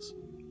these things?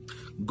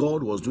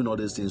 God was doing all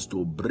these things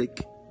to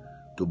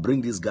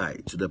bring this guy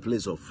to the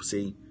place of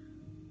saying,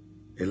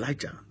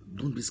 Elijah,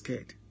 don't be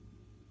scared.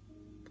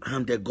 I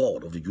am the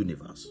God of the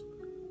universe.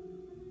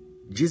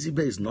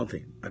 Jezebel is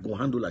nothing. I can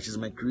handle her. She's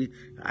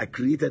I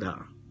created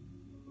her.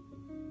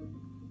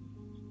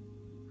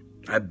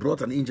 I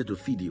brought an angel to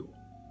feed you.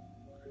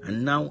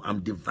 And now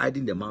I'm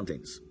dividing the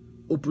mountains.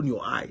 Open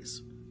your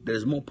eyes. There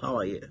is more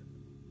power here.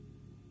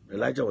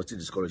 Elijah was still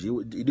discouraged.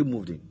 He didn't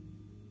move in.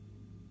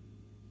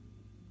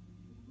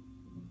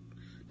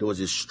 There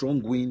was a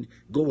strong wind.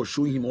 God was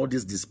showing him all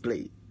this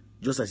display,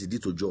 just as He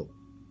did to Job.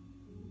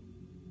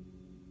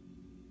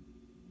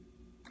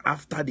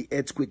 After the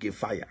earthquake, a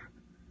fire,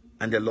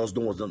 and the Lord's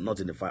stone was not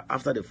in the fire.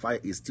 After the fire,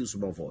 a still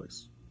small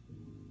voice.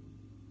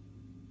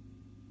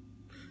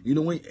 You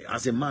know,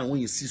 as a man,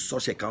 when you see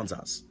such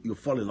encounters, you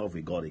fall in love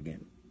with God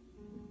again.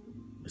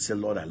 You say,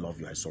 Lord, I love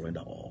you. I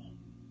surrender all.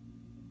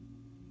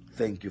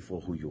 Thank you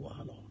for who you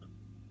are, Lord.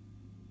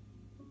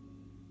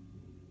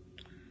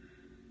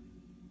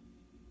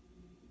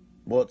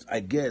 But I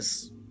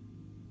guess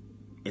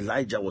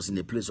Elijah was in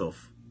a place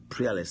of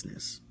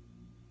prayerlessness,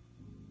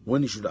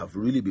 when he should have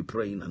really been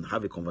praying and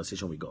have a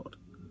conversation with God.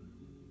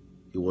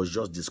 He was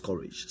just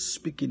discouraged.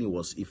 Speaking,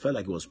 he felt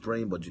like he was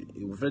praying, but he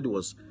felt he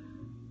was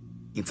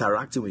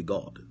interacting with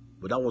God.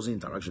 But that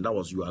wasn't interaction. That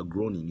was, you are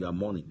groaning, you are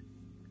mourning,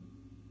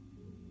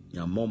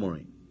 you are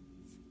murmuring.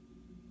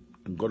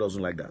 And God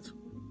doesn't like that.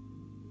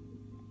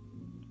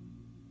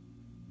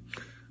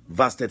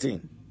 Verse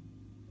 13.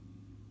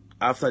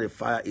 After the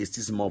fire, a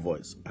still small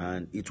voice.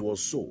 And it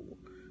was so,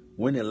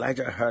 when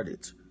Elijah heard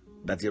it,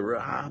 that he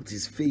wrapped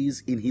his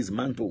face in his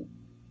mantle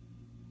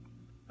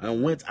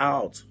and went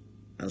out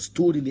and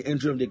stood in the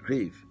entry of the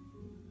grave.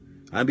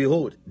 And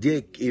behold,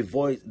 there came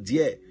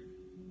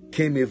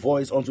a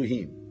voice unto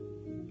him,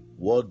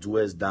 what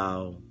doest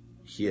thou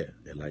here,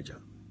 Elijah?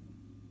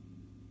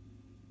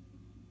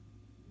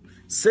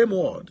 Same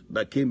word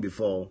that came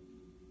before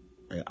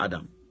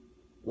Adam.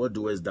 What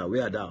doest thou?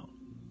 Where art thou?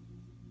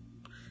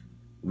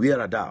 Where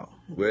art thou?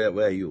 Where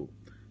are you?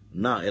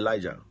 Now,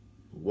 Elijah,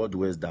 what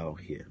doest thou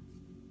here?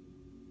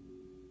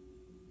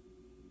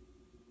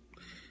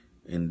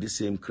 And this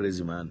same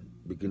crazy man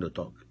began to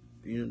talk.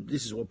 You know,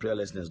 this is what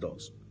prayerlessness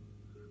does.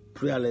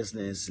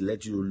 Prayerlessness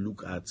lets you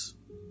look at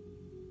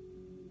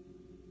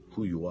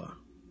who you are.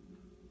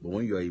 But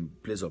when you are in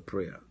place of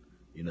prayer,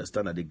 you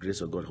understand that the grace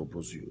of God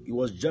helps you. He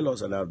was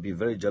jealous, and I have been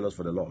very jealous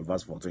for the Lord.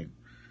 Verse 14.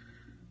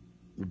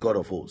 God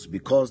of hosts,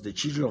 because the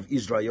children of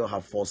Israel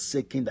have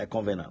forsaken thy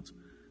covenant,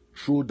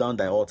 threw down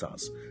thy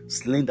altars,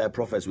 slain thy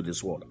prophets with the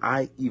sword.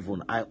 I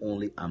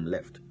only am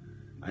left,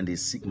 and they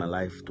seek my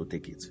life to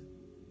take it.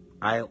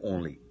 I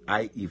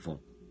even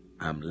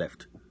am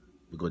left,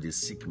 because they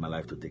seek my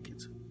life to take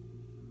it.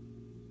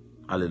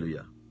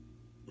 Hallelujah.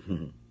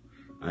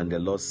 And the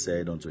Lord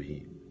said unto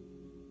him,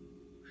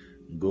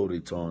 go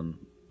return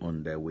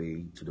on thy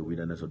way to the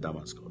wilderness of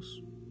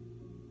Damascus.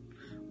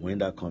 When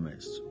thou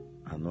comest,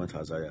 anoint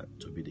Hazael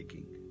to be the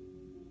king.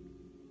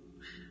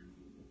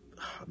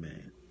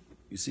 Man,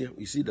 you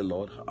see the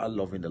Lord, how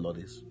loving the Lord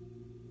is.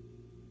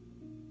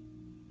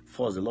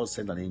 First, the Lord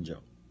sent an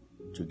angel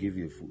to give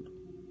you food.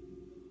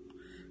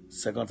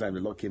 Second time, the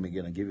Lord came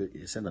again and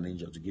he sent an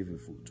angel to give you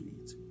food to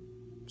eat.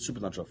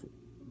 Supernatural food.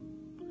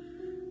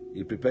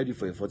 He prepared you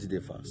for a 40-day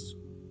fast.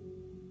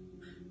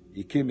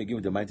 He came again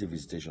with a mighty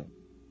visitation,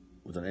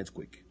 with an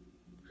earthquake.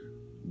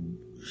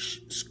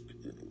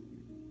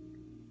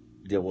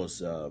 There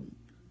was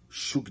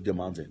shook the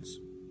mountains.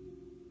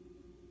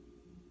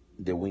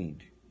 The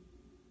wind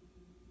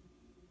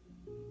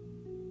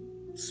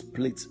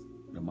split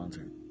the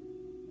mountain.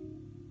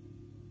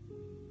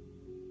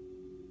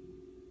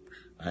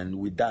 And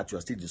with that, you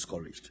are still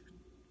discouraged.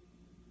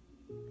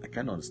 I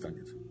can't understand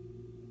it.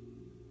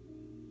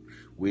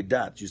 With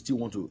that, you still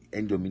want to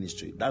end your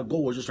ministry. That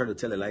God was just trying to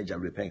tell Elijah,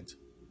 repent.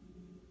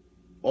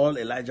 All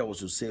Elijah was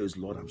to say is,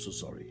 Lord, I'm so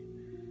sorry.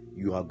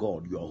 You are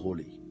God. You are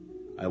holy.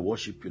 I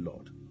worship you,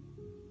 Lord.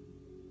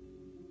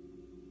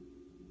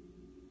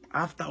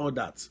 After all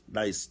that,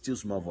 there is still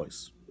small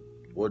voice.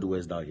 What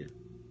doest thou here?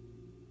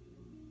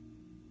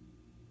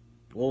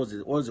 What was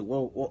it?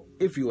 What,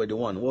 if you were the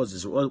one, what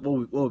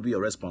would be your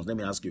response? Let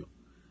me ask you.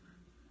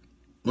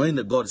 When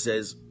the God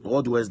says,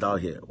 what doest thou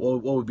here?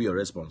 What would be your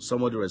response?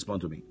 Somebody respond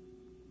to me.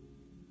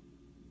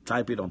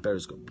 Type it on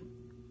Periscope.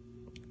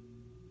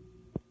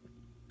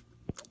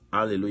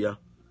 Hallelujah.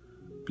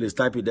 Please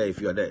type it there if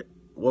you are there.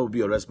 What would be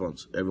your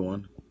response,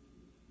 everyone?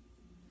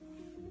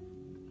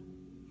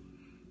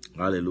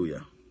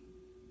 Hallelujah.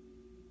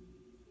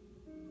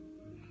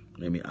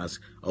 Let me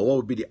ask. Or what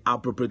would be the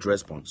appropriate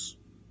response?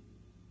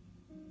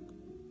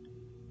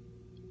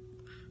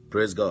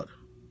 Praise God.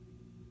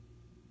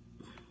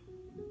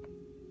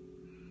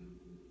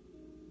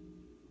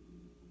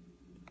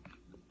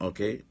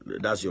 Okay,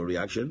 that's your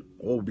reaction.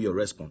 What would be your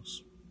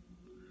response?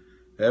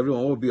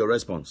 Everyone, what would be your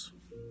response?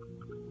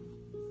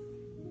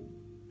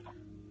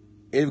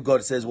 If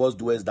God says, what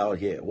doest thou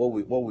here?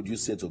 What would you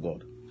say to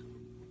God?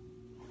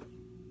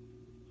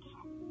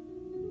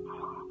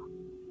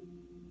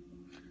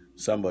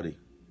 Somebody.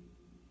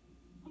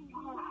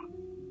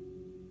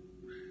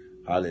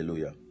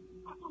 Hallelujah.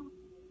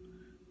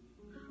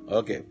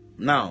 Okay.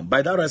 Now,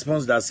 by that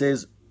response that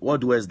says,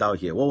 what doest thou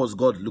here? What was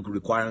God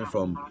requiring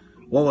from?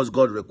 What was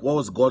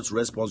God's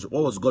response?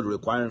 What was God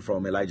requiring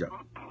from Elijah?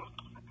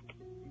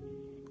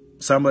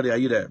 Somebody, are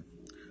you there?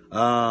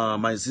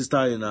 My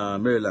sister in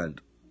Maryland.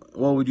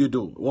 What would you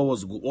do? What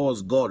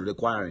was God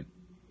requiring?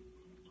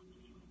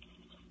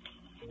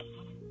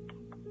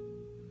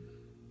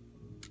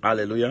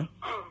 Hallelujah.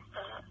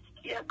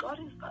 Yeah, God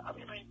is. I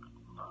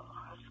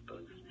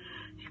suppose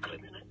He could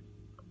have been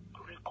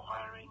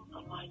requiring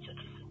Elijah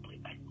to simply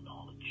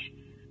acknowledge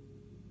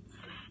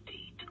the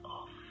state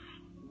of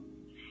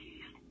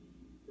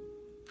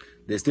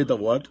the state of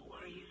what?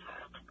 Where he's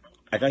at.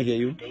 I can't hear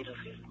you. The state of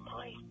his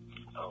mind.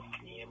 Oh,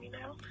 can you hear me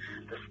now?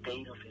 The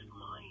state of his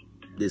mind.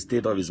 The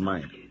state of his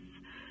mind. His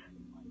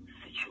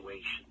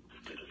situation.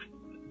 The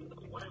state of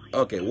whatever.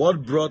 Okay,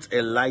 what brought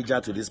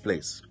Elijah to this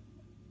place?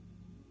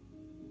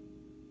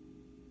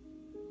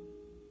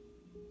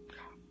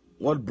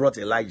 What brought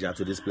Elijah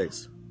to this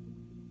place?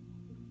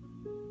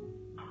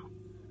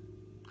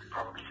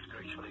 Probably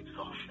spiritual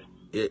exhaustion.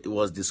 It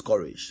was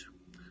discouraged.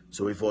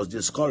 So if it was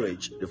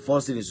discouraged, the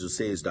first thing is to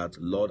say is that,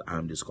 Lord, I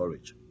am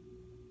discouraged.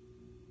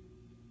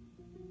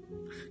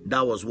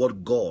 That was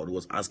what God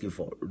was asking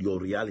for. Your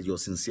reality, your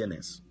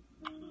sincereness.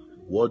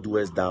 What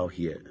doest thou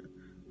here?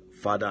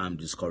 Father, I'm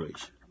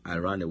discouraged. I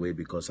ran away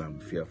because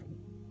I'm fearful.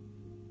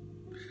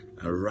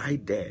 And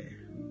right there,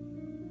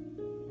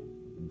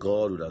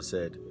 God would have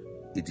said,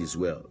 it is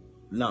well.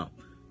 Now,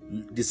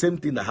 the same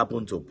thing that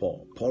happened to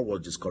Paul. Paul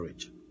was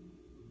discouraged.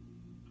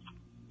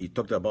 He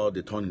talked about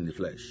the thorn in the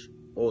flesh.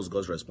 What was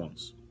God's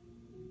response?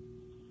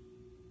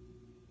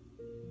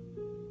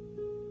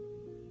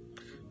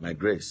 My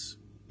grace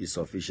is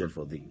sufficient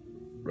for thee.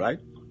 Right?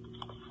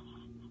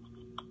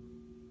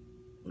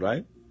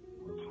 Right?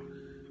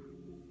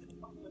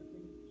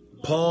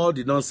 Paul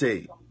did not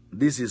say,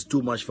 this is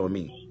too much for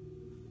me.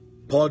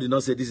 Paul did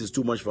not say, this is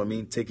too much for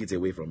me, take it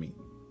away from me.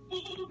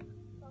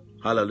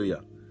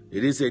 Hallelujah. He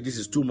didn't say, this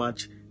is too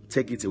much,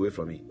 take it away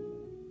from me.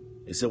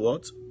 He said,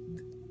 what?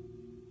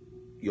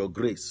 Your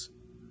grace.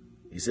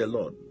 He said,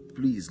 Lord,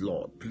 please,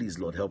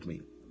 Lord, help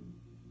me.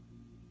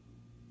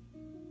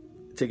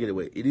 Take it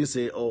away. He didn't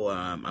say, oh,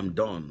 I'm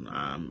done.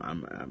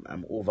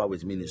 I'm over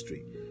with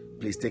ministry.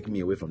 Please take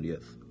me away from the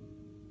earth.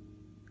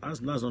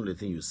 That's not the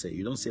thing you say.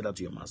 You don't say that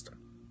to your master.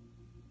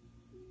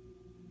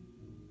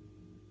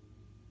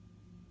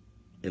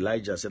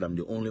 Elijah said, I'm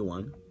the only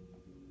one.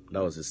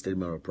 That was a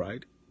statement of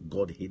pride.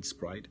 God hates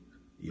pride.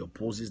 He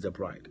opposes the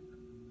pride.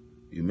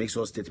 You make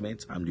such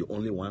statements, I'm the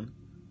only one.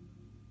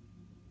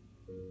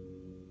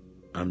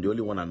 I'm the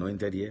only one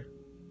anointed here.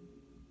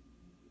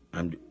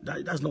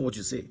 That's not what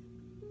you say.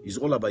 It's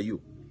all about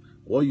you.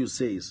 What you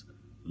say is,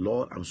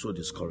 Lord, I'm so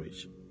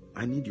discouraged.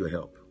 I need your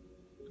help.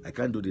 I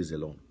can't do this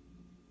alone.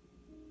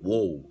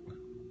 Whoa.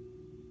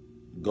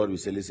 God will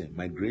say, listen,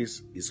 my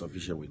grace is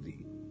sufficient with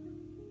thee.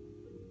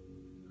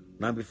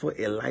 Now, before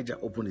Elijah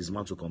opened his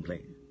mouth to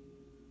complain,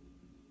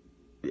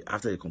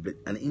 after he complained,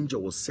 an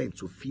angel was sent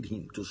to feed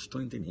him, to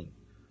strengthen him,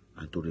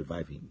 and to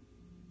revive him.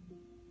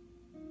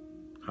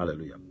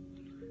 Hallelujah.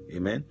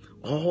 Amen.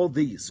 All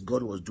this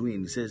God was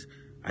doing, he says,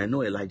 I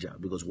know Elijah,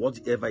 because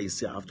whatever he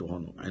said, I have to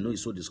honor. I know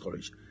he's so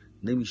discouraged.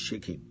 Let me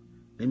shake him.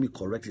 Let me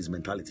correct his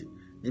mentality.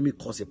 Let me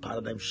cause a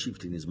paradigm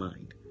shift in his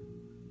mind.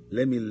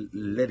 Let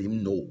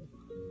him know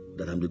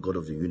that I'm the God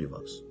of the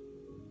universe.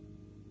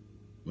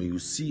 When you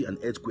see an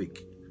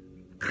earthquake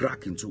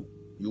crack in two,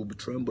 you'll be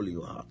trembling in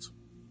your heart.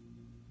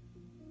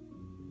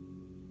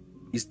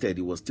 Instead,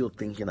 he was still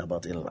thinking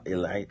about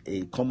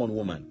a common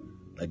woman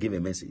that gave a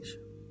message.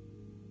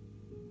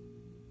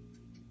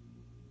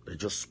 They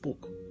just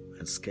spoke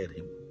and scared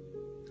him.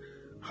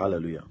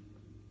 Hallelujah.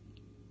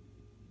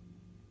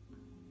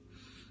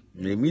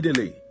 And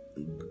immediately,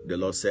 the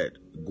Lord said,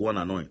 go and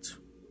anoint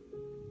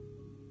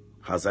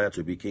Hazael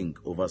to be king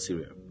over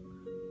Syria.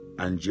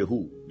 And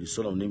Jehu, the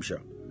son of Nimshi,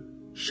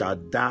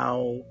 shalt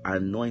thou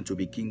anoint to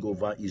be king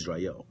over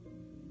Israel.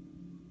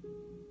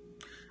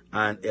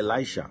 And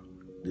Elisha,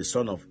 the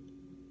son of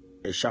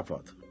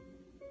Shaphat,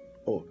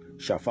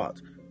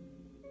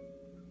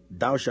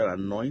 thou shalt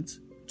anoint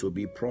to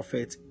be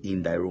prophet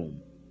in thy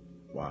room.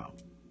 Wow.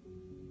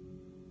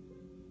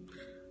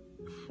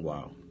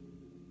 Wow.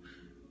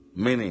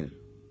 Meaning,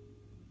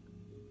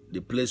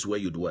 the place where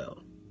you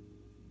dwell.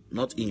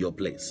 Not in your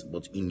place,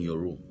 but in your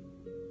room.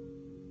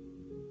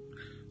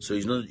 So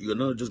you're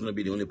not just going to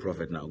be the only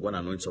prophet now. Go and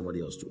anoint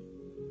somebody else too.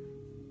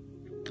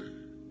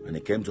 And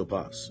it came to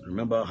pass.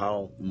 Remember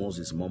how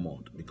Moses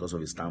murmured because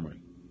of his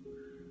stammering.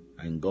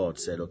 And God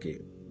said, okay,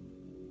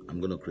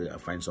 I'm going to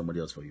find somebody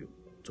else for you.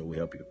 So we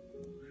help you.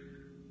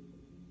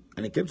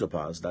 And it came to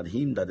pass that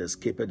him that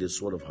escaped the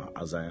sword of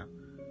Hazael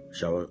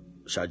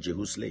shall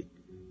Jehu slay.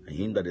 And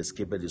him that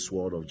escaped the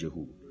sword of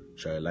Jehu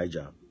shall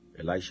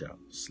Elisha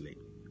slay.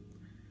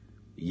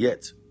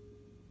 Yet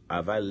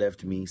have I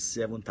left me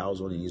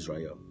 7,000 in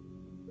Israel.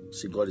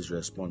 See, God is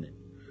responding.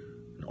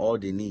 And all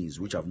the knees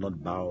which have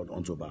not bowed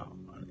unto Baal,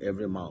 and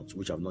every mouth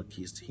which have not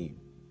kissed him.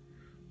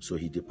 So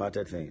he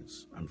departed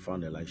thence and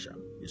found Elisha,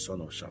 the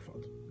son of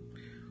Shaphat,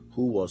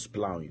 who was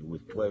plowing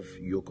with 12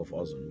 yoke of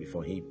oxen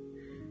before him.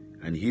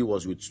 And he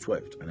was with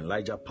 12, and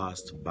Elijah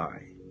passed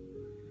by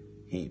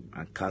him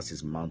and cast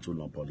his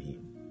mantle upon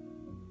him.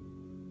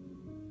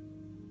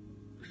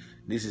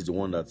 This is the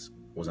one that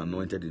was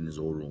anointed in his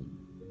own room.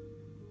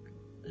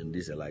 And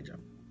this Elijah.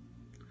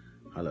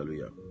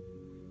 Hallelujah.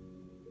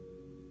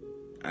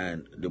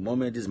 And the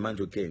moment this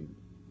mantle came,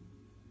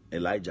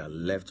 Elijah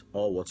left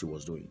all what he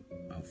was doing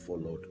and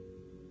followed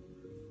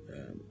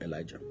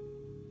Elijah.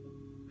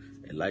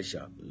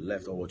 Elisha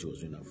left all what he was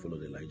doing and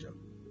followed Elijah.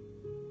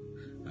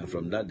 And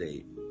from that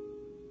day,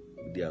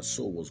 their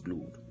soul was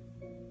glued.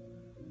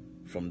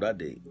 From that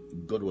day,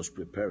 God was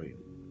preparing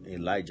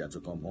Elijah to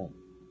come home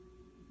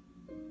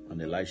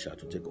and Elisha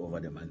to take over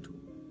the mantle.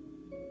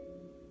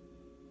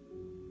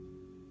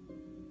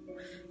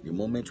 The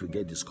moment we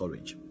get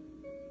discouraged,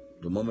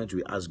 the moment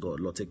we ask God,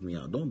 Lord, take me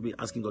out. Don't be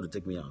asking God to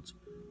take me out.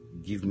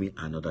 Give me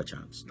another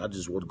chance. That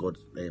is what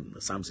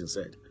Samson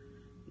said.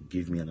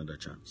 Give me another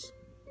chance.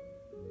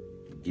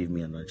 Give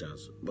me another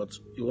chance. But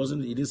he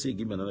didn't say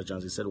give me another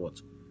chance. He said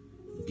what?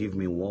 Give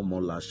me one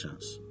more last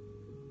chance.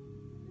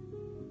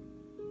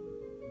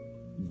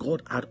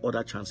 God had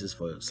other chances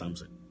for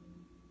Samson.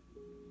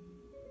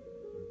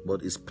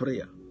 But his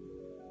prayer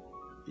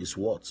is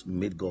what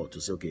made God to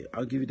say, okay,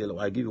 I'll give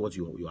you what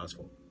you asked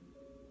for.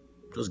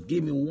 Just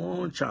give me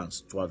one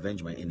chance to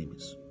avenge my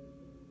enemies.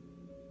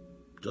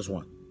 Just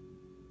one.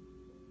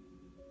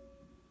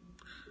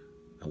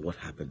 And what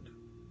happened?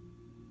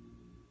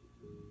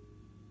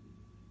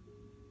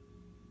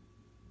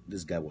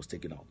 This guy was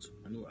taken out.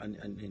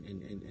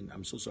 And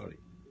I'm so sorry.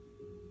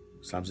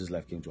 Samson's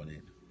life came to an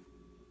end.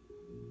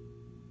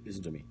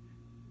 Listen to me.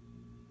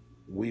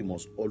 we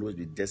must always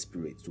be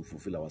desperate to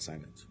fulfill our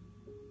assignment.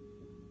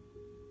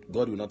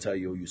 God will not tell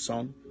you, you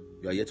son,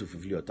 you are yet to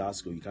fulfill your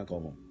task, or you can't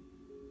come home.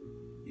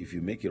 If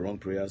you make your wrong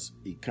prayers,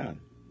 He can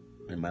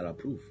and might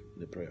approve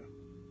the prayer.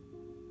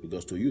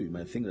 Because to you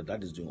might think that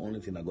that is the only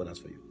thing that God has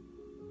for you.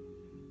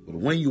 But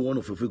when you want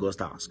to fulfill God's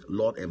task,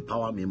 Lord,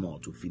 empower me more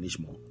to finish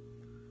more.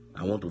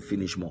 I want to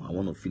finish more. I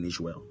want to finish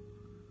well.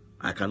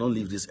 I cannot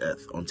leave this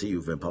earth until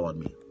you've empowered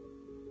me.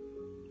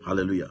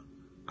 Hallelujah.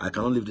 I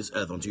cannot leave this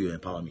earth until you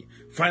empower me.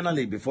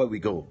 Finally, before we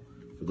go,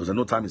 because I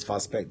know time is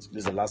fast spent,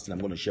 this is the last thing I'm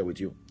going to share with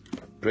you.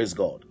 Praise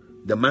God.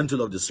 The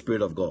mantle of the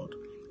Spirit of God.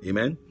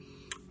 Amen.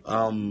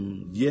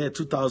 Year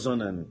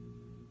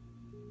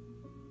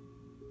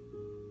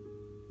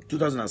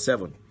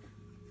 2007,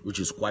 which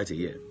is quite a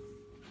year.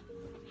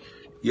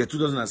 Year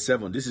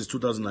 2007, this is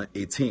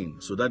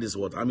 2018. So that is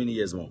what? How many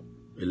years more?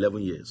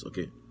 11 years.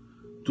 Okay.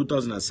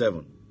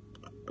 2007.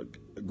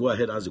 Go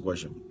ahead, ask the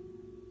question.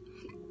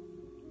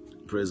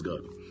 Praise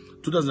God.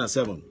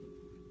 2007.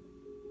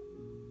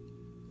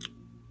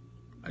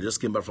 I just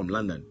came back from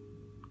London.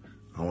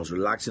 I was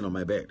relaxing on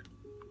my bed.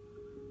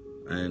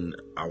 And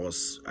I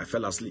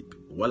fell asleep.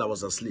 While I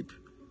was asleep,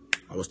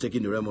 I was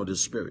taking the realm of the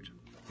Spirit.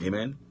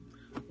 Amen.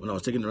 When I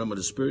was taking the realm of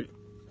the Spirit,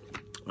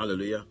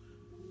 hallelujah,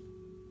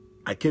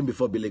 I came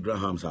before Billy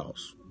Graham's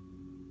house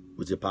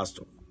with a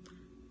pastor.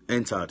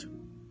 Entered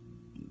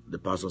the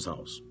pastor's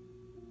house.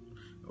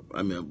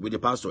 With the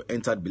pastor,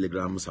 entered Billy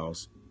Graham's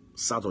house,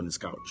 sat on his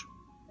couch.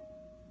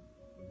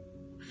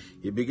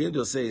 He began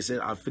to say, he said,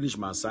 I finished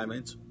my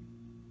assignment,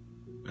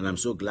 and I'm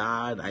so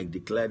glad I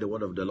declared the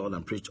word of the Lord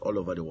and preached all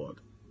over the world.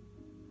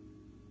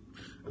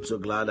 I'm so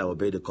glad I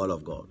obeyed the call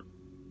of God.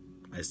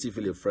 I still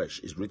feel it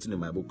fresh. It's written in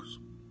my books.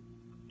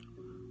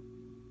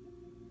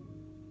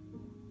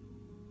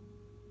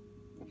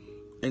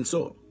 And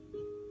so,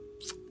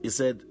 he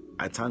said,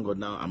 I thank God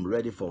now. I'm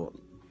ready for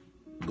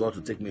God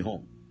to take me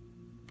home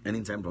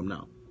anytime from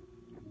now.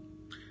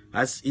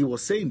 As he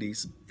was saying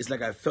this, it's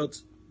like I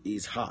felt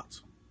his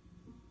heart.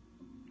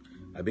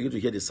 I began to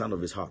hear the sound of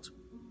his heart.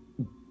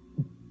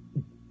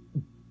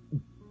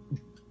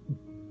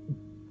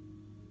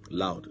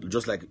 Loud,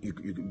 just like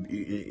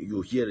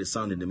you hear a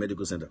sound in the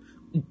medical center.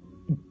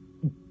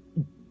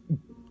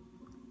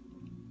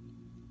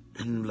 And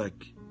I'm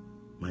like,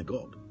 my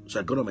God. So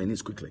I got on my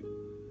knees quickly.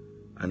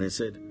 And I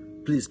said,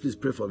 please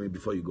pray for me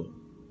before you go.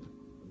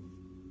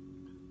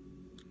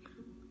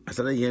 I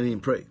started hearing him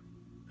pray.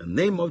 In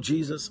the name of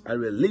Jesus, I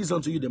release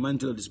unto you the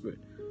mantle of the Spirit.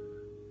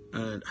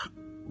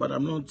 But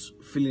I'm not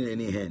feeling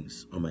any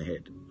hands on my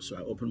head. So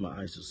I opened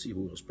my eyes to see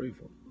who he was praying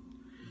for.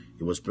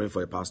 He was praying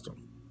for a pastor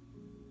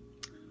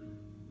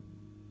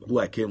who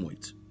I came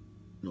with.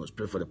 He was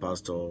praying for the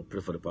pastor.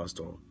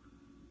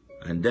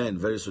 And then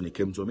very soon he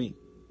came to me.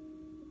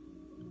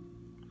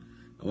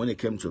 And when he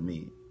came to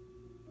me,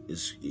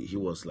 he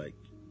was like,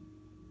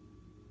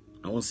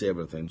 I won't say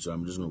everything, so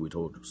I'm just going to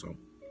withhold some.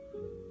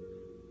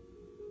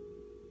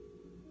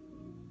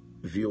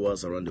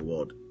 Viewers around the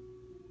world,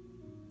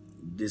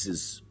 this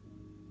is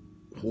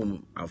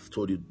whom I've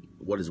told you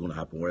what is going to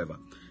happen, wherever.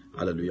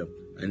 Hallelujah.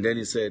 And then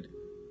he said,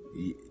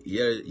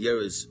 here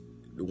is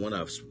the one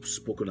I've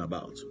spoken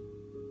about.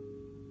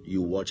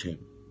 You watch him.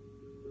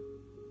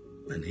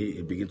 And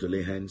he began to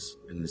lay hands,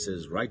 and he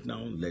says, right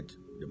now, let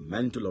the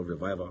mantle of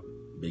revival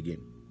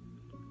begin.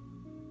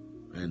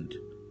 And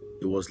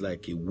it was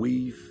like a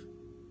wave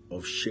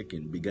of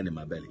shaking began in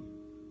my belly.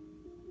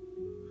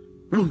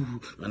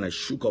 And I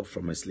shook up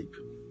from my sleep.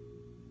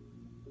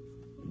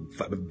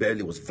 My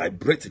belly was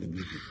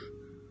vibrating.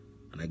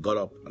 And I got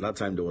up. At that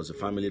time, there was a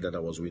family that I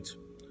was with.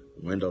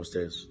 Went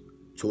upstairs,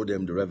 told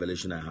them the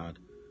revelation I had.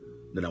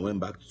 Then I went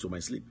back to my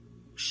sleep,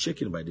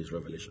 shaken by this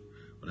revelation.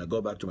 When I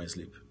got back to my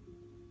sleep,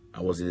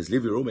 I was in his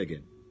living room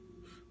again.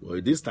 Well,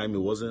 this time he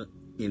wasn't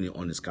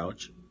on his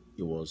couch.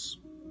 He was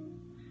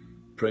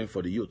praying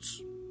for the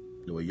youths.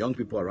 There were young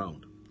people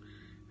around.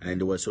 And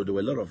there were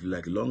a lot of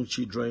like young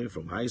children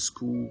from high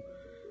school.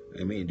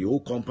 I mean, the whole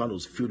compound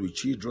was filled with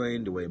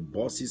children. There were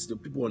bosses, the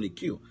people on the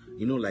queue,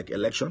 like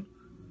election,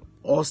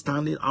 all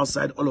standing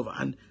outside all over.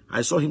 And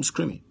I saw him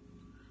screaming,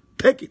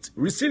 take it,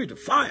 receive it,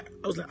 fire.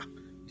 I was like,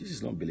 this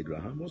is not Billy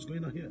Graham. What's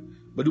going on here?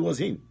 But it was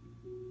him.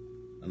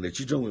 And the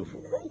children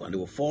they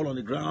would fall on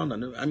the ground.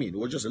 And there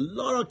were just a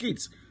lot of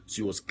kids. So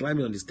he was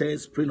climbing on the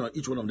stairs, praying on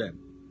each one of them.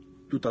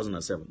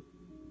 2007.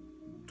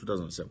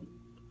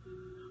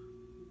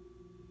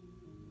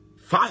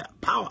 Fire,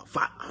 power,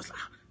 fire. I was like,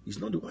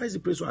 why is the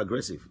place so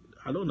aggressive?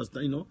 I don't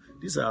understand,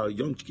 these are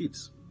young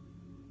kids.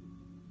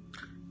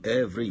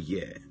 Every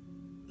year.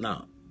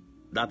 Now,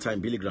 that time,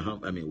 Billy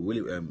Graham,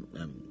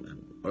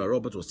 Oral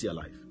Robert was still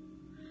alive.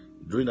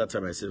 During that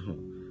time, I said,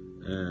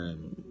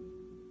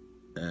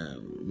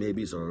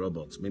 maybe it's Oral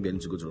Robert. Maybe I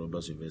need to go to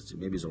Robert's University.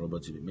 Maybe it's Oral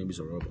Robert. Maybe it's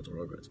Oral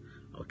Robert.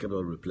 I kept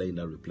on replaying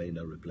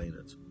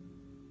that.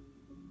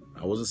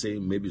 I wasn't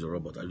saying maybe it's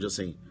Oral Robert. I was just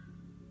saying,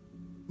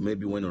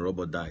 maybe when a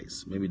robot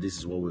dies, maybe this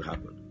is what will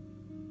happen.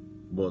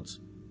 But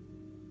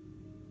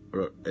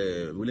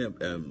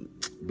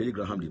Billy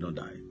Graham did not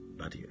die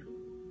that year.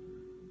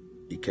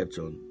 He kept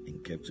on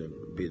and kept on.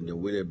 The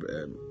way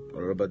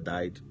Robert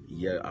died a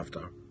year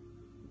after,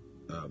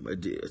 I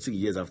think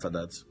years after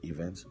that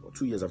event, or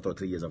 2 years after, or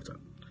 3 years after,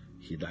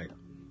 he died.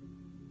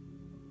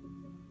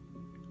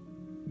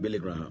 Billy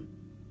Graham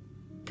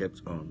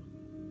kept on,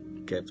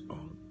 kept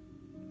on,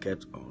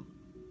 kept on,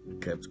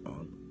 kept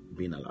on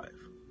being alive.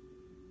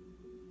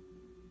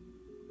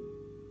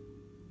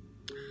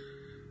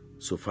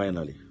 So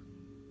finally,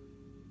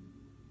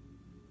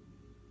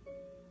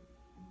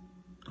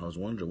 I was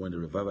wondering when the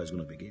revival is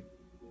going to begin.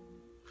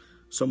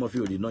 Some of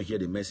you did not hear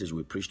the message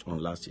we preached on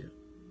last year.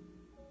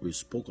 We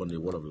spoke on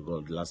the word of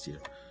God last year,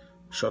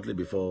 shortly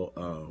before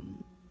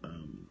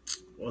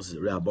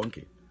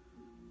Rehabonke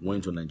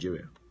went to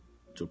Nigeria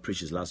to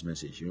preach his last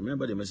message. You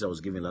remember the message I was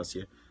giving last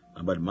year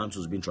about the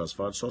mantles being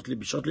transferred shortly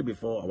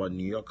before our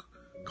New York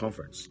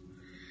conference.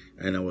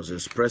 And I was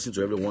expressing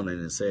to everyone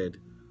and I said,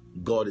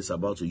 God is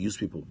about to use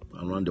people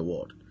around the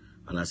world.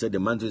 And I said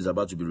the mantle is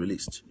about to be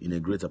released in a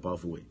greater,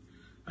 powerful way.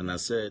 And I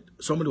said,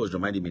 somebody was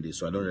reminding me this,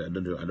 so I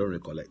don't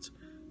recollect.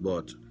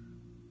 But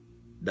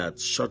that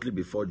shortly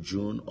before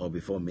June or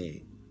before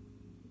May,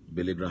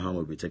 Billy Graham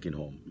will be taken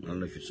home. I don't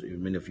know if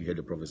many of you heard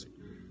the prophecy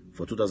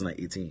for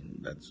 2018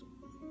 that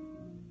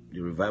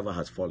the revival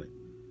has fallen,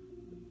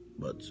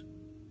 but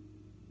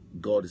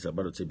God is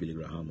about to take Billy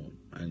Graham home,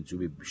 and it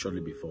will be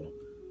shortly before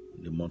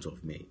the month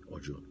of May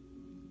or June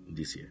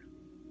this year.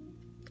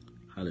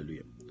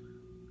 Hallelujah.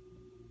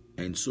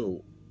 And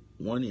so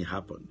when it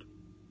happened,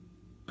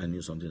 I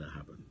knew something had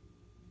happened.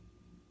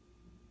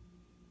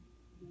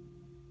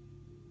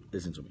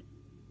 Listen to me.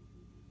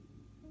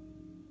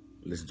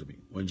 Listen to me.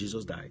 When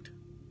Jesus died,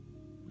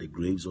 the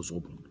graves was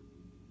opened.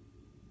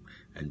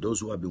 And those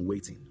who have been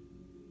waiting,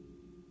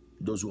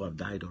 those who have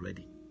died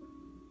already,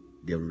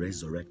 they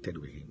resurrected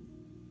with him.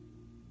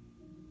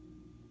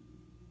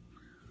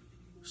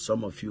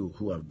 Some of you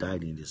who have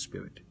died in the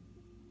spirit,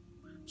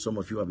 some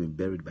of you have been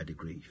buried by the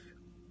grave.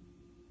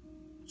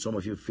 Some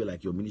of you feel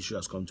like your ministry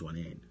has come to an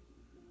end.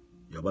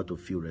 You're about to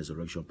feel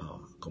resurrection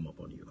power come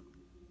upon you.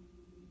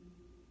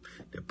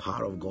 The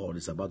power of God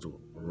is about to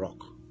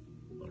rock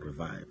or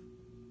revive.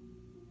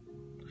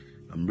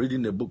 I'm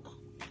reading the book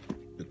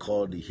they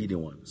call The Hidden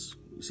Ones.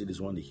 You see this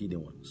one, The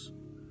Hidden Ones.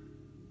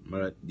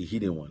 The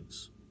Hidden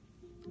Ones.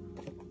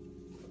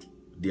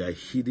 They are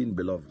hidden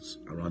beloveds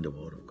around the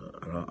world of God,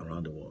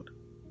 around the world.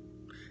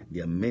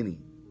 There are many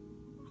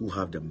who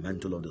have the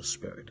mantle of the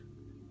Spirit,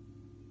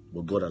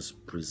 but God has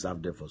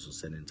preserved them for a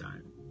certain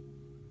time.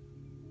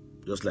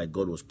 Just like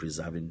God was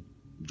preserving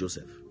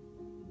Joseph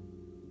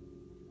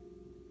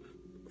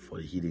for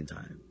a hidden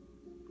time.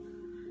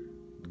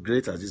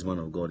 Great as this man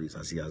of God is,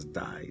 as he has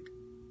died,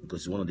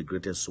 because he's one of the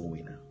greatest soul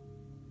winners,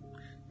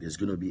 there's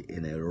going to be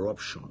an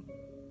eruption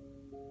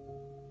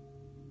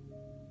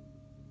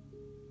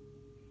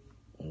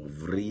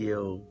of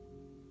real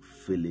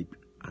Philip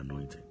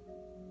anointing.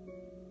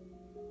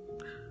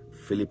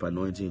 Philip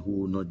anointing,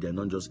 they're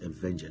not just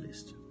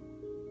evangelists,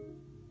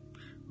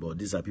 but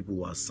these are people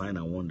who are signs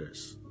and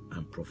wonders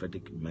and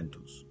prophetic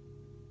mentors.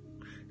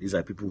 These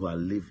are people who are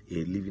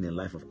living a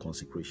life of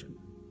consecration.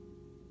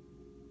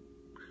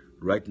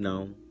 Right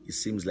now, it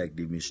seems like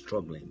they've been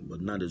struggling,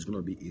 but now there's going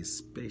to be a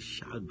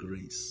special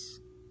grace.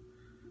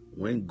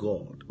 When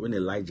God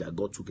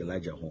took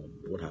Elijah home,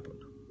 what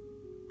happened?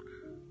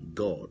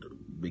 God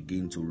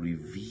began to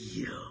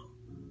reveal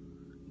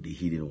the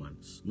hidden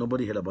ones.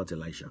 Nobody heard about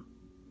Elisha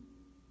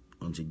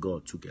until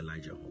God took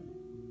Elijah home.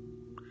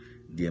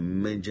 The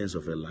emergence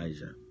of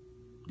Elijah,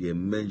 the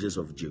emergence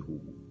of Jehu,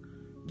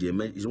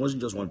 it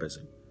wasn't just one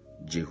person.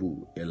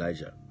 Jehu,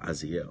 Elijah,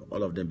 Azael,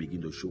 all of them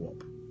begin to show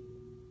up.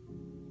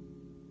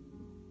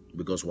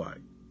 Because why?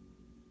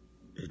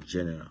 A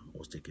general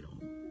was taken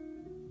home.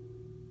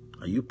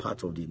 Are you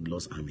part of the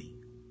lost army?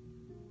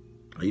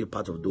 Are you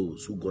part of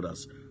those who God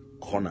has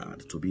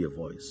cornered to be a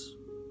voice?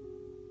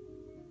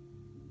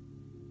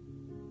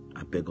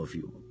 I beg of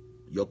you,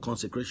 your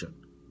consecration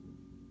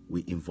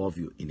will involve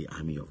you in the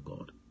army of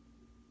God.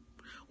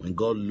 When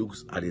God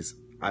looks at his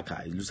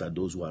archive, he looks at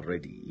those who are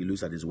ready. He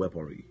looks at his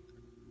weaponry.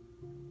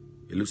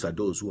 He looks at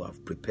those who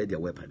have prepared their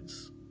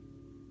weapons.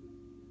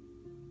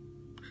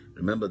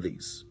 Remember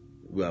this.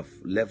 We have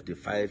left the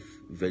 5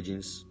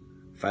 virgins.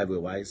 5 were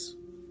wise,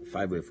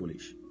 5 were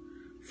foolish.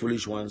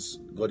 Foolish ones,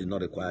 God did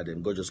not require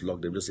them. God just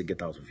locked them. Just say,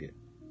 get out of here.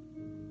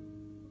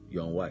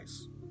 You're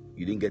unwise.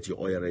 You didn't get your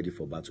oil ready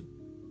for battle.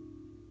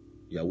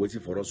 You are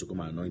waiting for us to come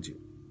and anoint you.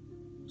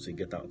 Say,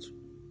 get out.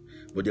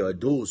 But there are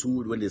those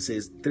who, when they say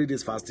 3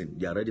 days fasting,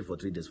 they are ready for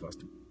 3 days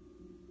fasting.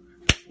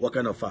 What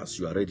kind of fast?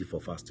 You are ready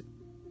for fasting.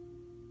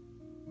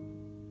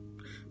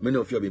 Many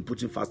of you have been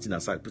putting fasting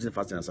aside.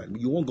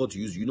 You want God to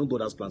use you. You know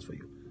God has plans for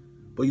you.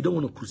 But you don't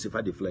want to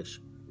crucify the flesh.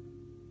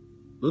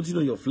 Don't you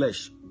know your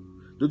flesh?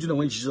 Don't you know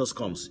when Jesus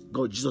comes,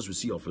 Jesus will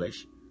see your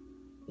flesh?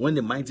 When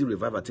the mighty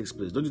revival takes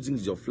place, don't you think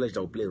it's your flesh that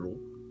will play a role?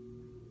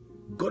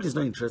 God is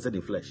not interested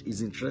in flesh.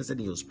 He's interested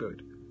in your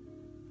spirit.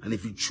 And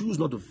if you choose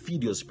not to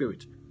feed your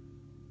spirit,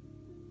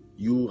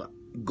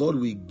 God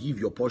will give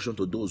your portion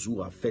to those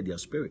who have fed their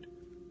spirit.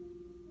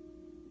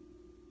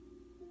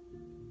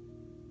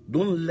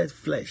 Don't let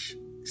flesh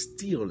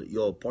steal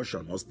your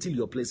portion or steal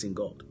your place in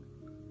God.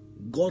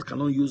 God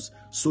cannot use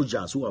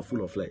soldiers who are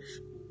full of flesh.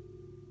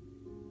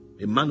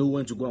 A man who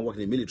went to go and work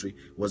in the military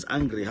was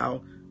angry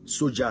how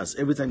soldiers,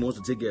 every time he wants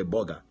to take a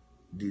burger,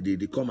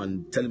 they come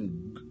and tell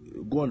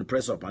him, go on the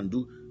press up and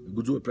do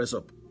a press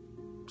up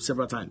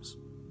several times.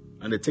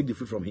 And they take the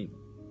food from him.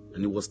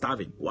 And he was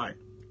starving. Why?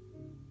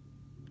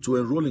 To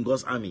enroll in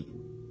God's army,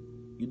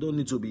 you don't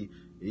need to be,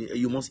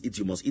 you must eat,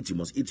 you must eat, you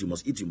must eat, you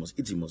must eat, you must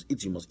eat, you must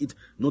eat, you must eat.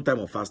 No time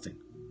of fasting.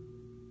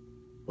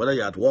 Whether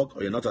you're at work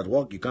or you're not at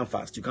work, you can't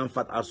fast. You can't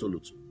fast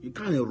absolute. You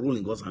can't enroll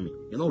in God's army.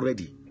 You're not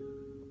ready.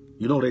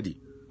 You're not ready.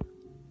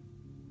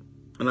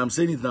 And I'm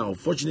saying it now.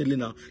 Unfortunately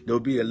now, there will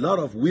be a lot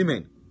of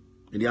women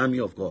in the army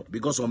of God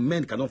because some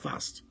men cannot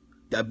fast.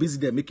 They are busy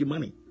there making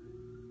money.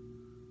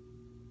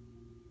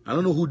 I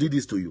don't know who did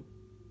this to you.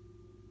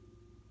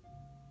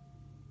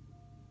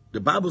 The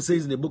Bible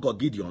says in the book of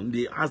Gideon,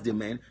 they asked the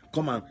men,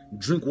 come and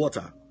drink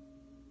water.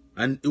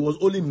 And it was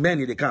only men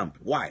in the camp.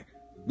 Why?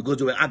 Because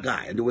they were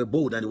agile and they were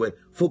bold and they were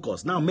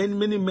focused. Now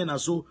many men are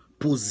so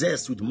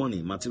possessed with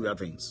money, material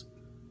things.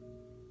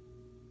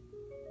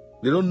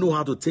 They don't know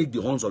how to take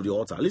the horns of the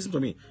altar. Listen to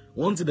me.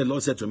 One thing the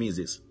Lord said to me is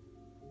this.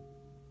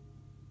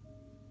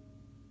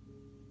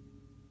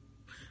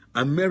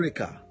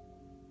 America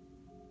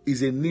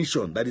is a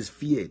nation that is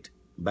feared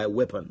by the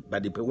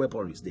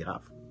weaponries they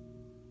have.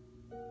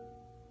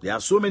 They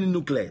have so many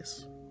nuclear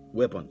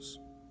weapons.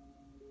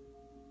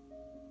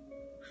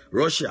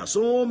 Russia,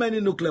 so many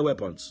nuclear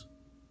weapons.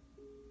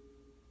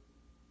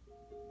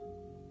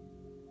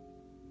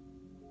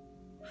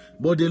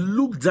 But they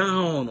look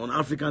down on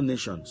African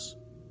nations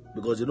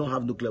because they don't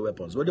have nuclear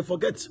weapons. But they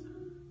forget,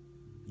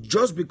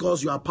 just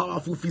because you are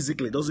powerful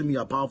physically doesn't mean you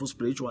are powerful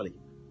spiritually.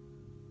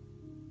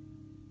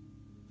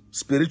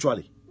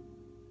 Spiritually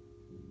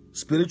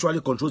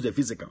controls the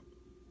physical.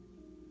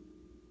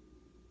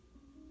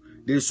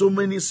 There are so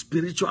many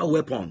spiritual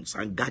weapons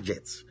and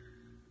gadgets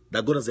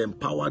that God has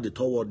empowered the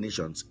third world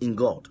nations in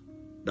God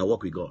that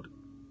work with God.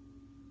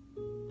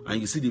 And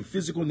you see the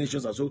physical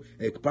nations are so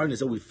empowering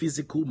themselves with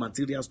physical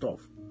material stuff.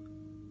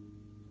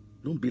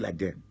 Don't be like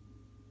them.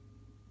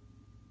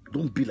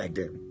 Don't be like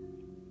them.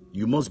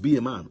 You must be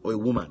a man or a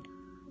woman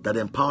that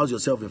empowers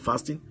yourself in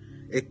fasting.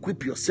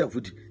 Equip yourself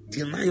with,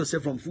 deny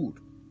yourself from food.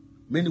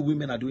 Many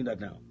women are doing that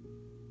now.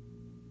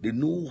 They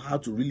know how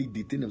to really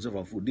detain themselves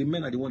from food. The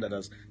men are the one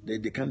that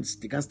they can't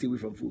stay away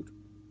from food.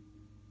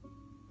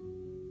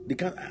 They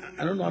can't.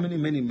 I don't know how many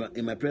men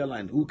in my prayer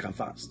line who can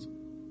fast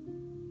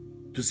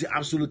to say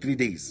absolute 3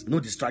 days, no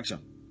distraction.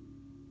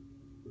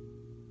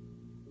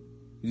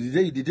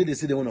 The day they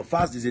say they want to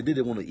fast is the day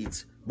they want to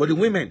eat. But the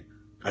women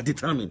are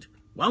determined.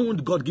 Why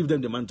won't God give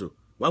them the mantle?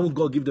 Why won't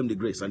God give them the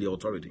grace and the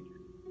authority?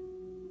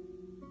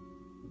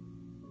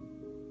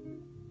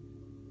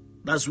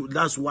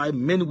 That's why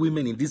many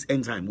women in this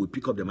end time will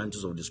pick up the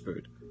mantles of the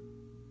Spirit.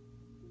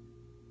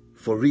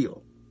 For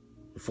real.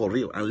 For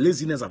real. And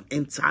laziness have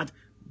entered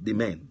the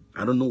men.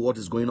 I don't know what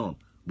is going on.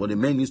 But the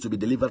men needs to be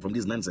delivered from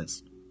this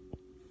nonsense.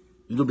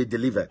 You don't be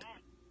delivered.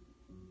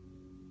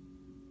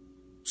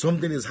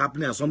 Something is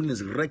happening and something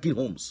is wrecking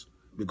homes.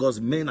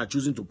 Because men are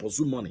choosing to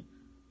pursue money.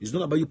 It's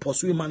not about you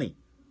pursuing money.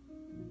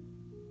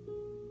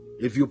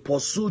 If you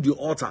pursue the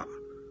altar,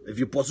 if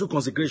you pursue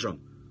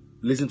consecration,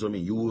 listen to me,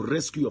 you will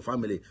rescue your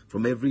family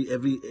from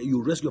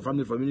you rescue your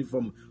family from any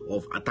form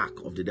of attack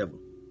of the devil.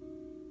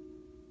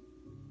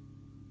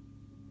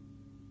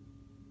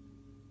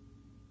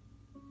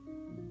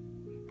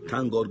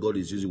 Thank God God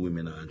is using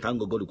women and thank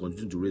God God will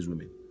continue to raise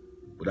women.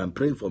 But I'm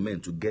praying for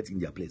men to get in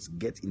their place.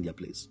 Get in their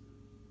place.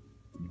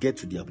 Get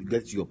to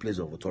your place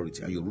of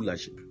authority and your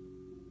rulership.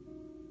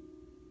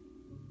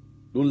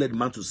 Don't let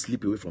man to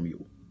slip away from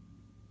you.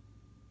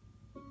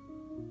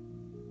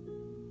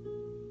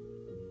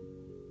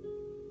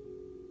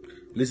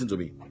 Listen to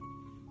me.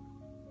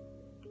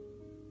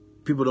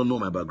 People don't know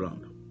my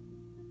background.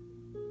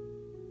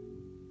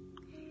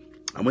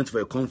 I went for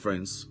a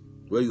conference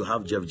where you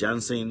have Jeff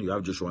Jansen, you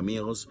have Joshua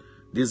Mills.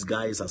 These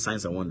guys are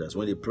signs and wonders.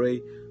 When they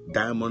pray,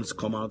 diamonds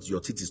come out,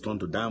 your teeth is turned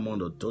to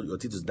diamond, or your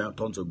teeth is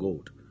turned to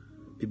gold.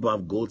 People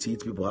have gold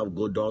teeth, people have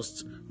gold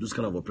dust, those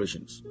kind of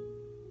operations.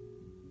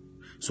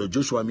 So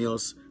Joshua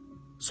Mills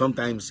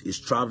sometimes is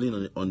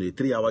traveling on a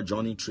 3-hour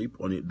journey trip,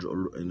 on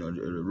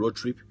a road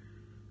trip,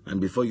 and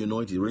before you know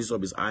it, he raises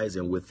up his eyes,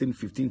 and within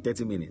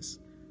 15-30 minutes,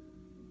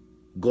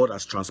 God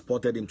has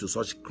transported him to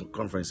such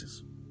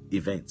conferences,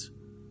 events.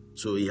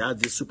 So he had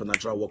this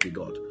supernatural walk with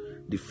God,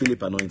 the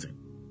Philip anointing.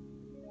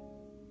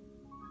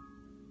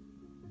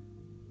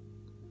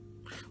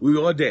 We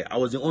were all there. I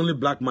was the only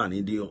black man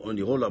on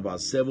the whole of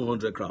about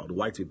 700 crowd,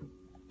 white people,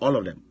 all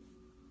of them.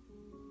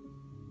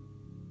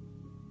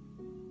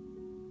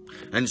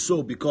 And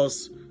so,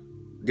 because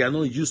they are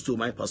not used to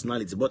my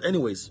personality. But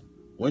anyways,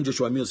 when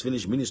Joshua Mills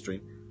finished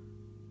ministering,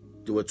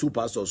 there were 2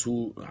 pastors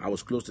who I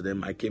was close to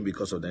them. I came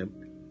because of them.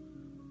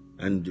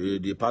 And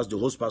the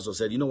host pastor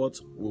said, you know what?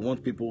 We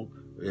want people,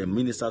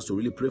 ministers, to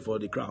really pray for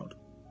the crowd.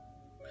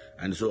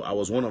 And so I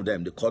was one of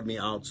them. They called me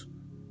out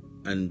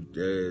and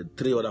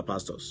 3 other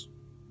pastors.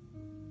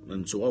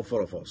 And so all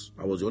 4 of us,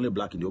 I was the only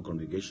black in the whole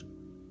congregation.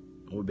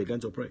 And we began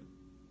to pray.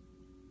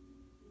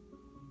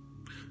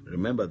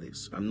 Remember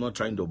this. I'm not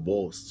trying to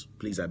boast.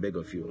 Please, I beg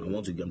of you.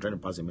 I'm trying to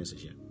pass a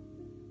message here.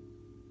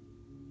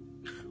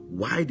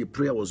 Why the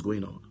prayer was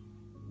going on,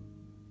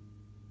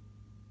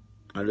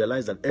 I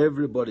realized that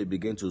everybody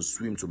began to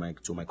swim to my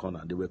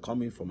corner. They were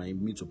coming for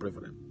me to pray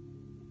for them.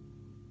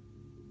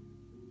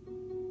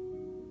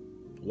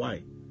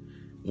 Why?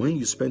 When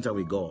you spend time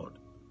with God,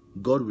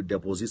 God will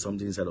deposit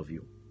something inside of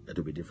you that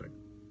will be different.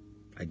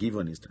 I give you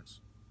an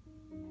instance.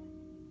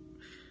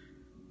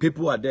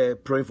 People are there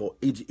praying for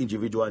each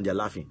individual and they're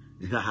laughing.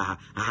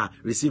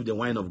 Receive the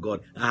wine of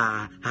God.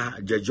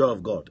 The joy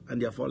of God.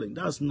 And they're falling.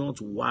 That's not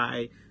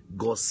why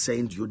God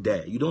sent you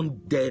there. You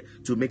don't dare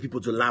to make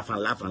people to laugh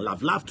and laugh and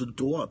laugh. Laugh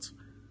to what?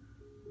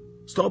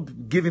 Stop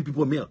giving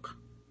people milk.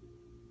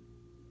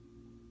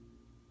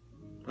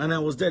 And I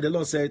was there. The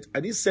Lord said, I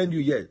didn't send you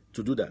here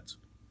to do that.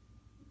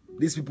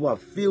 These people are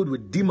filled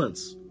with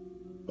demons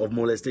of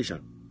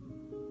molestation.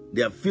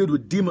 They are filled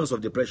with demons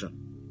of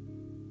depression.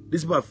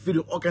 These people are filled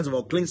with all kinds of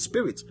unclean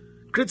spirits,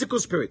 critical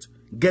spirits.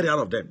 Get out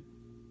of them.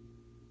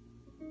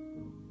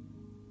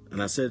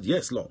 And I said,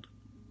 yes, Lord.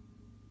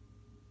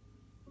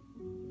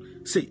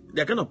 See,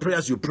 the kind of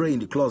prayers you pray in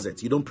the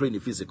closet, you don't pray in the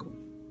physical.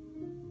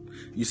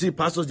 You see,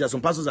 pastors, there are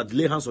some pastors that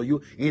lay hands on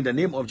you in the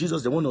name of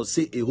Jesus. They want to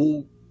say a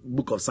whole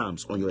book of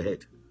Psalms on your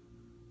head.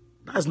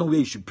 That's no way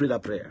you should pray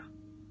that prayer.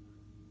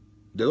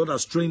 The Lord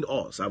has trained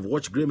us. I've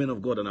watched great men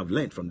of God and I've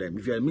learned from them.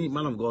 If you're a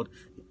man of God,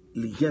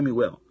 hear me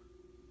well.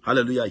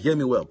 Hallelujah. Hear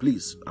me well,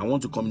 please. I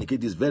want to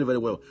communicate this very, very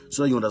well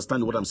so you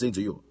understand what I'm saying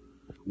to you.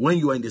 When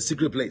you are in the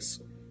secret place,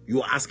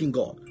 you are asking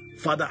God,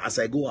 Father, as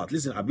I go out.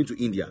 Listen, I've been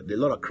to India. There are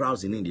a lot of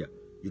crowds in India.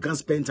 You can't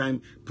spend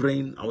time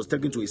praying. I was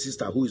talking to a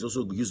sister who is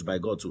also used by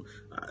God too.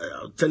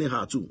 Telling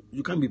her too,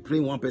 you can't be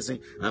praying one person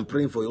and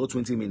praying for your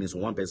 20 minutes for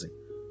one person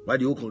while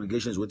the whole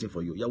congregation is waiting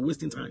for you. You're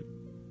wasting time.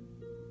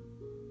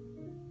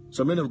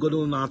 Some men of God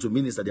don't know how to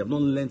minister. They have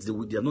not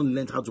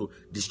learned how to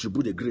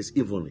distribute the grace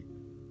evenly.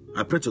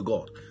 I pray to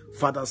God,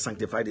 Father,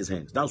 sanctify his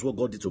hands. That's what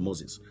God did to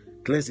Moses.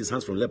 Cleanse his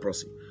hands from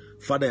leprosy.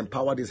 Father,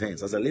 empower his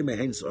hands. As I lay my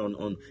hands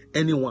on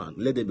anyone,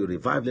 let them be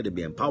revived, let them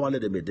be empowered,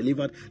 let them be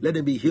delivered, let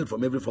them be healed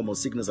from every form of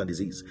sickness and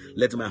disease.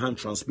 Let my hand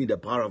transmit the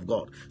power of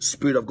God.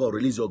 Spirit of God,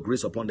 release your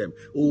grace upon them.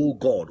 Oh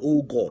God,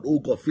 oh God, oh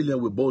God, fill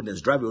them with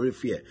boldness, drive away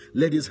fear.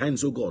 Let his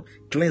hands, oh God,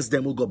 cleanse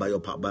them, oh God, by your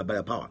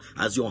power.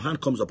 As your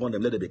hand comes upon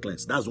them, let them be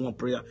cleansed. That's one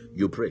prayer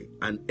you pray.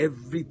 And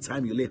every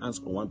time you lay hands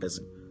on one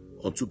person,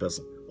 or 2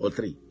 persons, or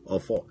 3, or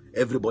 4,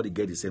 everybody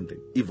get the same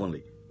thing,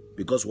 evenly.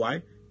 Because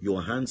why?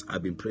 Your hands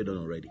have been prayed on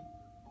already.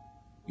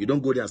 You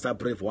don't go there and start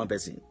praying for one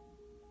person.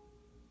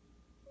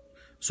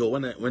 So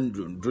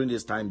during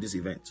this time, this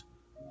event,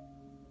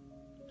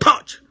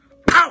 touch,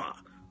 power,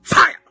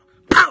 fire,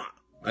 power,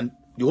 and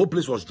the whole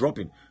place was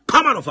dropping.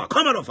 Come out of her,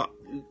 come out of her.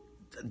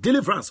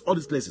 Deliverance, all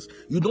these places.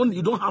 You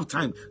don't have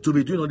time to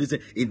be doing all this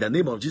in the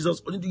name of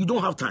Jesus. You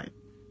don't have time.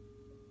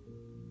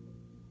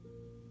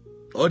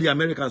 All the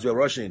Americans were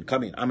rushing,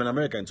 coming. I'm an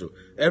American too.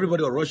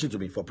 Everybody was rushing to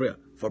me for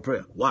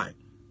prayer. Why?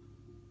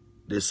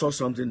 They saw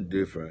something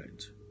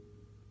different.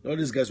 All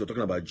these guys were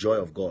talking about joy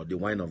of God, the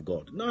wine of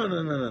God.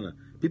 No.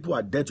 People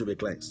are dead to be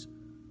cleansed.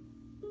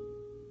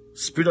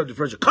 Spirit of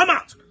depression, come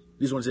out!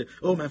 This one say,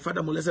 oh, my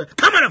father molested.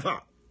 Come out of her!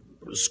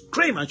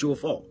 Scream and she will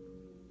fall.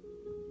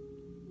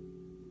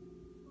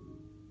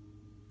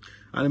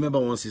 I remember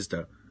one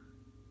sister.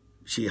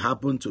 She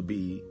happened to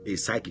be a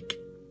psychic.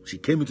 She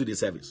came into the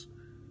service.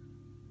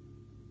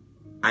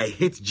 I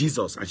hate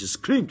Jesus. And she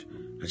screamed.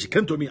 And she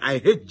came to me, I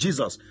hate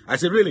Jesus. I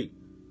said, really?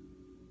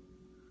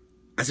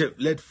 I said,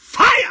 let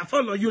fire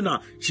fall on you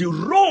now. She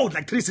rolled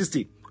like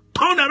 360.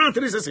 Turned around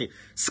 360.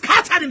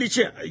 Scattered in the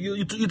chair.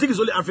 You think it's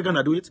only African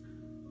that do it?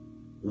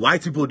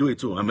 White people do it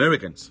too.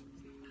 Americans.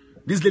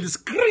 This lady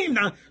screamed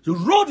and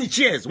rolled the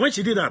chairs. When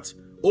she did that,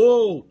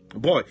 oh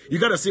boy, you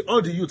gotta see,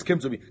 all the youth came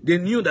to me. They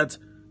knew that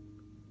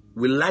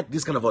we like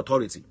this kind of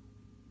authority.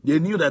 They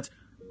knew that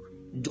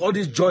all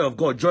this joy of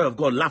God,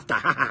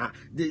 laughter,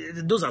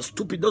 those are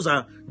stupid. Those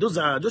are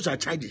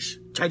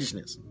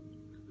childishness.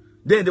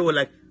 Then they were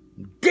like,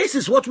 this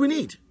is what we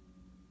need.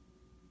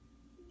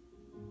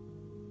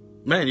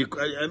 Man,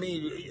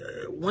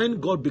 when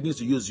God begins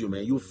to use you,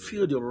 man, you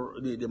feel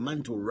the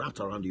mantle wrapped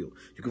around you.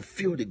 You can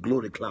feel the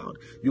glory cloud.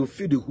 You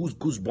feel the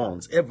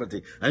goosebumps,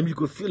 everything. And you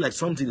could feel like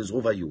something is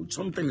over you.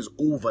 Something is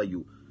over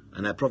you.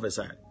 And I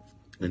prophesy,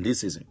 in this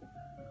season,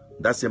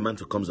 that same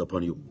mantle comes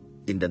upon you.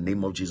 In the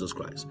name of Jesus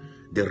Christ.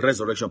 The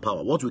resurrection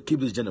power. What will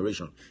keep this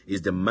generation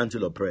is the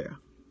mantle of prayer.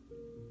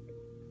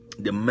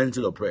 The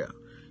mantle of prayer.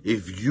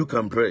 If you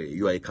can pray,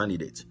 you are a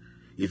candidate.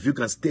 If you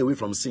can stay away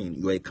from sin,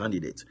 you are a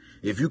candidate.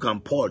 If you can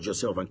purge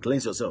yourself and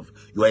cleanse yourself,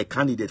 you are a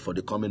candidate for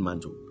the coming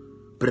mantle.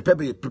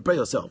 Prepare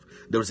yourself.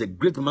 There is a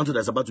great mantle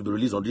that's about to be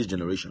released on this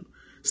generation.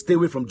 Stay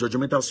away from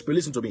judgmental spirit.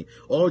 Listen to me.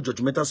 All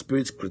judgmental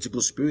spirits,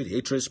 critical spirit,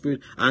 hatred spirit,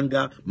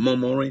 anger,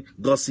 murmuring,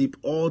 gossip,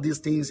 all these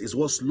things is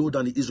what slowed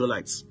down the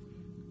Israelites.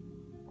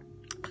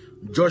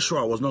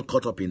 Joshua was not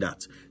caught up in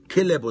that.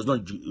 Caleb was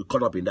not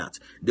caught up in that.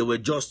 They were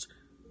just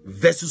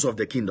vessels of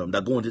the kingdom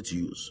that God wanted to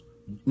use.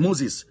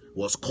 Moses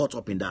was caught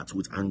up in that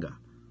with anger.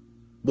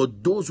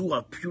 But those who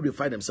have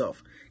purified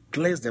themselves,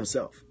 cleansed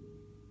themselves,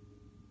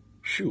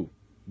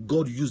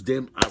 God used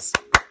them as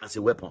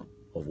a weapon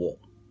of war.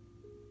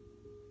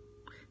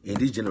 In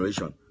this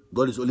generation,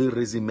 God is only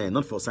raising men,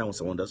 not for signs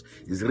and wonders.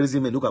 He's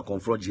raising men who can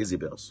confront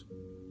Jezebels.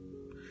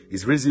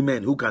 He's raising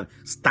men who can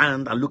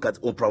stand and look at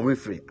Oprah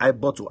Winfrey,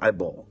 eyeball to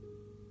eyeball,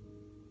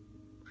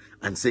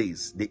 and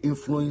says the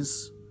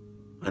influence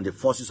and the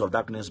forces of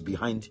darkness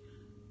behind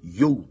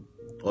you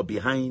or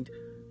behind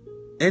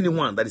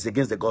anyone that is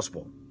against the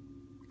gospel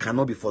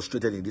cannot be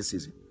frustrated in this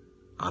season.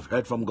 I've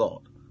heard from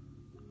God.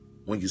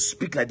 When you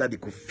speak like that, they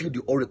could feel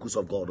the oracles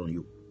of God on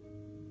you.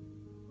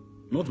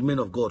 Not men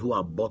of God who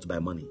are bought by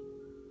money.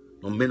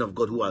 Not men of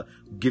God who are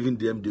giving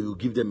them, they will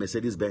give them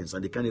Mercedes-Benz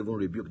and they can't even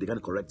rebuke, they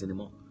can't correct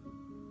anymore.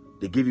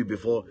 They give you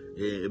before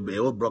a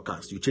whole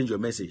broadcast, you change your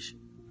message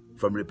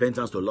from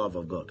repentance to love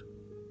of God.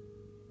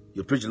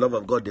 You preach the love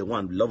of God day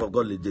 1, love of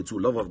God day 2,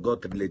 love of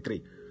God day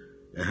 3.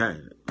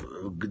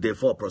 Day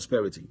 4,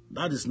 prosperity.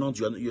 That is not,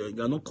 you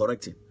are not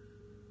correcting.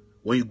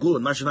 When you go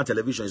on national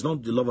television, it's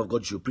not the love of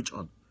God you preach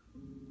on.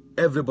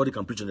 Everybody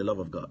can preach on the love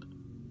of God.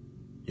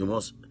 You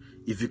must,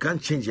 if you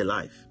can't change your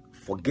life,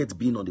 forget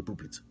being on the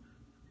pulpit.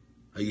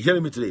 Are you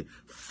hearing me today?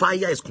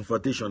 Fire is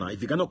confrontational.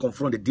 If you cannot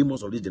confront the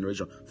demons of this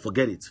generation,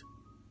 forget it.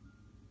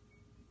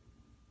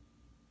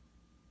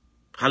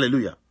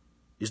 Hallelujah.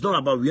 It's not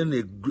about wearing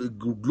a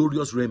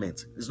glorious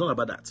raiment. It's not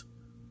about that.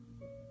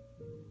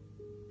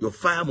 Your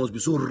fire must be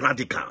so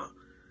radical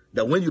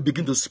that when you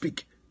begin to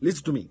speak,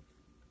 listen to me.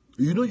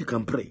 You know you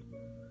can pray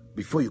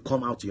before you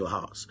come out to your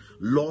house.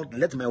 Lord,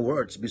 let my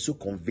words be so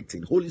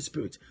convicting. Holy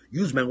Spirit,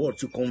 use my words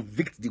to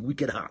convict the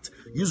wicked heart.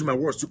 Use my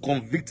words to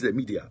convict the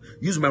media.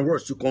 Use my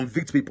words to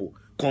convict people.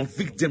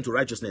 Convict them to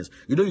righteousness.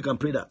 You know you can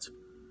pray that.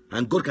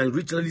 And God can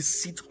literally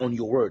sit on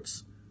your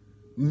words.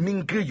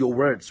 Mingle your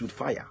words with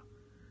fire.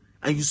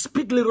 And you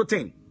speak little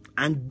thing.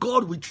 And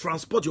God will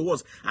transport your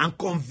words and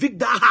convict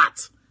that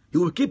heart. He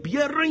will keep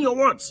hearing your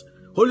words.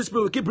 Holy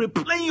Spirit will keep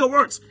replaying your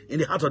words in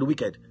the heart of the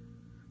wicked.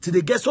 Till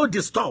they get so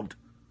disturbed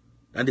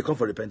and they come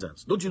for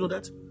repentance. Don't you know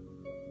that?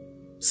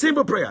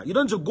 Simple prayer. You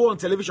don't need to go on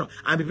television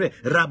and be praying.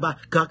 Rabba,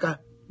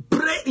 kaka.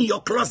 Pray in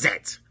your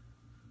closet.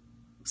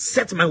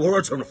 Set my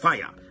words on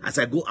fire as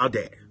I go out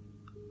there.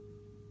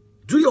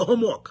 Do your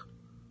homework.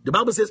 The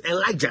Bible says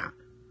Elijah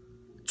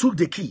took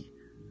the key.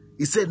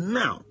 He said,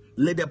 now,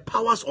 let the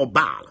powers of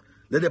Baal,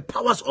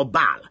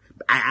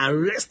 I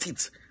arrest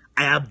it.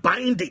 I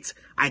bind it.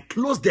 I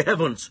close the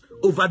heavens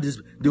over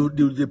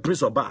the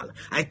praise of Baal.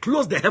 I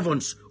close the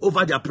heavens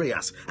over their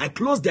prayers. I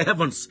close the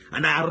heavens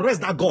and I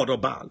arrest that God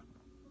of Baal.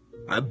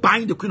 I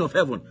bind the queen of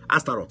heaven,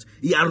 Astaroth.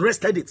 He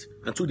arrested it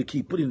and took the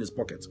key, put it in his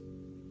pocket.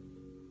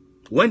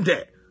 Went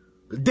there.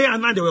 Day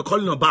and night they were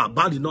calling on Baal.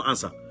 Baal did not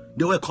answer.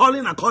 They were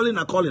calling and calling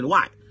and calling.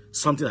 Why?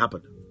 Something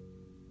happened.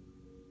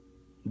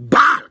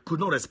 Baal could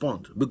not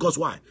respond. Because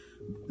why?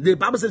 The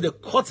Bible says they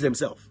caught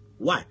themselves.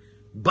 Why?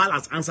 Baal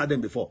has answered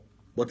them before.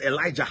 But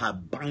Elijah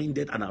had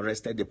binded and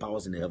arrested the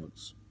powers in the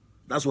heavens.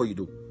 That's what you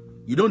do.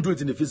 You don't do it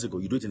in the physical.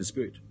 You do it in the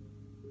spirit.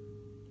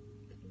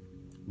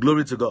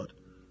 Glory to God.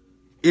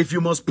 If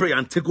you must pray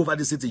and take over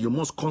the city, you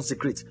must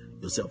consecrate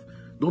yourself.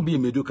 Don't be a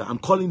mediocre. I'm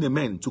calling the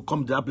men to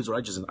come to that place of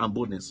righteousness and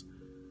boldness.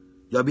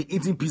 You have been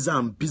eating pizza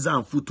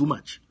and food too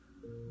much.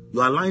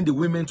 You are allowing the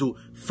women to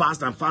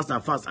fast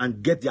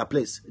and get their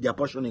place, their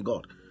portion in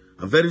God.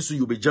 And very soon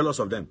you'll be jealous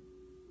of them.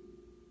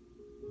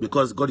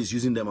 Because God is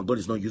using them and God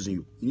is not using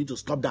you. You need to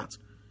stop that.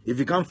 If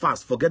you can't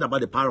fast, forget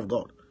about the power of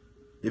God.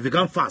 If you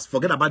can't fast,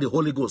 forget about the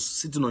Holy Ghost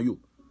sitting on you.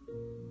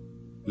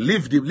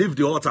 Leave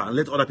the altar and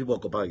let other people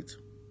occupy it.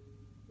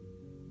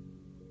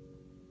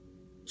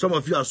 Some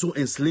of you are so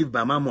enslaved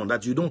by mammon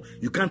that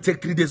you can't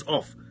take 3 days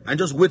off and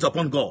just wait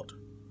upon God.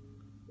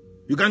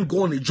 You can't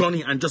go on a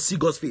journey and just see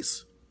God's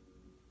face.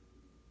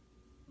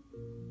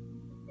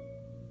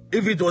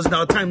 If it was in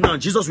our time now,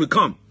 Jesus will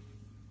come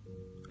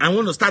and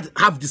want to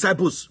have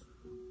disciples.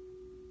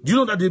 Do you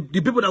know that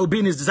the people that will be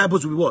in his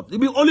disciples will be what? They'll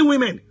be only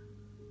women.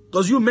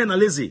 Because you men are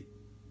lazy.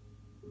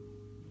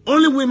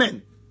 Only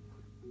women.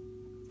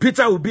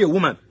 Peter will be a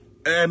woman.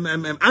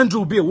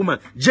 Andrew will be a woman.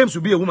 James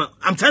will be a woman.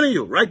 I'm telling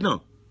you right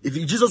now, if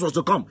Jesus was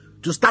to come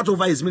to start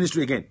over his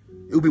ministry again,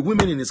 it will be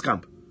women in his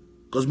camp.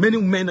 Because many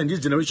men in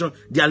this generation,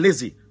 they are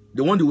lazy.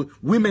 They want the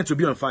women to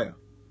be on fire.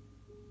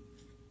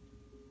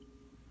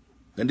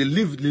 And they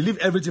leave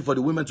everything for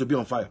the women to be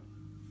on fire.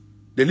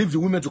 They leave the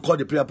women to call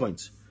the prayer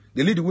points.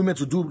 They leave the women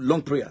to do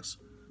long prayers.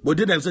 But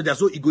they themselves, they are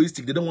so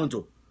egoistic. They don't want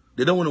to.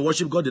 They don't want to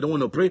worship God. They don't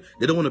want to pray.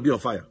 They don't want to be on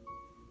fire.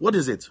 What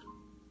is it?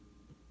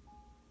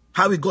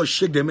 How will God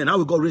shake the men? How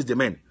will God raise the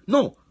men?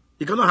 No,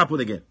 it cannot happen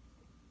again.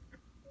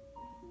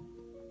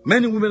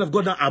 Many women of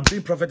God now are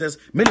being prophetess.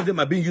 Many of them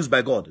are being used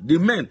by God. The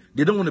men,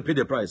 they don't want to pay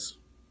the price.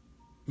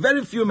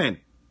 Very few men.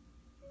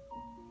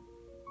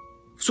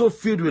 So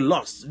filled with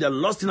lust. They're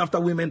lusting after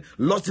women,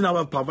 lusting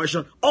after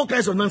perversion, all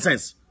kinds of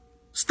nonsense.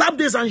 Stop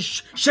this and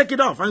shake it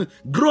off and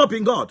grow up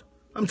in God.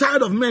 I'm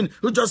tired of men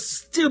who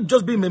still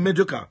being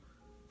mediocre.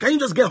 Can you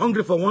just get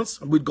hungry for once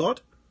with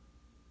God?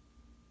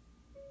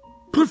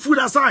 Put food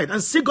aside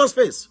and seek God's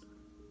face.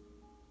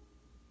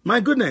 My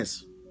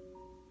goodness.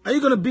 Are you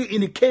going to be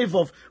in the cave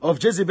of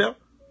Jezebel?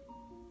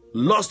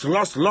 Lost,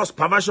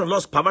 perversion,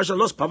 lost,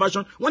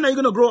 perversion. When are you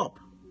going to grow up?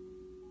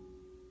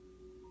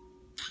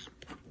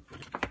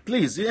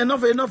 Please,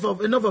 enough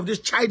of this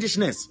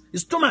childishness.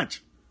 It's too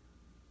much.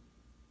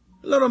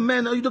 A lot of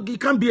men, you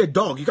can't be a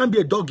dog. You can't be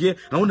a dog here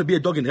and want to be a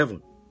dog in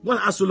heaven. Go and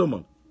ask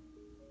Solomon.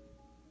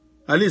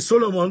 At least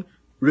Solomon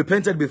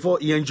repented before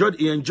he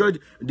enjoyed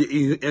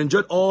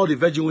all the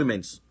virgin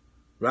women's,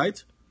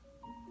 right?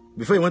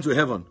 Before he went to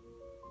heaven,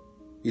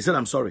 he said,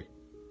 "I'm sorry,"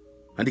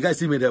 and the guy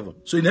still made heaven.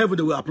 So in heaven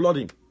they were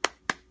applauding.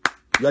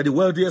 You are the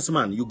wealthiest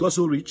man. You got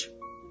so rich.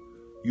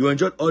 You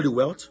enjoyed all the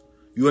wealth.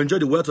 You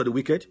enjoyed the wealth of the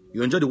wicked.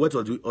 You enjoyed the wealth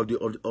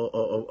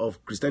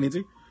of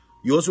Christianity.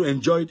 You also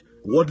enjoyed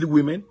worldly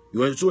women.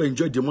 You also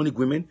enjoyed demonic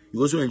women.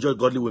 You also enjoyed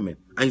godly women,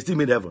 and you still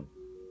made heaven.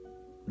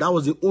 That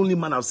was the only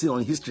man I've seen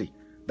on history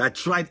that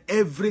tried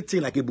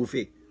everything like a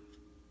buffet.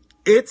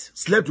 Ate,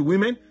 slept with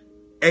women,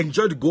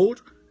 enjoyed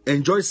gold,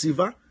 enjoyed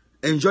silver,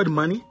 enjoyed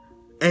money,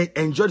 and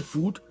enjoyed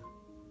food,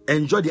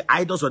 enjoyed the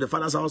idols of the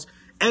Father's house.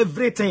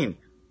 Everything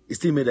is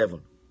still made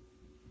heaven.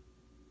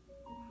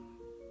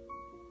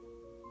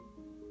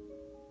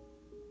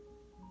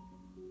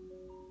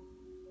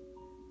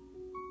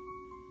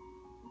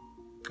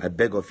 I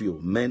beg of you,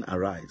 men,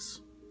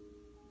 arise.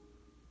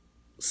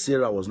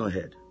 Sarah was not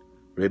heard.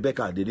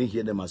 Rebecca didn't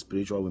hear them as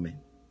spiritual women.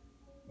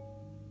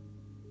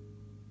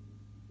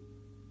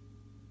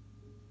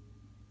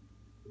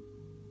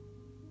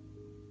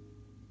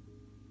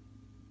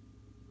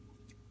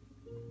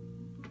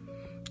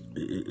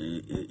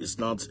 It's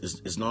not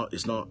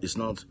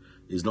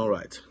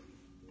right.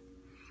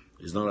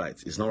 It's not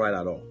right. It's not right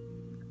at all.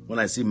 When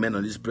I see men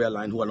on this prayer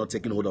line who are not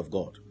taking hold of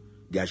God,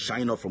 they are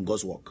shying off from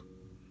God's work,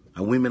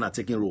 and women are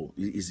taking role.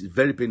 It's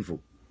very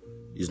painful.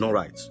 It's not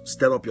right.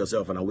 Stir up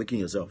yourself and awaken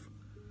yourself.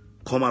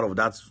 Come out of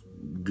that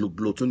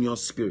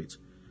gluttonous spirit.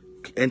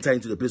 Enter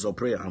into the place of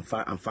prayer and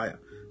fire.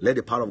 Let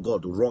the power of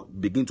God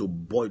begin to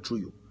boil through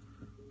you.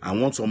 I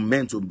want some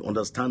men to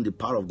understand the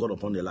power of God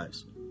upon their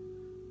lives.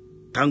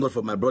 Thank God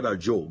for my brother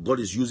Joe. God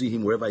is using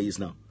him wherever he is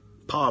now.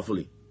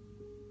 Powerfully.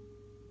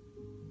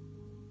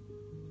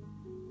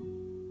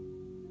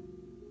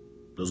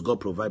 Does God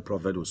provide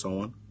prophet with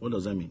someone? What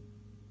does that mean?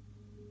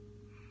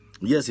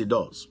 Yes, he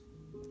does.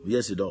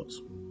 Yes, he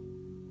does.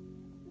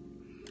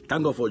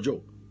 Thank God for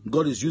Joe.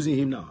 God is using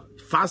him now.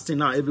 Fasting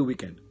now every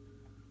weekend.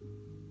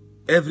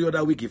 Every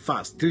other week he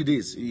fasts. 3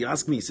 days. He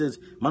asked me, he says,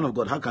 "Man of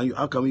God, how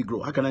can we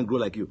grow? How can I grow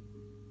like you?"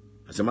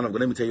 I said, "Man of God,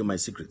 let me tell you my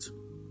secret.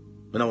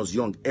 When I was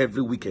young,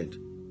 every weekend.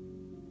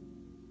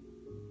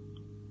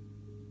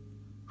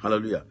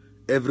 Hallelujah.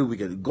 Every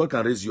weekend. God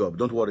can raise you up.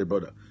 Don't worry,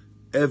 brother.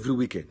 Every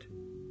weekend.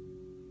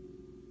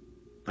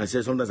 I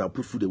said sometimes I'll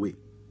put food away.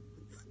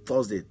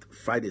 Thursday,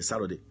 Friday,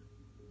 Saturday.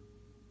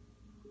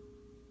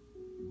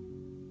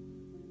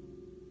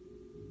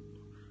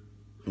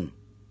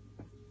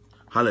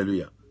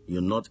 Hallelujah.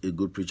 You're not a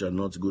good preacher,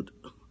 not good.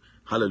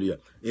 Hallelujah.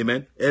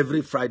 Amen.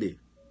 Every Friday.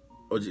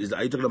 Are you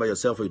talking about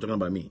yourself or are you talking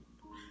about me?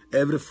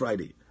 Every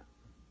Friday.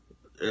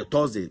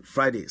 Thursday,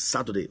 Friday,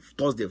 Saturday.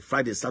 Thursday,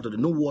 Friday, Saturday.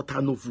 No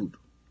water, no food.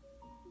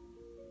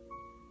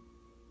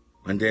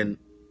 And then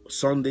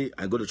Sunday,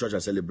 I go to church, I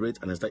celebrate,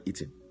 and I start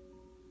eating.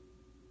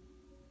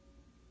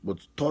 But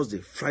Thursday,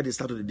 Friday,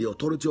 Saturday, the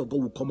authority of God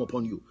will come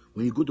upon you.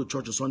 When you go to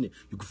church on Sunday,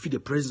 you can feel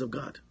the presence of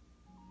God.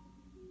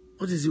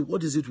 What is it?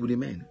 What is it with the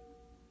men?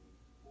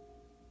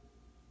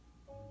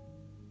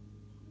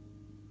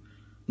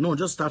 No,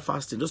 just start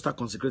fasting. Just start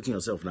consecrating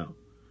yourself now.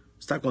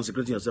 Start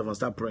consecrating yourself and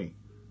start praying.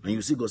 And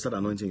you see God start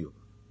anointing you.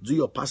 Do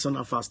your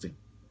personal fasting.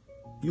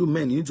 You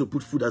men, you need to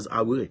put food as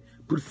away.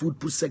 Put food,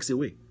 put sex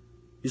away.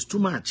 It's too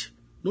much.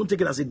 Don't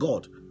take it as a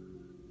God.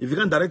 If you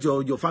can't direct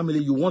your family,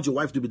 you want your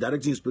wife to be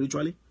directing you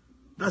spiritually?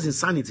 That's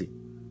insanity.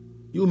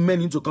 You men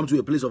need to come to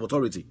a place of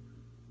authority.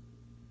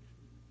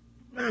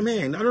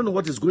 Man, I don't know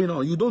what is going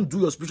on. You don't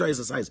do your spiritual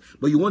exercise,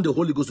 but you want the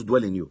Holy Ghost to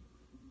dwell in you.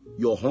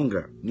 Your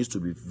hunger needs to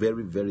be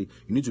very, you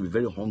need to be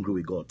very hungry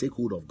with God. Take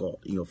hold of God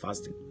in your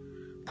fasting.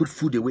 Put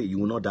food away, you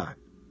will not die.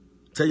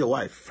 Tell your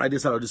wife, Friday,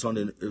 Saturday,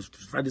 Sunday,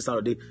 Friday,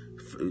 Saturday,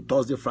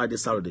 Thursday, Friday,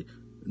 Saturday,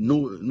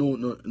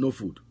 no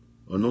food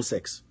or no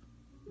sex.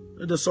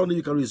 The Sunday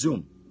you can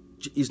resume.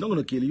 It's not going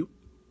to kill you.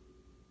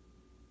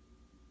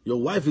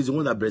 Your wife is the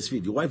one that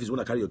breastfeeds. Your wife is the one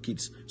that carry your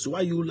kids. So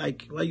why you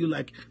like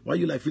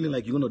feeling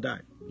like you're going to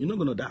die? You're not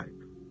going to die.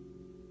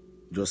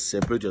 Just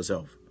separate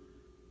yourself.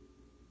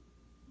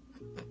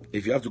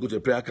 If you have to go to a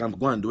prayer camp,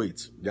 go and do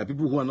it. There are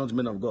people who are not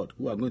men of God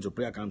who are going to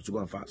prayer camps to go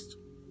and fast.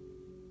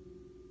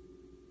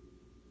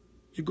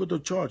 You go to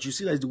church, you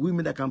see that it's the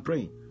women that can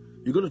pray.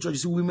 You go to church, you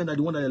see women that are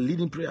the ones that are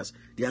leading prayers.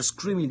 They are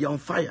screaming, they are on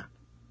fire.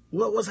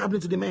 What's happening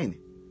to the men?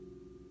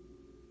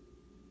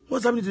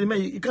 What's happening to the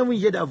men? You can't even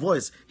hear their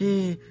voice.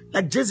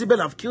 Like Jezebel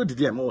have killed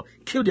them or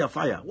killed their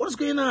fire. What's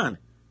going on?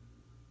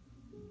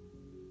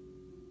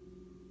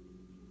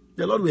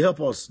 The Lord will help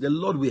us. The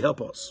Lord will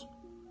help us.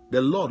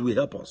 The Lord will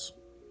help us.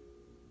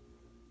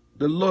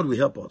 The Lord will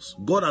help us.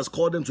 God has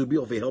called them to be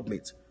of a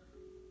helpmate.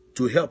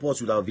 to help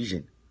us with our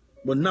vision.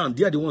 But now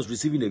they are the ones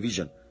receiving the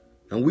vision.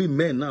 And we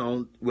men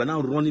now, we're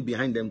now running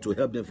behind them to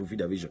help them fulfill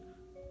their vision.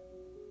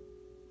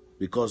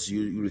 Because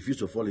you refuse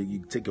to follow,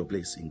 you take your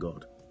place in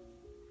God.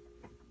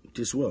 It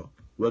is well.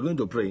 We're going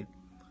to pray,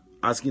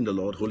 asking the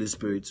Lord, Holy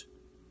Spirit,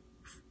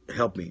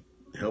 help me.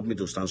 Help me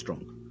to stand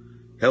strong.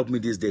 Help me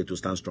this day to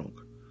stand strong.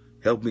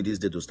 Help me this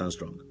day to stand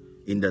strong.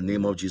 In the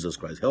name of Jesus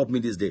Christ. Help me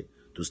this day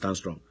to stand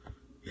strong.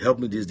 Help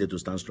me this day to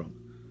stand strong.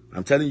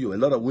 I'm telling you, a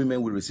lot of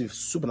women will receive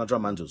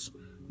supernatural mantles.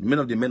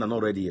 Many of the men are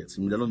not ready yet.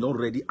 They're not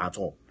ready at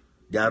all.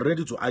 They are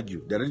ready to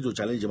argue. They're ready to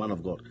challenge the man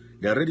of God.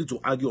 They are ready to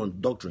argue on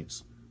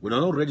doctrines. But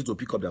they're not ready to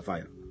pick up their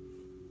fire.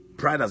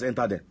 Pride has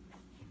entered them.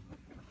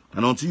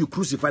 And until you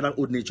crucify that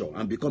old nature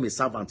and become a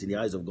servant in the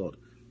eyes of God,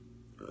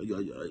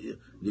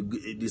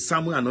 the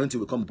Samuel anointing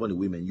will come upon the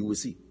women. You will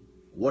see.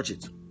 Watch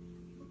it.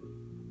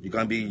 You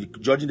can be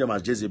judging them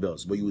as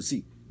Jezebels, but you will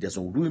see there's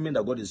some women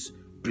that God is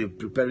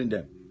preparing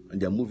them,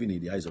 and they're moving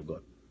in the eyes of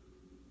God.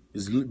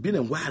 It's been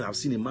a while I've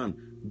seen a man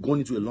going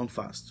into a long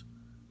fast.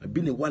 It's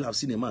been a while I've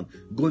seen a man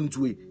going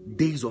into a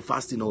days of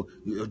fasting or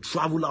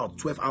travel out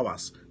 12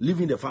 hours,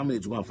 leaving the family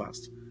to go and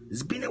fast.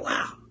 It's been a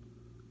while.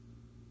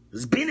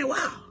 It's been a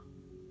while.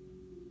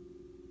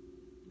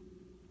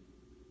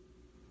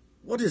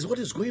 What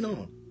is going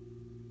on?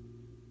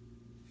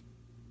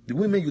 The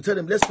women, you tell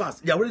them, let's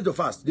fast. They are ready to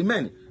fast. The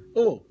men,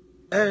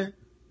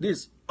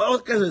 this, all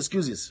kinds of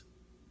excuses.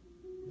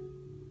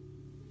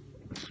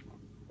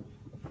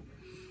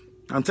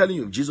 I'm telling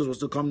you, if Jesus was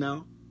to come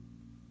now,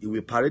 he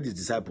will parade his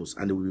disciples,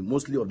 and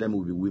mostly of them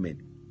will be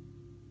women.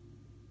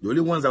 The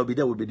only ones that will be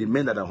there will be the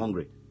men that are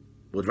hungry.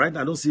 But right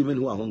now, I don't see men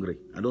who are hungry.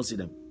 I don't see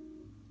them.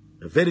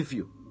 Very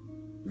few.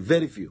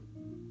 Very few.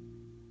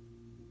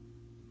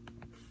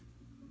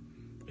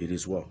 It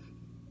is well.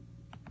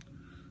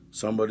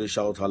 Somebody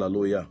shout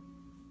hallelujah.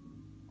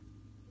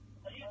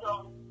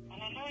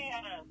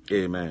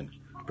 Amen.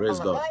 Praise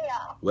God.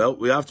 Well,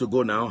 we have to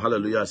go now.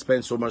 Hallelujah. I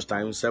spent so much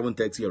time,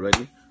 7:30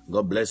 already.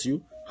 God bless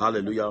you.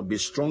 Hallelujah. Be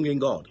strong in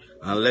God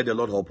and let the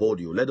Lord uphold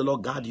you. Let the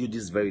Lord guard you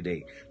this very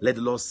day. Let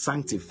the Lord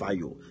sanctify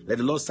you. Let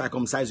the Lord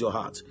circumcise your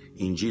heart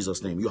in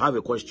Jesus' name. You have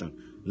a question.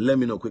 Let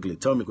me know quickly.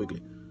 Tell me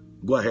quickly.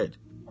 Go ahead.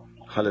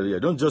 Hallelujah.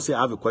 Don't just say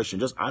I have a question.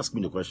 Just ask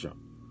me the question.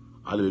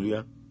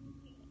 Hallelujah.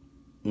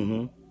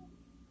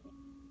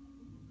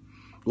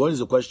 What is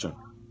the question?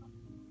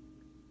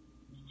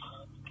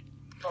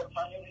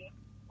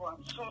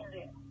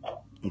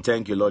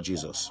 Thank you, Lord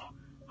Jesus.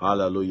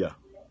 Hallelujah.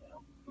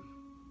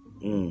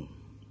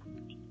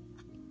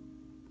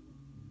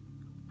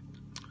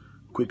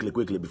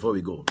 Quickly, before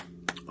we go.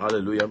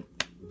 Hallelujah.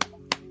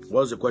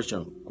 What's the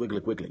question?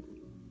 Quickly.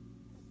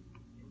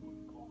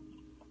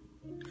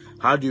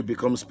 How do you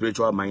become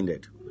spiritual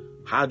minded?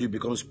 How do you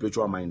become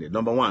spiritual minded?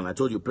 Number one, I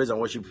told you, praise and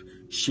worship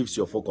shifts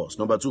your focus.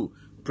 Number two,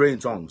 pray in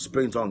tongues.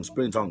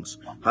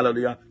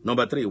 Hallelujah.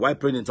 Number three, while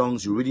praying in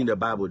tongues, you're reading the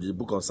Bible, the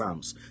book of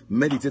Psalms.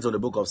 Meditate on the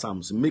book of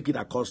Psalms. Make it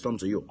accustomed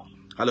to you.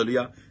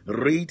 Hallelujah.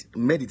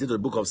 Meditate on the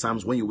book of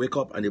Psalms when you wake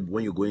up and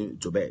when you're going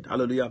to bed.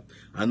 Hallelujah.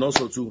 And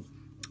also to,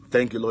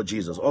 thank you, Lord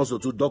Jesus. Also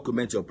to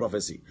document your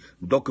prophecy.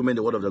 Document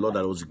the word of the Lord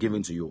that was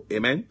given to you.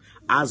 Amen.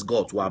 Ask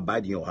God to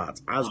abide in your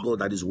heart. Ask God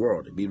that his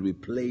word be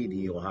replayed in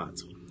your heart.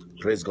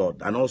 Praise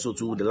God. And also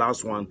to the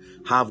last one,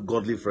 have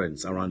godly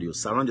friends around you.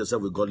 Surround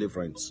yourself with godly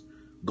friends.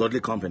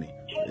 Godly company.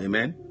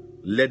 Amen.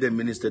 Let them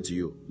minister to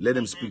you. Let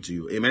them speak to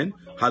you. Amen.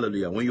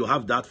 Hallelujah. When you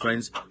have that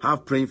friends,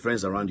 have praying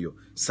friends around you.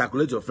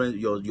 Circulate your friends,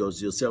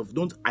 yourself.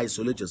 Don't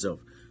isolate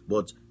yourself,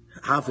 but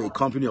have a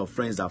company of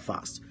friends that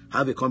fast.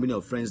 Have a company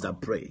of friends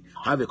that pray.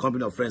 Have a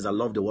company of friends that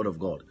love the word of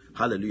God.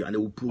 Hallelujah. And it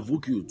will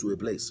provoke you to a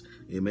place.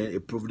 Amen. They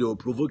will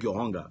provoke your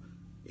hunger.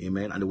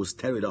 Amen. And it will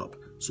stir it up.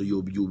 So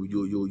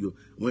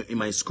when in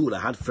my school, I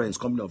had friends,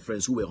 company of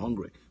friends who were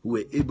hungry, who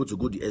were able to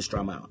go the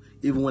extra mile.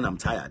 Even when I'm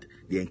tired,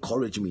 they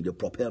encourage me, they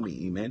propel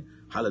me. Amen.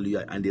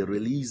 Hallelujah. And they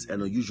release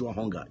an unusual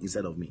hunger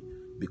inside of me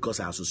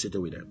because I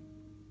associated with them.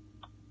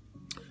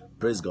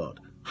 Praise God.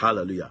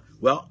 Hallelujah.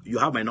 Well, you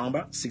have my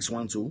number,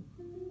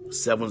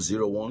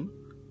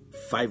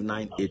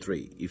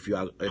 612-701-5983. If you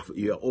are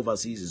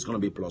overseas, it's going to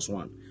be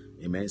 +1.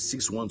 Amen.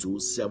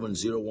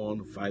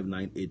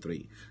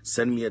 612-701-5983.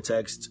 Send me a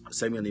text.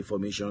 Send me an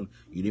information.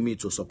 You need me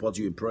to support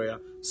you in prayer.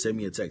 Send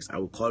me a text. I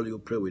will call you,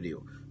 pray with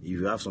you. If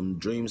you have some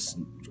dreams,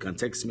 you can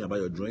text me about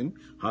your dream.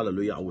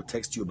 Hallelujah. I will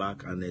text you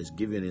back and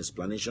give you an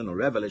explanation or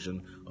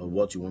revelation of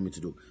what you want me to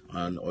do,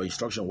 or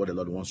instruction of what the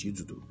Lord wants you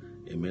to do.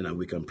 Amen. And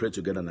we can pray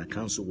together and I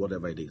cancel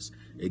whatever it is.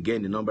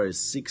 Again, the number is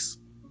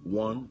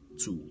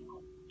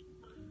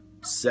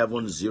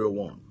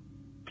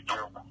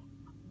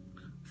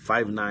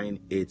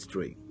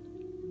 612-701-5983.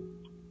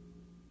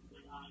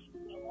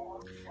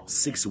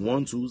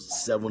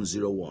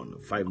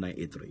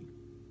 612-701-5983.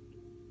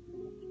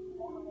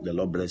 The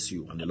Lord bless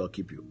you and the Lord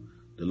keep you.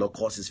 The Lord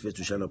cause his face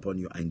to shine upon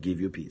you and give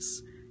you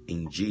peace.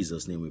 In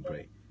Jesus' name we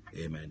pray.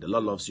 Amen. The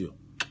Lord loves you.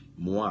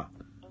 Mwah.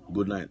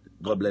 Good night.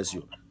 God bless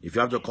you. If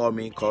you have to call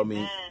me, call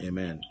me.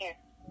 Amen.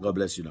 God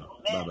bless you now.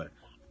 Bye-bye.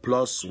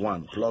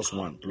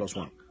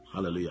 +1.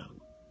 Hallelujah.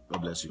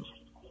 God bless you.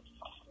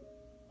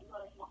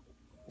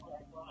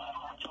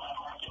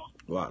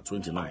 Wow,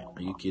 29.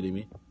 Are you kidding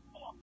me?